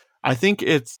 but I think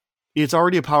it's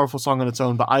already a powerful song on its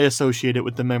own. But I associate it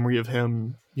with the memory of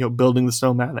him, building the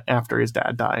snowman after his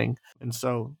dad dying, and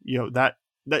so that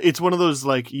it's one of those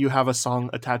like you have a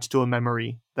song attached to a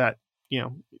memory that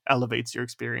elevates your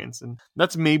experience, and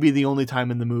that's maybe the only time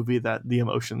in the movie that the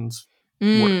emotions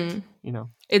worked.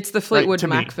 It's the Fleetwood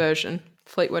Mac version.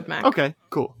 Fleetwood Mac. Okay,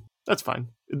 cool. That's fine.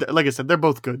 Like I said, they're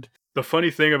both good. The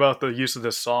funny thing about the use of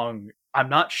this song, I'm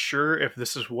not sure if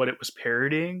this is what it was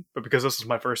parodying, but because this is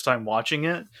my first time watching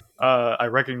it, I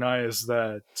recognize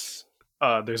that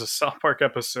there's a South Park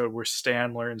episode where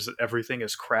Stan learns that everything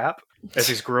is crap as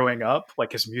he's growing up.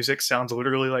 Like his music sounds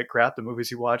literally like crap. The movies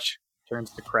he watch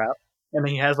turns to crap. And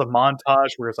then he has a montage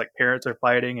where his like parents are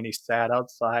fighting and he's sad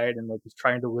outside and like he's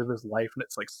trying to live his life and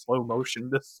it's like slow motion.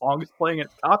 This song is playing,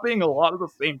 it's copying a lot of the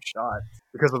same shots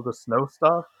because of the snow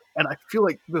stuff. And I feel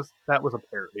like that was a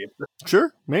parody of this.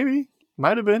 Sure, maybe.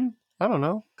 Might have been. I don't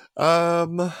know.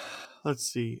 Let's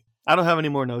see. I don't have any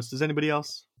more notes. Does anybody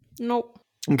else? Nope.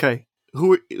 Okay.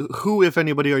 Who, if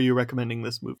anybody, are you recommending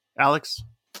this movie? Alex?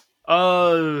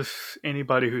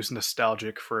 Anybody who's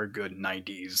nostalgic for a good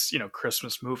 90s,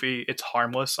 Christmas movie. It's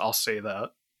harmless, I'll say that.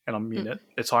 And I mean it.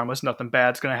 It's harmless. Nothing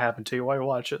bad's gonna happen to you while you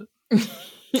watch it.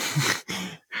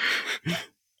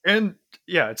 And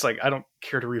yeah, it's like I don't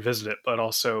care to revisit it, but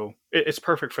also it's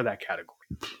perfect for that category.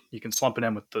 You can slump it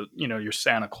in with the, your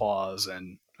Santa Claus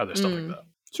and other stuff like that.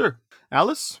 Sure.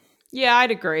 Alice? Yeah,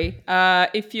 I'd agree.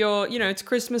 If you're, it's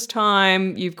Christmas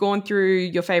time, you've gone through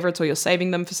your favorites or you're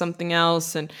saving them for something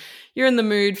else, and you're in the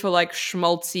mood for like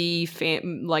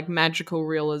schmaltzy, like magical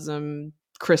realism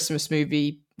Christmas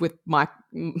movie with I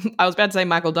was about to say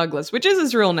Michael Douglas, which is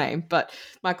his real name, but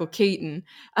Michael Keaton.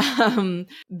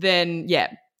 Then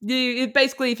yeah,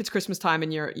 basically if it's Christmas time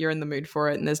and you're in the mood for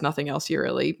it and there's nothing else you're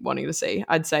really wanting to see,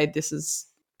 I'd say this is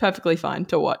perfectly fine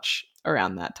to watch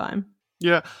around that time.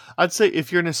 Yeah, I'd say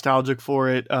if you're nostalgic for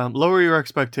it, lower your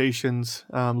expectations,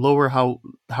 lower how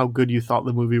good you thought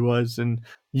the movie was, and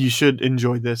you should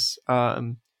enjoy this.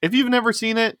 If you've never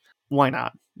seen it, why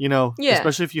not?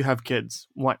 Especially if you have kids.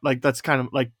 Why, like that's kind of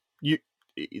like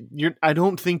you're. I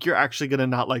don't think you're actually gonna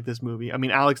not like this movie. I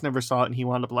mean, Alex never saw it and he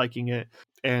wound up liking it.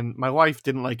 And my wife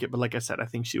didn't like it, but like I said, I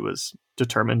think she was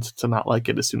determined to not like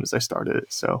it as soon as I started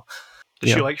it. So, did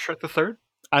she like Shrek the Third?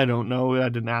 I don't know. I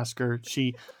didn't ask her.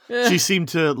 She seemed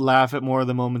to laugh at more of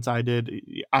the moments I did.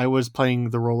 I was playing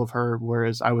the role of her,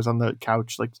 whereas I was on the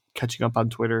couch, like catching up on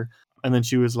Twitter. And then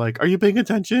she was like, "Are you paying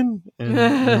attention?" And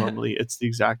normally it's the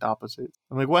exact opposite.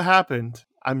 I'm like, "What happened?"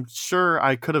 I'm sure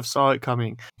I could have saw it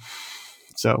coming.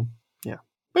 So yeah,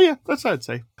 but yeah, that's what I'd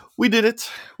say. We did it.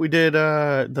 We did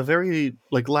the very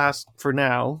last for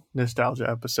now nostalgia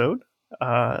episode.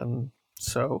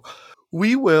 So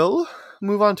we will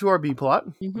move on to our B plot.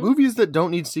 Movies that don't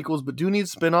need sequels but do need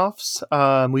spin-offs.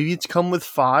 We've each come with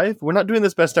 5. We're not doing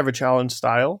this best ever challenge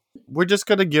style. We're just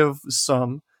gonna give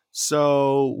some.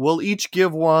 So we'll each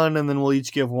give one, and then we'll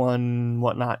each give one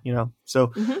whatnot,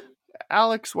 So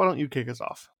Alex, why don't you kick us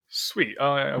off? Sweet,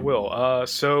 I will.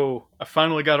 So I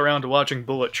finally got around to watching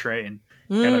Bullet Train.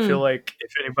 And I feel like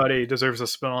if anybody deserves a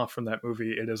spinoff from that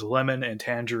movie, it is Lemon and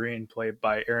Tangerine, played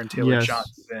by Aaron Taylor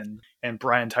Johnson and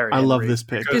Brian Tyree Henry. I love this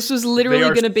pick. This was literally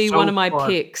going to be one of my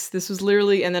picks. This was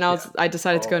literally, and then I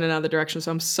decided to go in another direction. So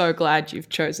I'm so glad you've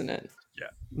chosen it. Yeah.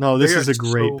 No, this is a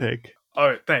great pick.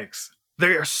 Oh, thanks.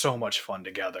 They are so much fun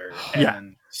together.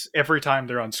 And every time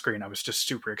they're on screen, I was just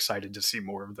super excited to see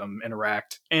more of them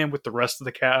interact and with the rest of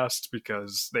the cast,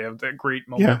 because they have that great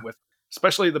moment with,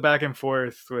 especially the back and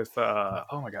forth with,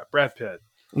 Brad Pitt.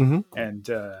 And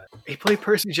he played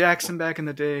Percy Jackson back in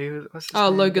the day.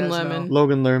 Logan Lerman.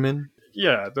 Logan Lerman.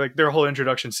 Yeah, like their whole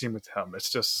introduction scene with him.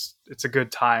 It's a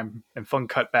good time and fun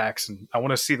cutbacks. And I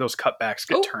want to see those cutbacks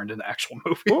get turned into actual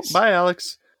movies. Oh, bye,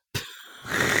 Alex.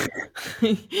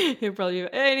 He'll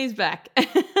probably and he's back.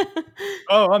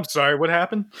 Oh, I'm sorry. What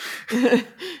happened?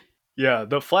 Yeah,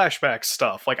 the flashback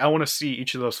stuff. Like, I want to see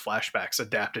each of those flashbacks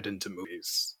adapted into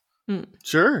movies.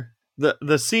 Sure.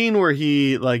 The scene where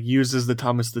he uses the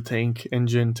Thomas the Tank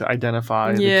Engine to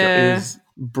identify is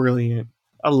brilliant.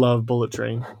 I love Bullet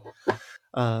Train.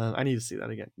 I need to see that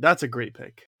again. That's a great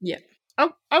pick. Yeah.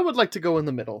 I would like to go in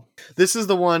the middle. This is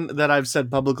the one that I've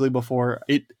said publicly before.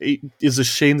 It is a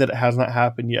shame that it has not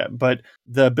happened yet, but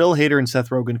the Bill Hader and Seth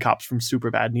Rogen cops from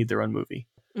Superbad need their own movie.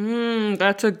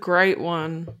 That's a great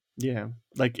one. Yeah.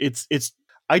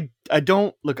 I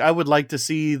don't look. I would like to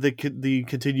see the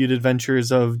continued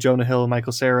adventures of Jonah Hill,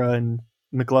 Michael Cera, and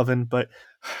McLovin, but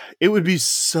it would be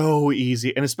so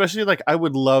easy, and especially I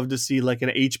would love to see an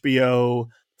HBO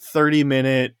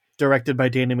 30-minute directed by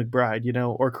Danny McBride,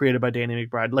 or created by Danny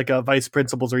McBride, like a Vice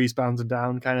Principals or Eastbound and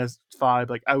Down kind of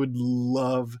vibe. I would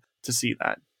love to see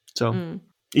that. So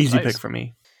easy pick for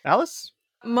me. Alice?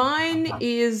 Mine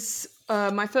is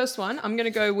my first one. I'm going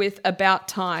to go with About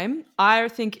Time. I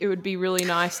think it would be really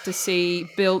nice to see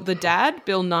Bill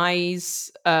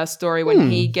Nighy's story when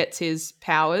he gets his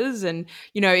powers, and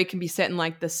it can be set in the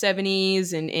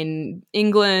 70s and in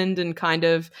England, and kind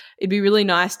of it'd be really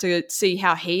nice to see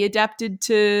how he adapted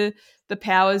to the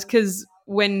powers, because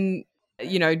when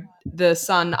the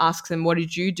son asks him, "What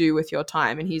did you do with your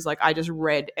time?" and he's like, "I just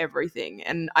read everything."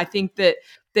 And I think that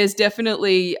there's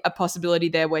definitely a possibility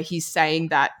there where he's saying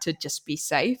that to just be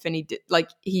safe, and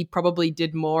he probably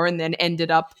did more and then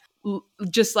ended up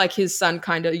just like his son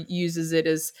kind of uses it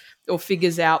as, or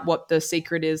figures out what the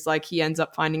secret is. He ends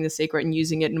up finding the secret and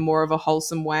using it in more of a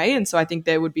wholesome way. And so I think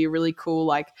there would be a really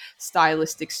cool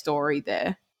stylistic story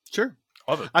there. Sure.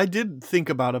 I did think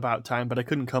about Time, but I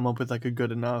couldn't come up with a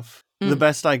good enough. The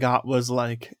best I got was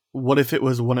what if it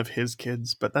was one of his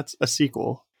kids, but that's a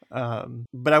sequel.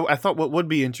 But I thought what would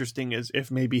be interesting is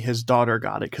if maybe his daughter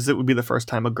got it, because it would be the first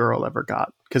time a girl ever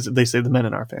got, because they say the men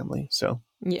in our family. So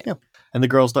yeah. And the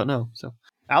girls don't know. So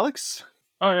Alex?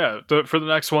 Oh yeah, for the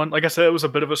next one, like I said, it was a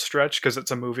bit of a stretch because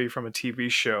it's a movie from a TV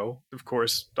show, of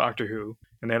course, Doctor Who.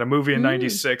 And they had a movie in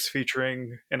 96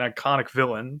 featuring an iconic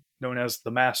villain known as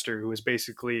the Master, who is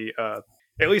basically,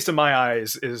 at least in my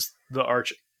eyes, is the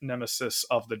arch nemesis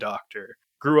of the Doctor.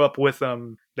 Grew up with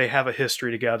them, they have a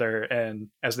history together, and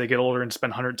as they get older and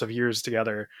spend hundreds of years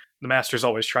together, the Master's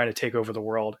always trying to take over the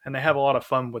world. And they have a lot of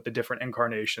fun with the different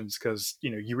incarnations because,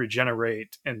 you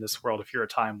regenerate in this world if you're a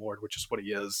Time Lord, which is what he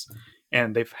is.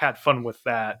 And they've had fun with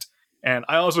that. And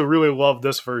I also really love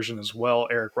this version as well,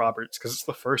 Eric Roberts, because it's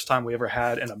the first time we ever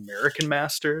had an American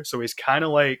Master. So he's kind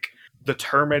of like the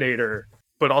Terminator,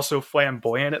 but also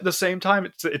flamboyant at the same time.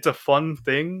 It's a fun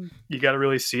thing. You got to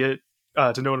really see it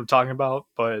to know what I'm talking about.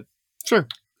 But sure,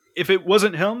 if it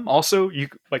wasn't him, also, you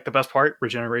the best part,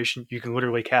 regeneration, you can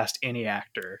literally cast any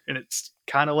actor. And it's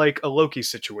kind of like a Loki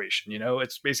situation,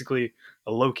 It's basically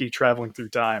a Loki traveling through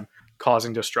time,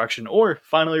 causing destruction, or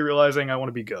finally realizing I want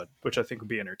to be good, which I think would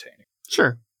be entertaining.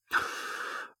 Sure.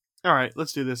 All right,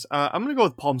 let's do this. I'm going to go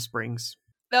with Palm Springs.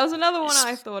 That was another one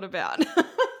I thought about.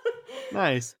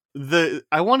 Nice.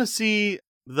 I want to see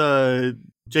the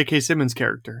J.K. Simmons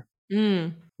character.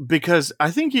 Because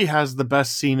I think he has the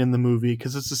best scene in the movie,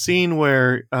 because it's a scene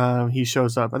where he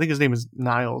shows up. I think his name is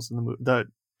Niles in the movie.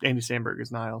 Andy Samberg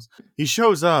is Niles. He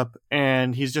shows up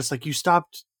and he's just like, you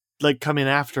stopped like coming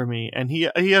after me. And he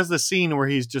has the scene where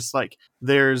he's just like,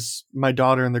 there's my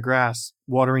daughter in the grass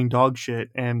watering dog shit.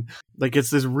 And like, it's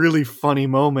this really funny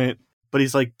moment, but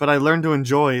he's like, but I learned to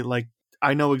enjoy, like,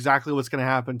 I know exactly what's going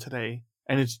to happen today.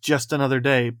 And it's just another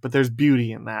day, but there's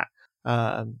beauty in that.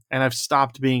 And I've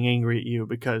stopped being angry at you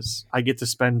because I get to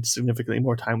spend significantly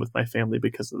more time with my family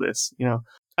because of this. You know,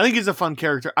 I think he's a fun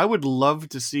character. I would love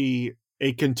to see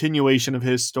a continuation of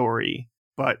his story,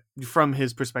 but from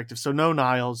his perspective. So no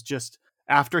Niles, just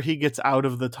after he gets out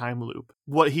of the time loop,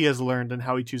 what he has learned and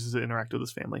how he chooses to interact with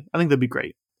his family. I think that'd be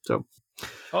great. So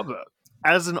love that.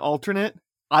 As an alternate,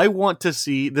 I want to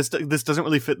see this. This doesn't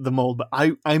really fit the mold,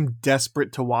 but I'm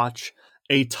desperate to watch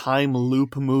a time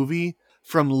loop movie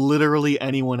from literally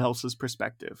anyone else's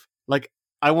perspective. Like,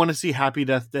 I want to see Happy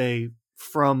Death Day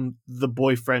from the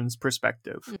boyfriend's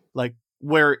perspective, like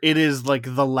where it is like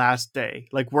the last day,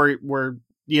 like where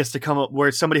he has to come up,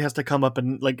 where somebody has to come up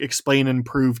and like explain and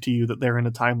prove to you that they're in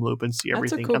a time loop and see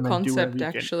everything. That's a cool and then concept,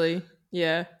 actually.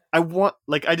 Yeah. I want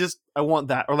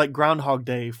that, or like Groundhog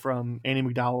Day from Annie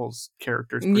McDowell's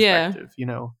character's perspective. You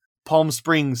know, Palm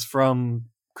Springs from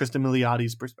Krista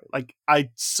Miliotti's perspective. Like, I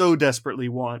so desperately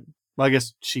want. Well, I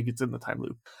guess she gets in the time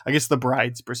loop. I guess the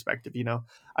bride's perspective, you know,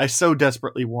 I so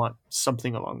desperately want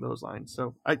something along those lines.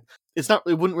 So it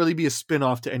wouldn't really be a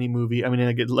spin-off to any movie. I mean,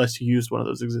 unless you used one of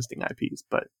those existing IPs,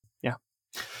 but yeah.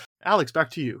 Alex,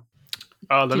 back to you.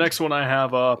 The next one I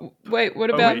have up. Wait, what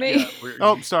about me?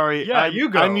 Yeah, sorry. Yeah, you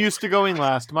go. I'm used to going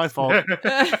last. My fault.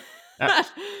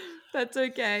 That's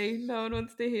okay. No one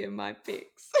wants to hear my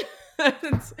picks.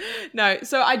 No,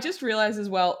 so I just realized as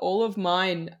well, all of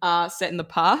mine are set in the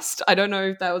past. I don't know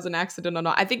if that was an accident or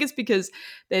not. I think it's because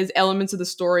there's elements of the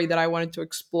story that I wanted to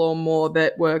explore more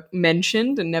that were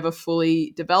mentioned and never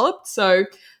fully developed. So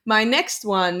my next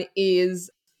one is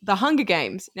The Hunger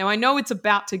Games. Now, I know it's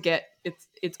about to get,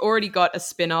 it's already got a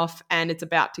spin-off and it's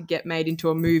about to get made into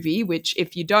a movie, which,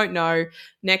 if you don't know,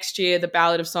 next year The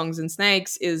Ballad of Songs and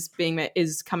Snakes is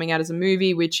coming out as a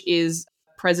movie, which is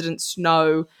President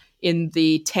Snow in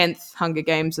the 10th Hunger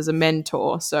Games as a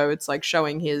mentor. So it's like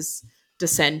showing his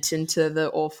descent into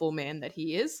the awful man that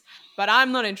he is. But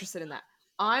I'm not interested in that.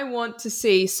 I want to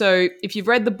see, so if you've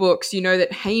read the books, you know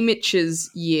that Haymitch's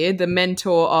year, the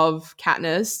mentor of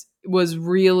Katniss, was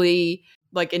really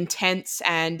like intense,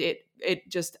 and it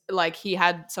just like he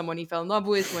had someone he fell in love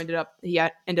with who ended up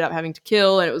having to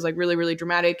kill, and it was like really, really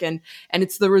dramatic, and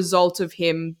it's the result of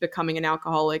him becoming an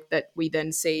alcoholic that we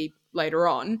then see later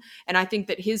on. And I think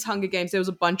that his Hunger Games, there was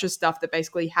a bunch of stuff that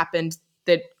basically happened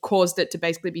that caused it to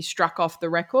basically be struck off the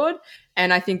record.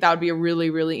 And I think that would be a really,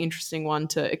 really interesting one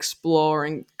to explore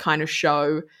and kind of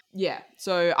show. Yeah.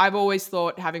 So I've always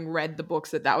thought, having read the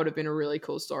books, that would have been a really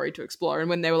cool story to explore. And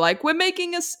when they were like, we're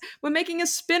making a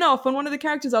spin-off on one of the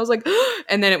characters, I was like,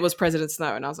 and then it was President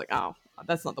Snow. And I was like, oh,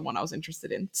 that's not the one I was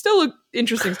interested in. Still an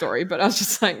interesting story, but I was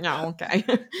just like, no, okay.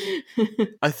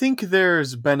 I think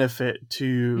there's benefit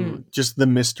to just the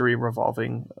mystery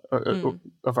revolving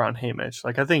around Haymitch.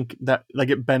 Like, I think that like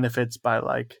it benefits by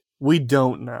like, we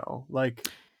don't know. Like,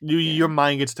 your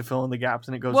mind gets to fill in the gaps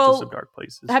and it goes to some dark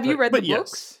places. Have you read the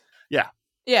books? Yeah.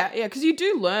 Yeah, because you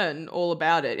do learn all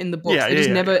about it in the books. They just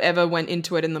never ever went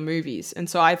into it in the movies. And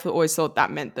so I always thought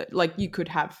that meant that like you could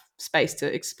have space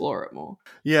to explore it more.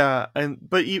 Yeah,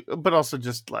 but also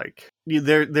just like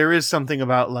there is something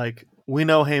about like, we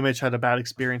know Haymitch had a bad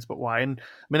experience, but why? And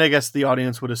I mean, I guess the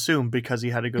audience would assume because he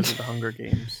had to go through the Hunger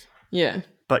Games. Yeah.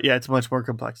 But yeah, it's much more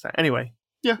complex than that. Anyway,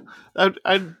 yeah,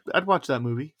 I'd watch that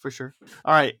movie for sure.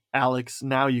 All right, Alex,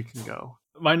 now you can go.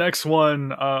 My next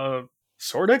one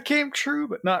sort of came true,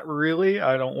 but not really.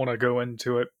 I don't want to go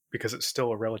into it because it's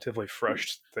still a relatively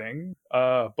fresh thing.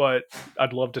 But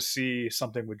I'd love to see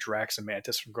something with Drax and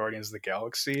Mantis from Guardians of the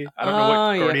Galaxy. I don't know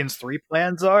what Guardians 3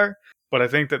 plans are, but I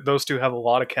think that those two have a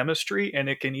lot of chemistry, and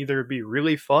it can either be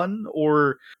really fun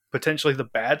or potentially the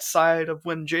bad side of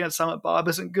when Jay and Silent Bob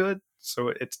isn't good. So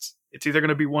it's either going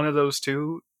to be one of those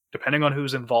two, depending on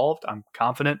who's involved. I'm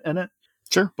confident in it.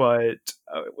 Sure. But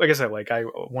like I said, like I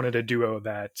wanted a duo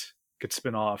that could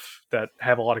spin off, that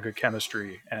have a lot of good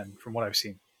chemistry, and from what I've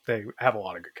seen, they have a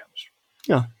lot of good chemistry.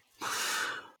 Yeah.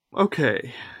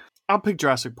 Okay. I'll pick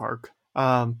Jurassic Park.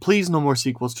 Please, no more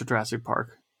sequels to Jurassic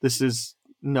Park.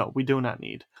 No, we do not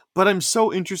need. But I'm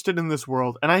so interested in this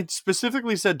world, and I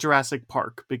specifically said Jurassic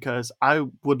Park because I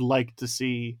would like to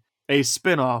see a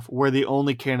spin-off where the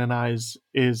only canonize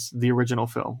is the original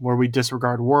film, where we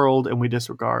disregard World and we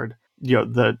disregard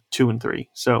the 2 and 3.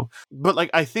 So, but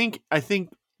like I think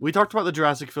we talked about the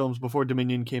Jurassic films before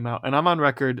Dominion came out, and I'm on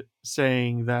record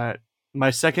saying that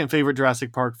my second favorite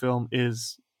Jurassic Park film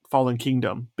is Fallen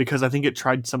Kingdom, because I think it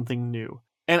tried something new.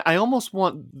 And I almost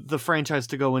want the franchise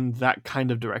to go in that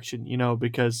kind of direction,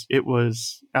 because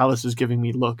Alice is giving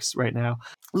me looks right now.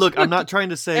 Look, I'm not trying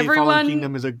to say Fallen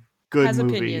Kingdom is a good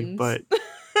movie, opinions. But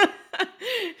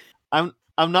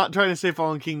I'm not trying to say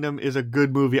Fallen Kingdom is a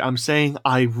good movie. I'm saying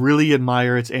I really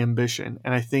admire its ambition.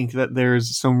 And I think that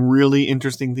there's some really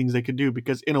interesting things they could do,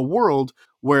 because in a world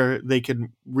where they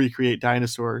can recreate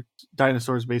dinosaurs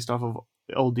based off of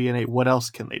old DNA, what else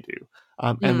can they do?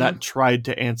 And that tried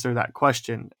to answer that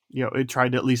question. It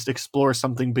tried to at least explore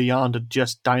something beyond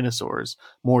just dinosaurs,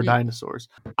 more dinosaurs.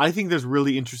 I think there's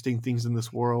really interesting things in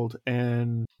this world.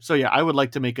 And so, I would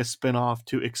like to make a spin-off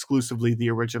to exclusively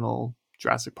the original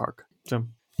Jurassic Park. So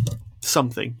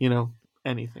something,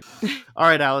 anything. All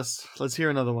right, Alice, let's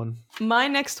hear another one. My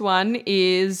next one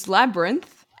is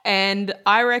Labyrinth. And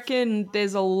I reckon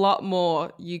there's a lot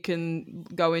more you can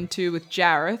go into with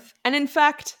Jareth. And in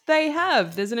fact, they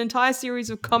have. There's an entire series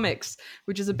of comics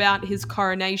which is about his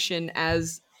coronation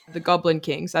as the Goblin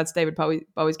King. So that's David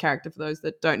Bowie's character, for those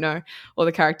that don't know all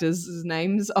the characters'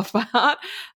 names off by heart.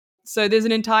 So there's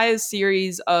an entire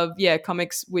series of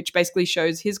comics which basically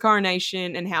shows his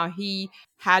coronation and how he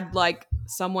had like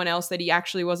someone else that he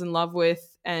actually was in love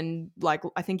with, and like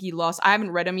I think he lost. I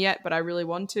haven't read them yet, but I really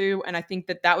want to, and I think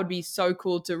that would be so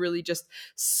cool to really just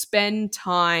spend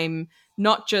time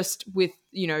not just with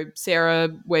Sarah,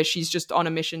 where she's just on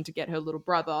a mission to get her little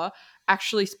brother,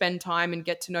 actually spend time and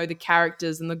get to know the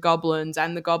characters and the goblins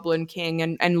and the Goblin King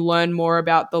and learn more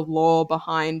about the lore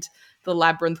behind the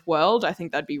Labyrinth world. I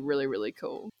think that'd be really, really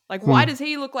cool. Like, why does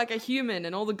he look like a human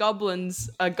and all the goblins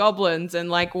are goblins? And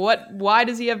like, why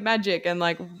does he have magic? And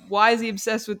like, why is he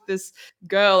obsessed with this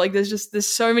girl? Like, there's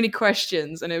so many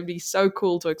questions, and it would be so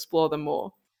cool to explore them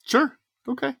more. Sure.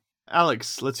 Okay.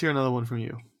 Alex, let's hear another one from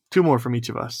you. 2 more from each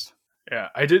of us. Yeah,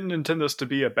 I didn't intend this to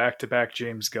be a back-to-back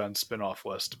James Gunn spin-off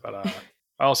list, but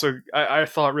I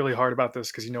thought really hard about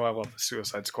this because I love the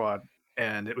Suicide Squad,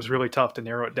 and it was really tough to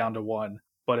narrow it down to one.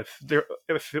 But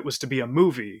if it was to be a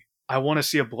movie, I want to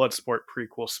see a Bloodsport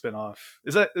prequel spin-off.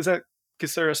 Is that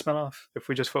considered a spin-off if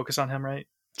we just focus on him, right?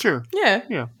 Sure.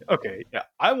 Yeah. Okay, yeah.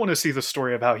 I want to see the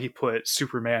story of how he put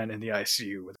Superman in the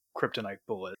ICU with a kryptonite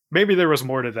bullet. Maybe there was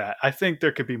more to that. I think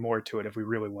there could be more to it if we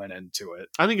really went into it.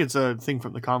 I think it's a thing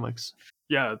from the comics.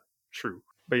 Yeah, true.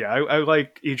 But yeah, I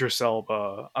like Idris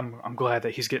Elba. I'm glad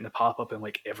that he's getting to pop up in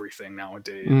like everything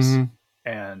nowadays. Mm-hmm.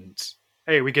 And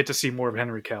hey, we get to see more of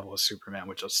Henry Cavill as Superman,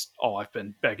 which is all I've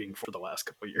been begging for the last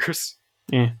couple of years.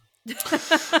 Yeah.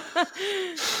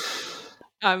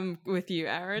 I'm with you,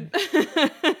 Aaron.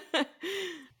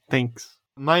 Thanks.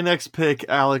 My next pick,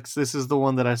 Alex, this is the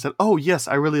one that I said, oh, yes,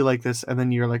 I really like this. And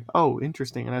then you're like, oh,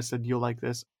 interesting. And I said, you'll like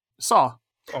this. Saw.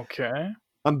 Okay.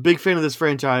 I'm a big fan of this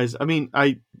franchise. I mean,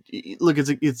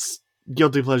 it's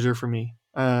guilty pleasure for me.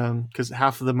 Because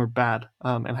half of them are bad,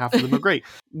 and half of them are great.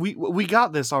 We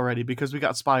got this already because we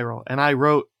got Spiral, and I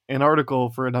wrote an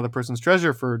article for Another Person's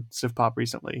Treasure for Civ Pop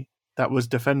recently that was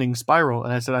defending Spiral,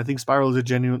 and I said I think Spiral is a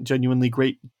genuinely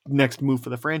great next move for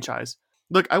the franchise.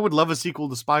 Look, I would love a sequel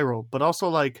to Spiral, but also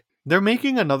like they're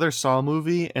making another Saw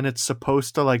movie, and it's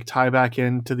supposed to like tie back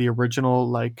into the original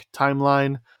like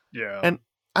timeline. Yeah, and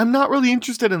I'm not really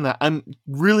interested in that. I'm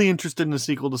really interested in a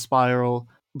sequel to Spiral.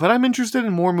 But I'm interested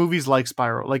in more movies like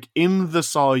Spiral, like in the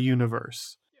Saw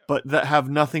universe, but that have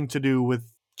nothing to do with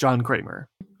John Kramer.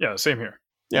 Yeah, same here.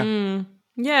 Yeah.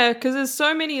 Yeah, because there's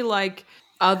so many like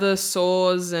other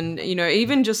Saws and,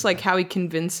 even just like how he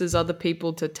convinces other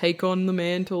people to take on the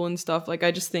mantle and stuff. Like,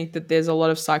 I just think that there's a lot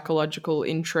of psychological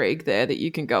intrigue there that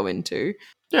you can go into.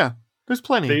 Yeah, there's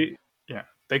plenty.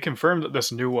 They confirmed that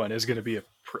this new one is going to be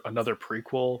another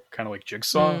prequel, kind of like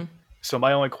Jigsaw. So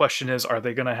my only question is, are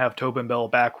they going to have Tobin Bell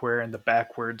back wearing the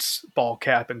backwards ball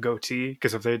cap and goatee?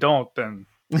 Because if they don't, then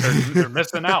they're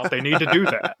missing out. They need to do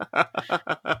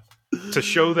that to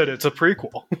show that it's a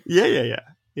prequel.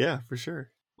 Yeah, for sure.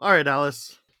 All right,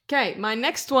 Alice. Okay, my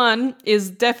next one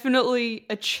is definitely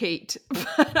a cheat.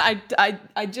 But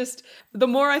I just, the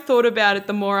more I thought about it,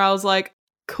 the more I was like,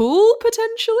 cool,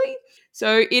 potentially.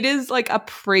 So it is like a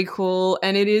prequel,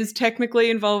 and it is technically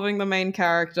involving the main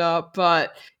character,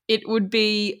 but it would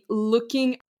be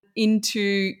looking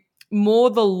into more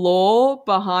the lore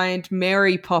behind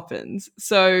Mary Poppins.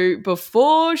 So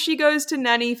before she goes to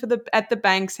nanny at the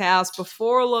Banks house,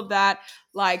 before all of that,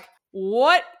 like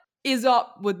what is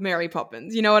up with Mary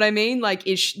Poppins? You know what I mean? Like,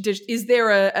 is there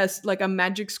a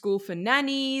magic school for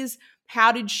nannies?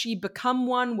 How did she become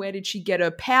one? Where did she get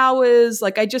her powers?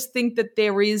 Like, I just think that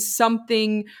there is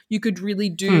something you could really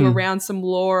do around some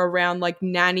lore around like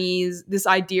nannies, this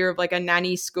idea of like a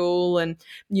nanny school and,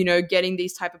 you know, getting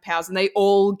these type of powers. And they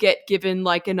all get given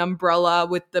like an umbrella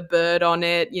with the bird on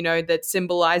it, you know, that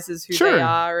symbolizes who they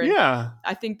are. And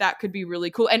I think that could be really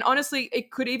cool. And honestly,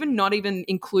 it could even not even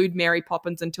include Mary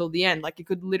Poppins until the end. Like, it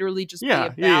could literally just be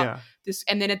about this.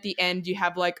 And then at the end you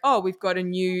have like, oh, we've got a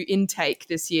new intake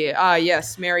this year.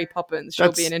 Yes, Mary Poppins.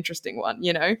 She'll be an interesting one,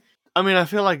 you know? I mean, I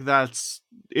feel like that's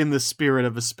in the spirit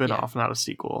of a spin-off, not a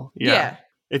sequel. Yeah.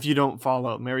 If you don't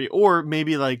follow Mary, or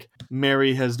maybe like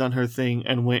Mary has done her thing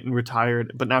and went and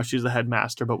retired, but now she's the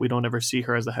headmaster, but we don't ever see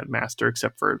her as a headmaster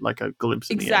except for like a glimpse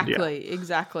in the end.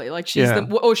 Exactly. Like she's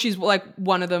she's like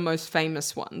one of the most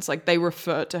famous ones. Like they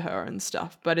refer to her and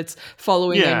stuff, but it's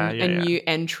following a new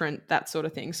entrant, that sort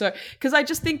of thing. So, because I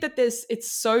just think that it's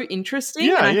so interesting,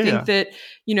 and I think that,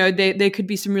 you know, there could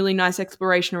be some really nice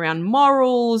exploration around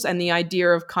morals and the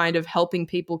idea of kind of helping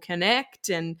people connect,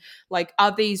 and like,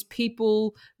 are these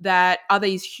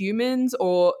humans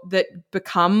or that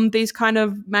become these kind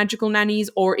of magical nannies,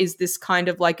 or is this kind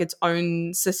of like its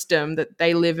own system that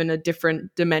they live in a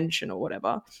different dimension or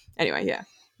whatever? Anyway,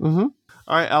 all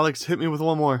right, Alex, hit me with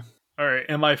one more. All right,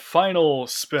 and my final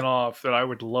spin-off that I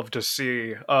would love to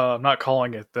see, I'm not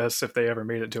calling it this if they ever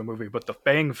made it to a movie, but the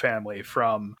Fang family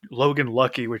from Logan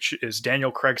Lucky, which is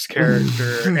Daniel Craig's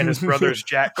character and his brothers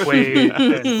Jack Quaid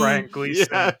and Brian Gleason.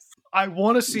 Yes. I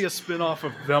want to see a spin-off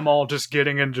of them all just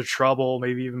getting into trouble,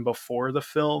 maybe even before the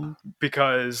film,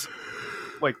 because,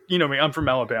 like, you know me, I'm from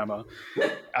Alabama.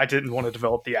 I didn't want to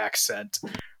develop the accent,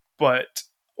 but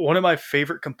one of my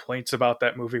favorite complaints about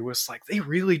that movie was, like, they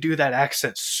really do that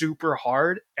accent super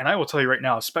hard, and I will tell you right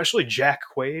now, especially Jack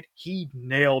Quaid, he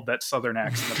nailed that Southern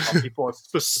accent of how people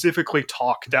specifically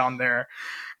talk down there,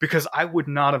 because I would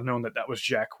not have known that was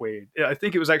Jack Quaid. I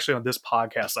think it was actually on this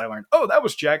podcast I learned, oh, that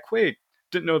was Jack Quaid.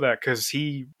 Didn't know that, because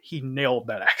he nailed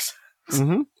that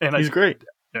accent. And he's great.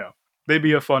 Yeah, they'd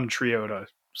be a fun trio to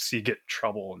see get in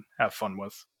trouble and have fun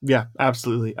with. Yeah,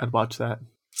 absolutely. I'd watch that.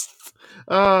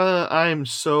 I'm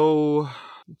so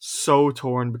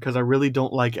torn, because I really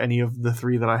don't like any of the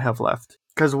three that I have left.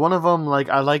 Because one of them, like,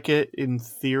 I like it in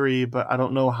theory, but I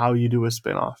don't know how you do a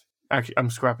spinoff. Actually, I'm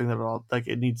scrapping that all. Like,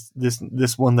 it needs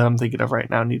this one that I'm thinking of right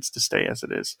now needs to stay as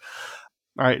it is.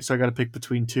 All right, so I got to pick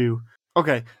between two.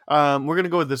 Okay, we're going to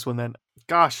go with this one then.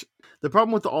 Gosh, the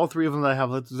problem with all three of them that I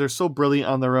have is they're so brilliant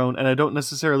on their own, and I don't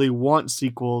necessarily want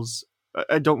sequels.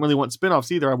 I don't really want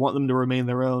spin-offs either. I want them to remain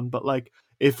their own, but like,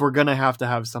 if we're going to have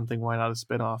something, why not a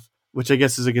spin-off? Which I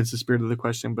guess is against the spirit of the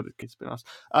question, but it's spin-offs.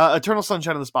 Eternal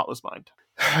Sunshine of the Spotless Mind.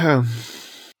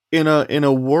 In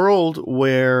a world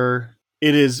where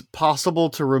it is possible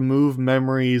to remove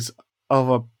memories of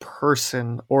a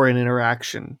person or an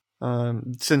interaction,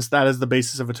 since that is the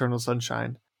basis of Eternal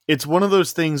Sunshine, it's one of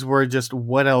those things where just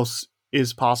what else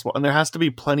is possible, and there has to be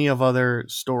plenty of other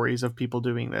stories of people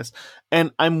doing this,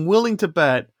 and I'm willing to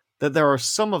bet that there are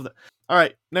some of them. All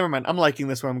right, never mind, I'm liking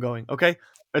this where I'm going. Okay,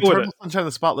 Eternal Sunshine of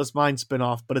the Spotless Mind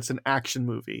spinoff, but it's an action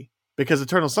movie, because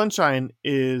Eternal Sunshine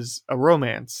is a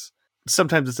romance.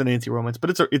 Sometimes it's an anti-romance,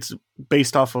 but it's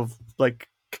based off of like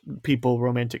people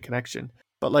romantic connection.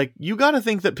 But like, you got to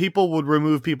think that people would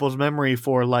remove people's memory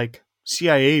for like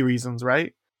CIA reasons,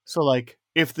 right? So like,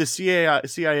 if the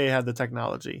CIA had the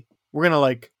technology, we're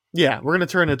gonna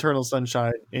turn Eternal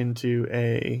Sunshine into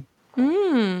an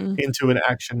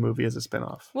action movie as a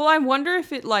spinoff. Well, I wonder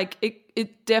if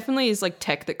it definitely is like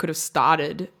tech that could have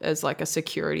started as like a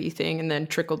security thing and then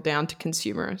trickled down to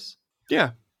consumers.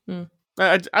 Yeah.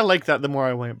 I like that the more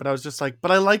I went, but I was just like,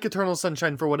 but I like Eternal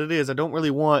Sunshine for what it is. I don't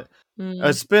really want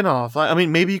a spin-off. I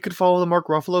mean, maybe you could follow the Mark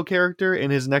Ruffalo character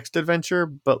in his next adventure,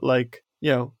 but like,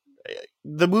 you know,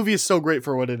 the movie is so great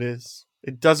for what it is.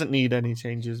 It doesn't need any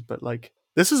changes, but like,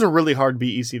 this is a really hard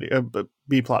B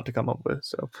plot to come up with.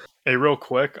 So, hey, real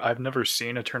quick, I've never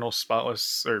seen Eternal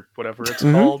Spotless or whatever it's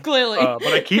called. Clearly, but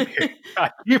I keep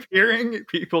hearing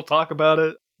people talk about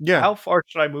it. Yeah, how far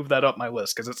should I move that up my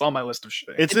list? Because it's on my list of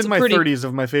shit. It's in my 30s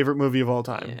of my favorite movie of all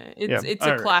time. Yeah, it's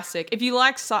a classic. If you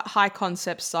like high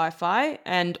concept sci-fi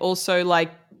and also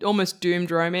like almost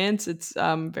doomed romance, it's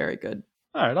very good.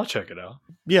 All right, I'll check it out.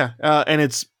 Yeah, and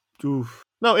it's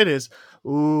it is.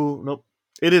 Nope.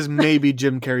 It is maybe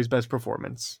Jim Carrey's best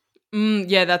performance.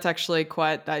 Yeah, that's actually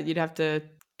quite that. You'd have to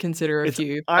consider a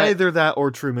few. Either that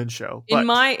or Truman Show. In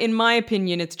my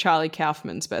opinion, it's Charlie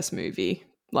Kaufman's best movie,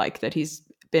 like that he's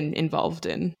been involved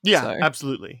in. Yeah,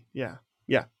 absolutely. Yeah.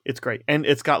 Yeah, it's great. And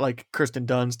it's got like Kirsten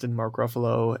Dunst and Mark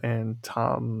Ruffalo and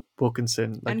Tom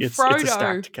Wilkinson. Like and it's Frodo. a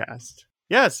stacked cast.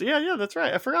 Yes, yeah, that's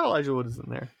right. I forgot Elijah Wood is in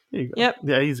there. There you go. Yep.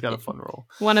 Yeah, he's got a fun role.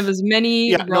 One of his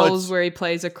many roles where he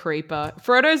plays a creeper.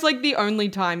 Frodo's like the only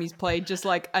time he's played just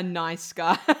like a nice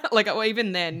guy. Like, well,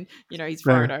 even then, he's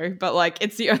Frodo. Right. But like,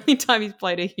 it's the only time he's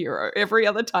played a hero. Every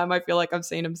other time I feel like I've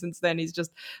seen him since then, he's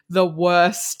just the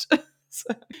worst.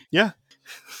 Yeah.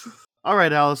 All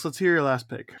right, Alice, let's hear your last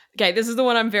pick. Okay, this is the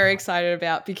one I'm very excited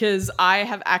about because I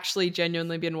have actually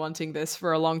genuinely been wanting this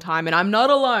for a long time, and I'm not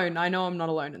alone. I know I'm not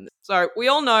alone in this. So we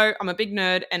all know I'm a big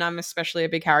nerd, and I'm especially a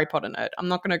big Harry Potter nerd. I'm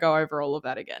not going to go over all of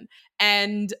that again.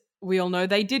 And we all know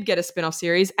they did get a spin-off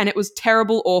series, and it was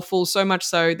terrible, awful, so much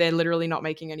so they're literally not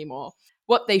making any more.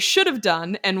 What they should have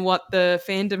done and what the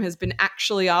fandom has been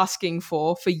actually asking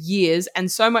for years,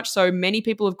 and so much so many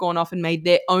people have gone off and made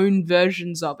their own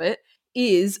versions of it,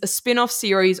 is a spin-off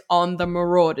series on the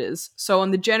Marauders. So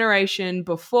on the generation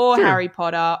before Harry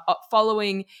Potter,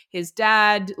 following his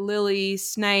dad, Lily,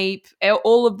 Snape,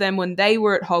 all of them when they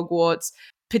were at Hogwarts,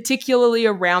 particularly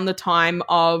around the time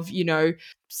of,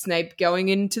 Snape going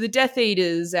into the Death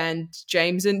Eaters and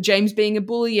James being a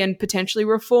bully and potentially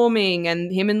reforming, and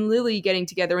him and Lily getting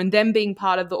together and them being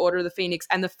part of the Order of the Phoenix,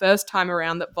 and the first time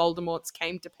around that Voldemort's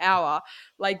came to power.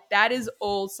 Like, that is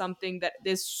all something that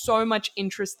there's so much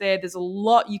interest there. There's a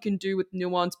lot you can do with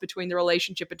nuance between the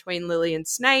relationship between Lily and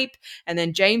Snape, and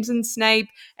then James and Snape,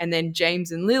 and then James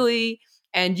and Lily.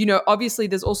 And, obviously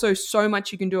there's also so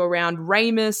much you can do around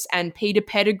Remus and Peter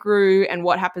Pettigrew and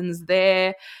what happens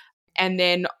there. And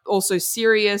then also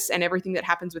Sirius and everything that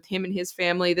happens with him and his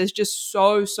family. There's just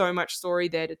so much story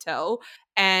there to tell.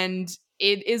 And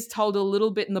it is told a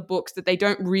little bit in the books that they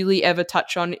don't really ever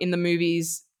touch on in the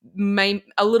movies.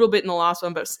 A little bit in the last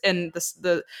one, but in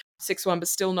the sixth one, but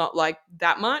still not like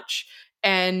that much.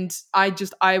 And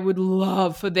I would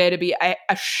love for there to be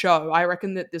a show. I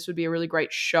reckon that this would be a really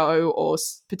great show or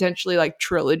potentially like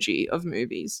trilogy of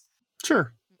movies.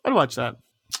 Sure. I'd watch that.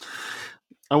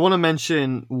 I want to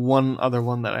mention one other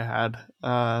one that I had.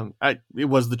 It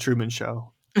was The Truman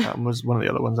Show. Was one of the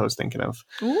other ones I was thinking of.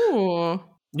 Ooh.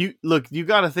 You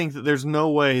got to think that there's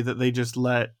no way that they just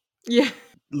let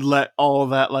all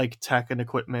that like tech and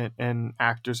equipment and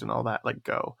actors and all that like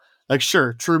go. Like,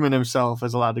 sure, Truman himself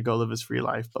is allowed to go live his free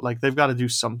life, but like they've got to do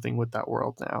something with that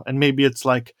world now. And maybe it's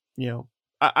like,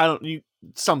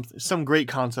 some great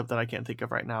concept that I can't think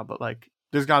of right now, but like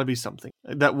there's got to be something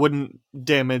that wouldn't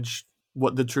damage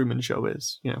what The Truman Show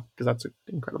is, because that's an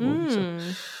incredible movie.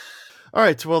 So. All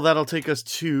right, well, that'll take us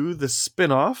to the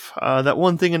spin-off. That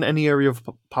one thing in any area of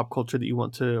pop culture that you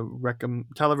want to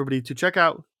tell everybody to check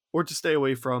out or to stay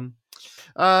away from.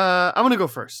 I'm going to go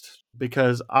first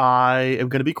because I am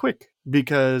going to be quick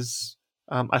because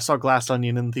I saw Glass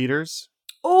Onion in theaters.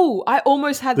 Oh, I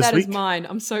almost had that as mine.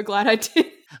 I'm so glad I did.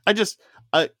 I'm just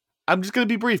going to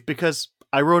be brief because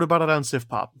I wrote about it on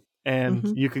SifPop,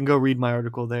 and you can go read my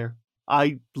article there.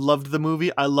 I loved the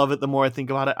movie. I love it the more I think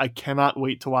about it. I cannot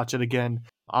wait to watch it again.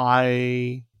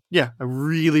 I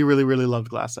really, really, really loved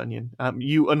Glass Onion.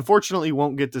 You unfortunately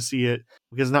won't get to see it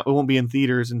because it won't be in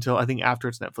theaters until I think after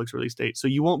its Netflix release date. So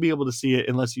you won't be able to see it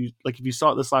unless if you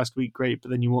saw it this last week, great, but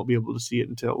then you won't be able to see it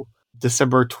until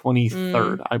December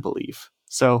 23rd, I believe.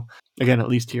 So again, at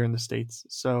least here in the States.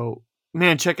 So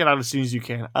man, check it out as soon as you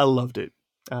can. I loved it.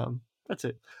 That's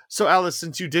it. So Alice,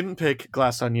 since you didn't pick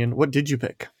Glass Onion, what did you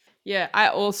pick? Yeah, I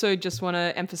also just want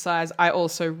to emphasize, I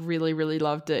also really, really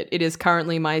loved it. It is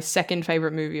currently my second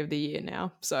favorite movie of the year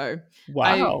now. So,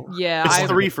 wow. It's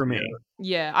 3 for me.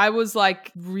 Yeah, I was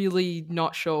like really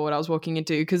not sure what I was walking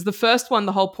into because the first one,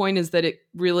 the whole point is that it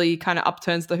really kind of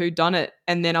upturns the whodunit.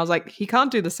 And then I was like, he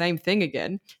can't do the same thing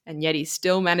again. And yet he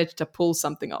still managed to pull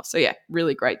something off. So yeah,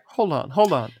 really great. Hold on.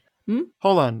 Hold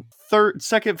on.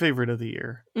 Second favorite of the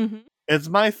year. Mm-hmm. It's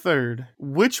my third.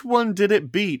 Which one did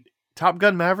it beat? Top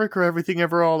Gun Maverick or Everything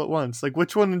Ever All at Once? Like,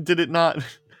 which one did it not?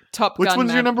 Top Gun Which one's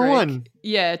Maverick. Your number one?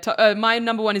 Yeah, my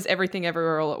number one is Everything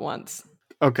Everywhere All at Once.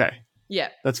 Okay. Yeah.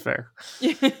 That's fair.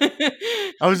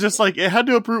 I was just like, it had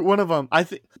to uproot one of them. I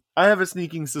have a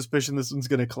sneaking suspicion this one's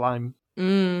going to climb.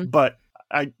 But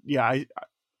I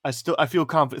feel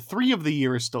confident. 3 of the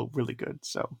year is still really good,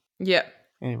 so. Yeah.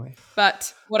 Anyway.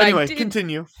 But I did,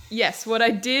 continue. Yes, what I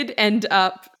did end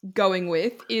up going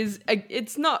with is,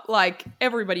 it's not like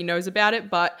everybody knows about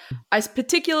it, but I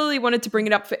particularly wanted to bring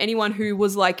it up for anyone who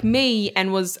was like me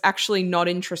and was actually not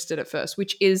interested at first,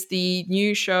 which is the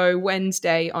new show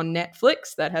Wednesday on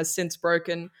Netflix that has since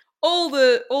broken all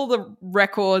the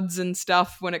records and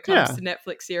stuff when it comes to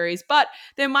Netflix series. But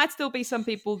there might still be some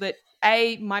people that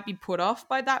might be put off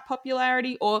by that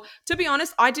popularity, or to be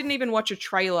honest, I didn't even watch a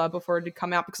trailer before it had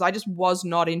come out because I just was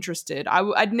not interested.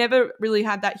 I'd never really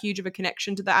had that huge of a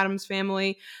connection to the Addams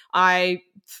Family.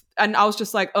 And I was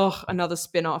just like, oh, another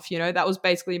spin-off, that was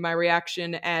basically my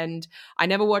reaction. And I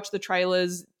never watched the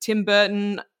trailers. Tim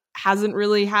Burton hasn't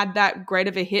really had that great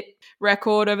of a hit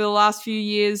record over the last few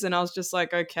years. And I was just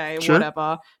like, okay,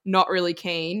 whatever, not really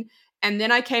keen. And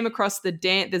then I came across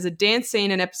there's a dance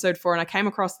scene in episode 4, and I came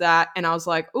across that and I was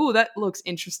like, oh, that looks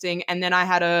interesting. And then I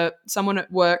had someone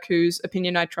at work whose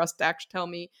opinion I trust to actually tell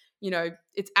me,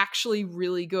 it's actually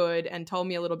really good, and told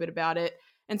me a little bit about it.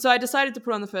 And so I decided to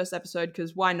put on the first episode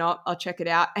because why not? I'll check it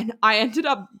out. And I ended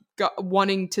up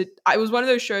wanting to, it was one of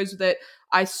those shows that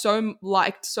I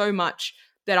liked so much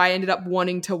that I ended up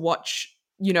wanting to watch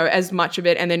as much of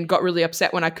it, and then got really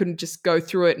upset when I couldn't just go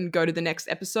through it and go to the next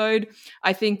episode.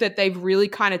 I think that they've really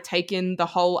kind of taken the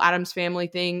whole Addams Family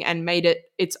thing and made it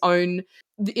its own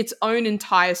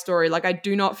entire story. Like, I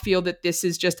do not feel that this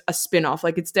is just a spin-off.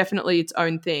 Like, it's definitely its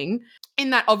own thing.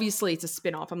 In that, obviously, it's a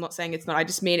spin-off. I'm not saying it's not. I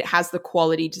just mean it has the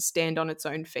quality to stand on its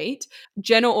own feet.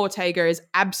 Jenna Ortega is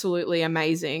absolutely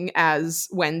amazing as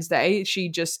Wednesday. She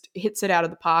just hits it out of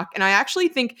the park. And I actually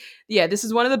think, this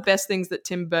is one of the best things that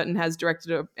Tim Burton has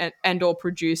directed and or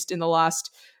produced in the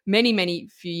last many, many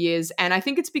few years. And I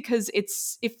think it's because it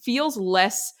feels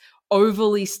less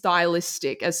overly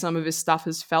stylistic as some of his stuff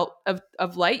has felt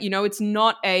of late. It's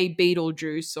not a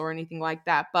Beetlejuice or anything like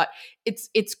that, but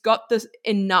it's got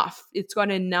enough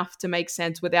to make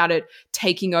sense without it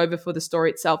taking over for the story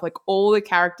itself. Like, all the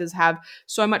characters have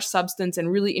so much substance and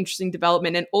really interesting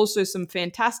development, and also some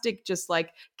fantastic just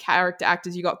like character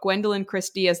actors. You got Gwendolyn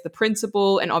Christie as the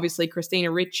principal, and obviously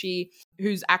Christina Ricci,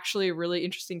 who's actually a really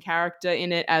interesting character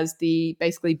in it as the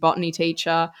basically botany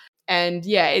teacher. And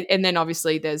and then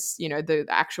obviously there's, the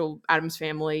actual Addams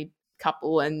Family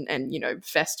couple and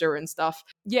Fester and stuff.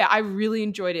 Yeah, I really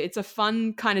enjoyed it. It's a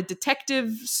fun kind of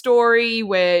detective story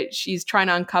where she's trying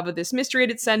to uncover this mystery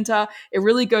at its center. It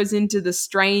really goes into the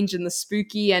strange and the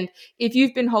spooky. And if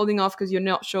you've been holding off because you're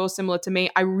not sure, similar to me,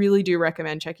 I really do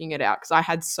recommend checking it out because I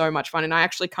had so much fun, and I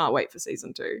actually can't wait for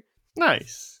season 2.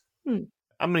 Nice. I'm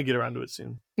going to get around to it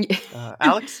soon.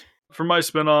 Alex? For my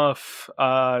spinoff,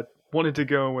 wanted to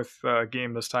go with a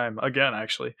game this time again.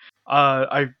 Actually,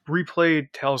 I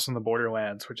replayed Tales from the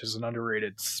Borderlands, which is an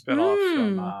underrated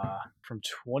spinoff from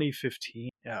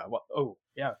 2015.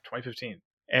 2015.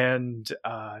 And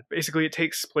basically, it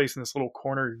takes place in this little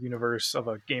corner universe of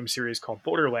a game series called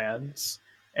Borderlands.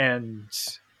 And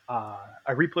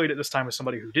I replayed it this time with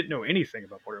somebody who didn't know anything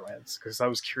about Borderlands, because I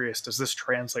was curious, does this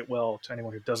translate well to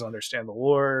anyone who doesn't understand the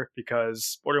lore?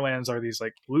 Because Borderlands are these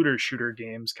like looter shooter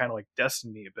games, kind of like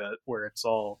Destiny a bit, where it's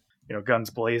all, guns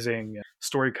blazing, and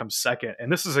story comes second. And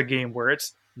this is a game where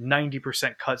it's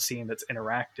 90% cutscene that's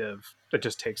interactive, that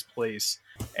just takes place.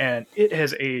 And it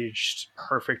has aged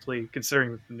perfectly,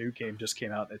 considering that the new game just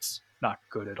came out. It's not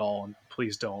good at all, and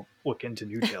please don't look into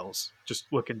new Tales. Just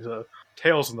look into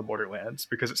Tales in the Borderlands,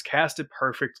 because it's casted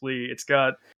perfectly. It's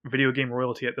got video game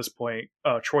royalty at this point.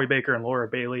 Troy Baker and Laura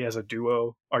Bailey as a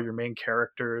duo are your main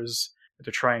characters.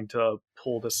 They're trying to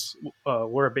pull this.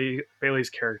 Laura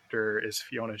Bailey's character is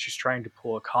Fiona. She's trying to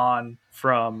pull a con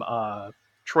from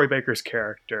Troy Baker's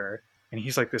character, and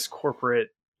he's like this corporate,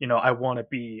 I want to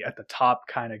be at the top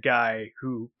kind of guy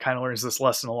who kind of learns this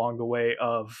lesson along the way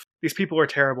of, these people are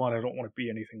terrible and I don't want to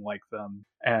be anything like them.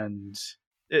 And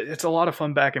it's a lot of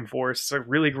fun back and forth. It's a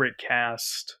really great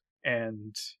cast,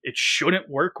 and it shouldn't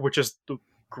work, which is the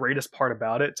greatest part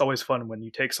about it. It's always fun when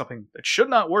you take something that should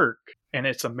not work and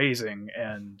it's amazing.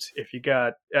 And if you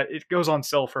got, it goes on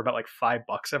sale for about like $5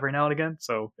 every now and again.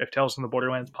 So if Tales from the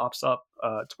Borderlands pops up,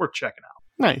 it's worth checking out.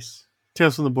 Nice.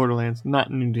 Tales from the Borderlands,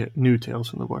 not new Tales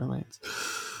from the Borderlands.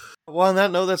 Well, on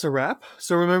that note, that's a wrap.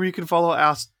 So remember, you can follow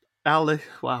Wow,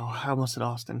 I almost said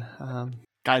Austin.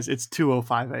 Guys, it's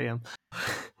 2:05 a.m.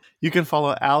 You can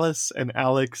follow Alice and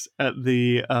Alex at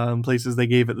the places they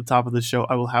gave at the top of the show.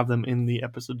 I will have them in the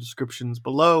episode descriptions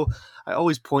below. I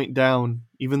always point down,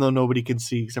 even though nobody can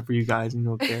see except for you guys, and you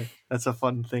don't care. That's a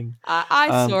fun thing.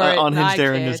 I saw it. On Hinge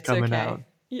Darren care. is coming okay. out.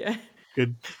 Yeah.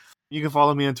 Good. You can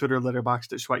follow me on Twitter,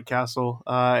 Letterboxd at Schweik Castle.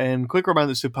 And quick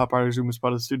reminder, Civ Pop Writers Room is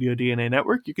part of the Studio DNA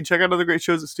Network. You can check out other great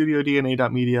shows at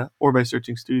studiodna.media or by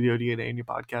searching Studio DNA in your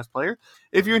podcast player.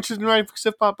 If you're interested in writing for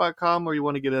CivPop.com, or you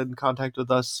want to get in contact with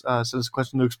us, send us a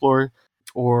question to explore,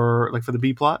 or like for the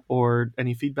B-plot, or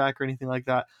any feedback or anything like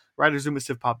that, writersroom at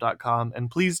civpop.com.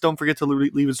 And please don't forget to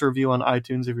leave us a review on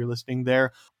iTunes if you're listening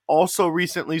there. Also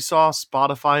recently saw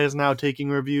Spotify is now taking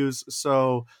reviews,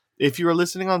 so If you are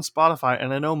listening on Spotify,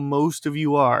 and I know most of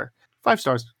you are, 5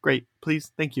 stars. Great.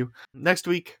 Please. Thank you. Next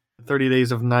week, 30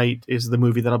 Days of Night is the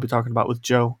movie that I'll be talking about with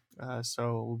Joe.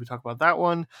 So we'll be talking about that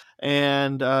one.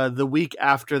 And the week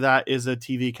after that is a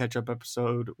TV catch-up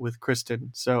episode with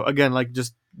Kristen. So again, like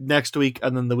just next week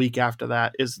and then the week after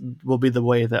that will be the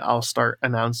way that I'll start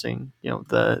announcing,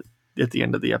 at the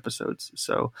end of the episodes.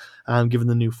 So given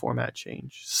the new format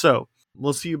change. So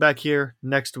we'll see you back here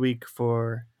next week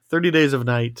for 30 Days of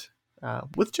Night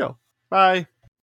with Joe. Bye.